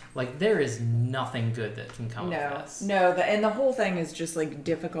BS. Like, there is nothing good that can come of this. No, and the whole thing is just, like,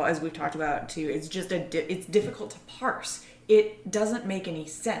 difficult, as we've talked about, too. It's just, it's difficult to parse. It doesn't make any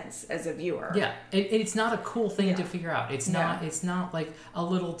sense as a viewer. Yeah, it's not a cool thing to figure out. It's not, like, a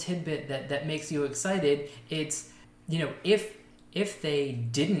little tidbit that makes you excited. It's, if they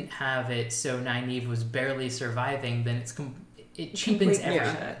didn't have it so Nynaeve was barely surviving, then it cheapens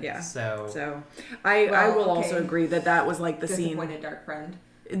everything. Yeah. So I will also agree that was like the scene. Disappointed Dark Friend.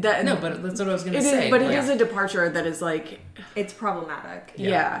 No, but that's what I was going to say. But it is a departure that is like... It's problematic.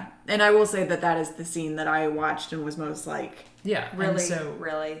 Yeah. And I will say that is the scene that I watched and was most like... Yeah. Really, so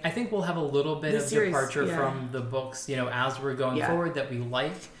really. I think we'll have a little bit of departure from the books, as we're going forward that we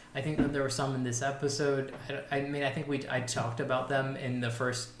like. I think that there were some in this episode. I mean, I think I talked about them in the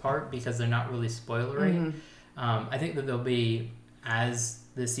first part because they're not really spoilery. I think that there'll be, as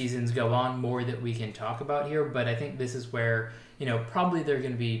the seasons go on, more that we can talk about here. But I think this is where, probably there are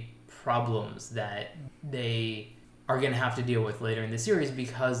going to be problems that they are going to have to deal with later in the series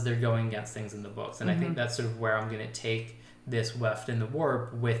because they're going against things in the books. And I think that's sort of where I'm going to take this Weft in the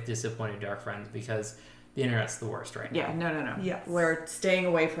Warp with Disappointed Dark Friends because... The internet's the worst right now. Yeah, no. Yes. We're staying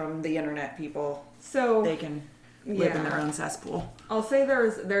away from the internet, people. So they can live in their own cesspool. I'll say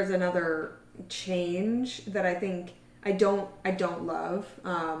there's another change that I think I don't love.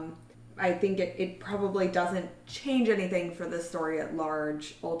 I think it probably doesn't change anything for the story at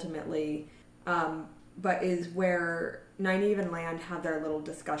large ultimately, but is where Nynaeve and Land have their little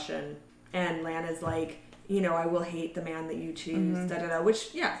discussion And Lan is like, you know, I will hate the man that you choose, da da da. Which,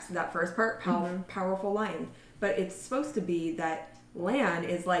 yes, that first part, powerful line. But it's supposed to be that Lan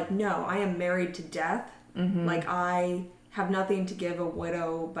is like, no, I am married to death. Like, I have nothing to give a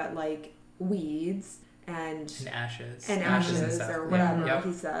widow but, like, weeds and ashes. And and ashes stuff. or whatever Yep.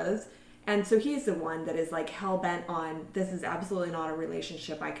 he says. And so he's the one that is, like, hell-bent on, this is absolutely not a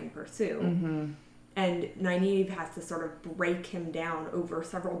relationship I can pursue. And Nynaeve has to sort of break him down over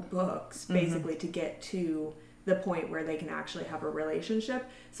several books, basically, to get to the point where they can actually have a relationship.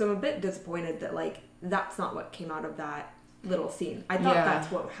 So I'm a bit disappointed that, like, that's not what came out of that little scene. I thought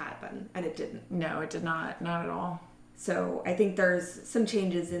that's what happened, and it didn't. No, it did not. Not at all. So I think there's some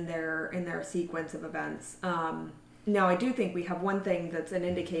changes in their sequence of events. Now, I do think we have one thing that's an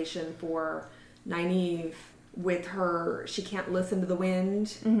indication for Nynaeve with her, she can't listen to the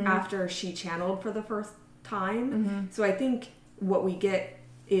wind after she channeled for the first time. So I think what we get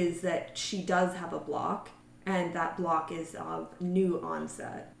is that she does have a block, and that block is of new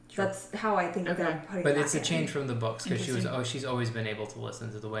onset. Sure. That's how I think they're putting But that it's a in. change from the books, because she's always been able to listen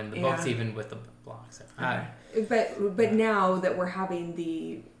to the wind. The Yeah. books, even with the blocks. But now that we're having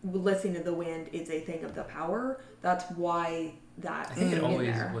the listening to the wind is a thing of the power, that's why that's I think it in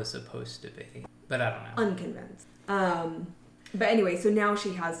always there. was supposed to be, but I don't know. Unconvinced. But anyway, so now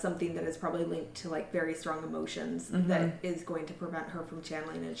she has something that is probably linked to like very strong emotions that is going to prevent her from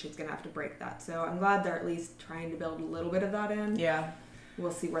channeling, and she's going to have to break that. So I'm glad they're at least trying to build a little bit of that in. Yeah.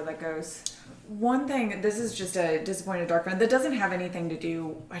 We'll see where that goes. One thing, this is just a disappointed dark friend that doesn't have anything to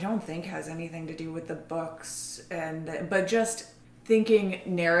do, I don't think has anything to do with the books, but just thinking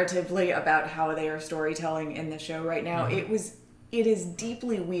narratively about how they are storytelling in the show right now, it is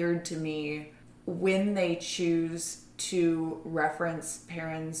deeply weird to me when they choose to reference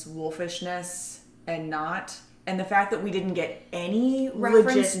Perrin's wolfishness and not, and the fact that we didn't get any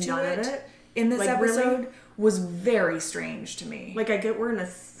reference Legit to none of it it? in this Like, episode really? was very strange to me. Like, I get we're in a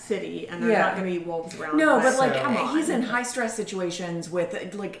city and there's not going to be wolves around. No, but like, come on. he's in high stress situations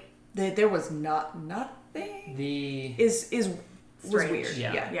with like, there was nothing. Was Strange. weird.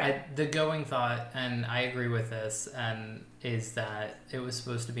 Yeah. The going thought, and I agree with this, and is that it was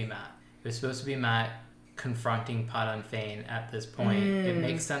supposed to be Matt. It was supposed to be Matt confronting Padan Fain at this point. It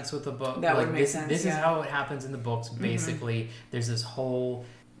makes sense with the book. That like, would make this, sense, This yeah. is how it happens in the books. Basically, there's this whole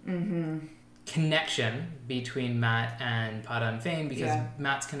connection between Matt and Padan Fain, because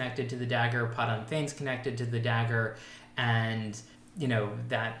Matt's connected to the dagger, Padan Fain's connected to the dagger, and you know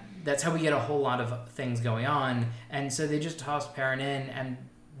that's how we get a whole lot of things going on. And so they just tossed Perrin in, and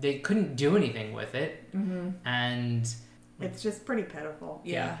they couldn't do anything with it, and It's just pretty pitiful.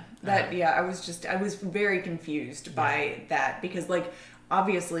 I was very confused by that, because like,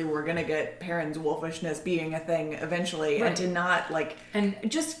 obviously we're gonna get Perrin's wolfishness being a thing eventually, and to not like, and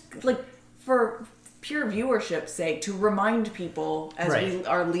just like for pure viewership's sake, to remind people as we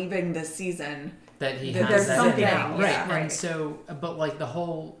are leaving this season that he that has there's that something in else. right. Yeah, And so, but like the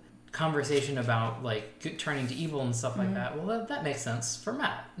whole conversation about like turning to evil and stuff like that, well, that makes sense for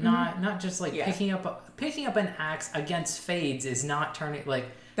Matt. Not just like picking up an axe against Fades is not turning like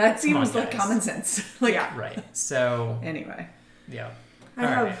that seems come on, like guys. common sense. Like, right. So anyway, I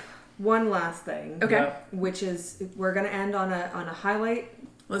have one last thing. Okay. Which is, we're gonna end on a highlight.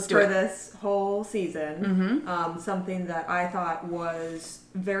 Let's do for it. this whole season. Something that I thought was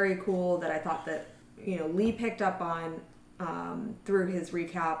very cool, that I thought that Lee picked up on through his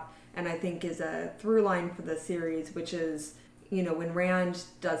recap, and I think is a through line for the series, which is when Rand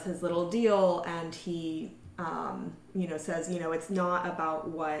does his little deal and he says it's not about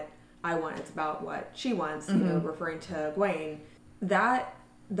what I want, it's about what she wants, referring to Egwene. That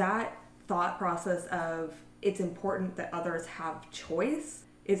thought process of it's important that others have choice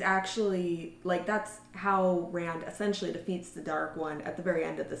is actually, like, that's how Rand essentially defeats the Dark One at the very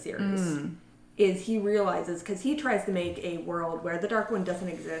end of the series. Is he realizes, because he tries to make a world where the Dark One doesn't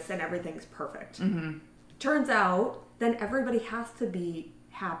exist and everything's perfect. Turns out, then everybody has to be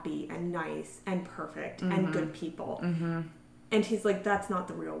happy and nice and perfect and good people. And he's like, that's not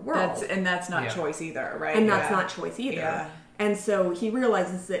the real world. That's not choice either, right? And that's not choice either. Yeah. And so he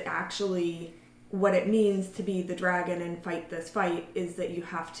realizes that actually what it means to be the dragon and fight this fight is that you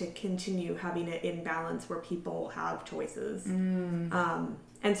have to continue having it in balance where people have choices.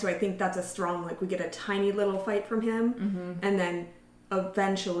 And so I think that's a strong, like, we get a tiny little fight from him, and then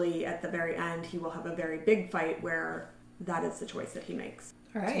eventually at the very end he will have a very big fight where that is the choice that he makes.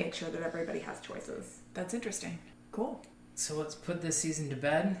 All right. To make sure that everybody has choices. That's interesting. Cool. So let's put this season to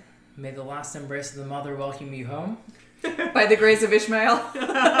bed. May the last embrace of the mother welcome you home. By the grace of Ishmael. Pretty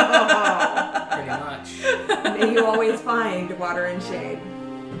much. May you always find water and shade.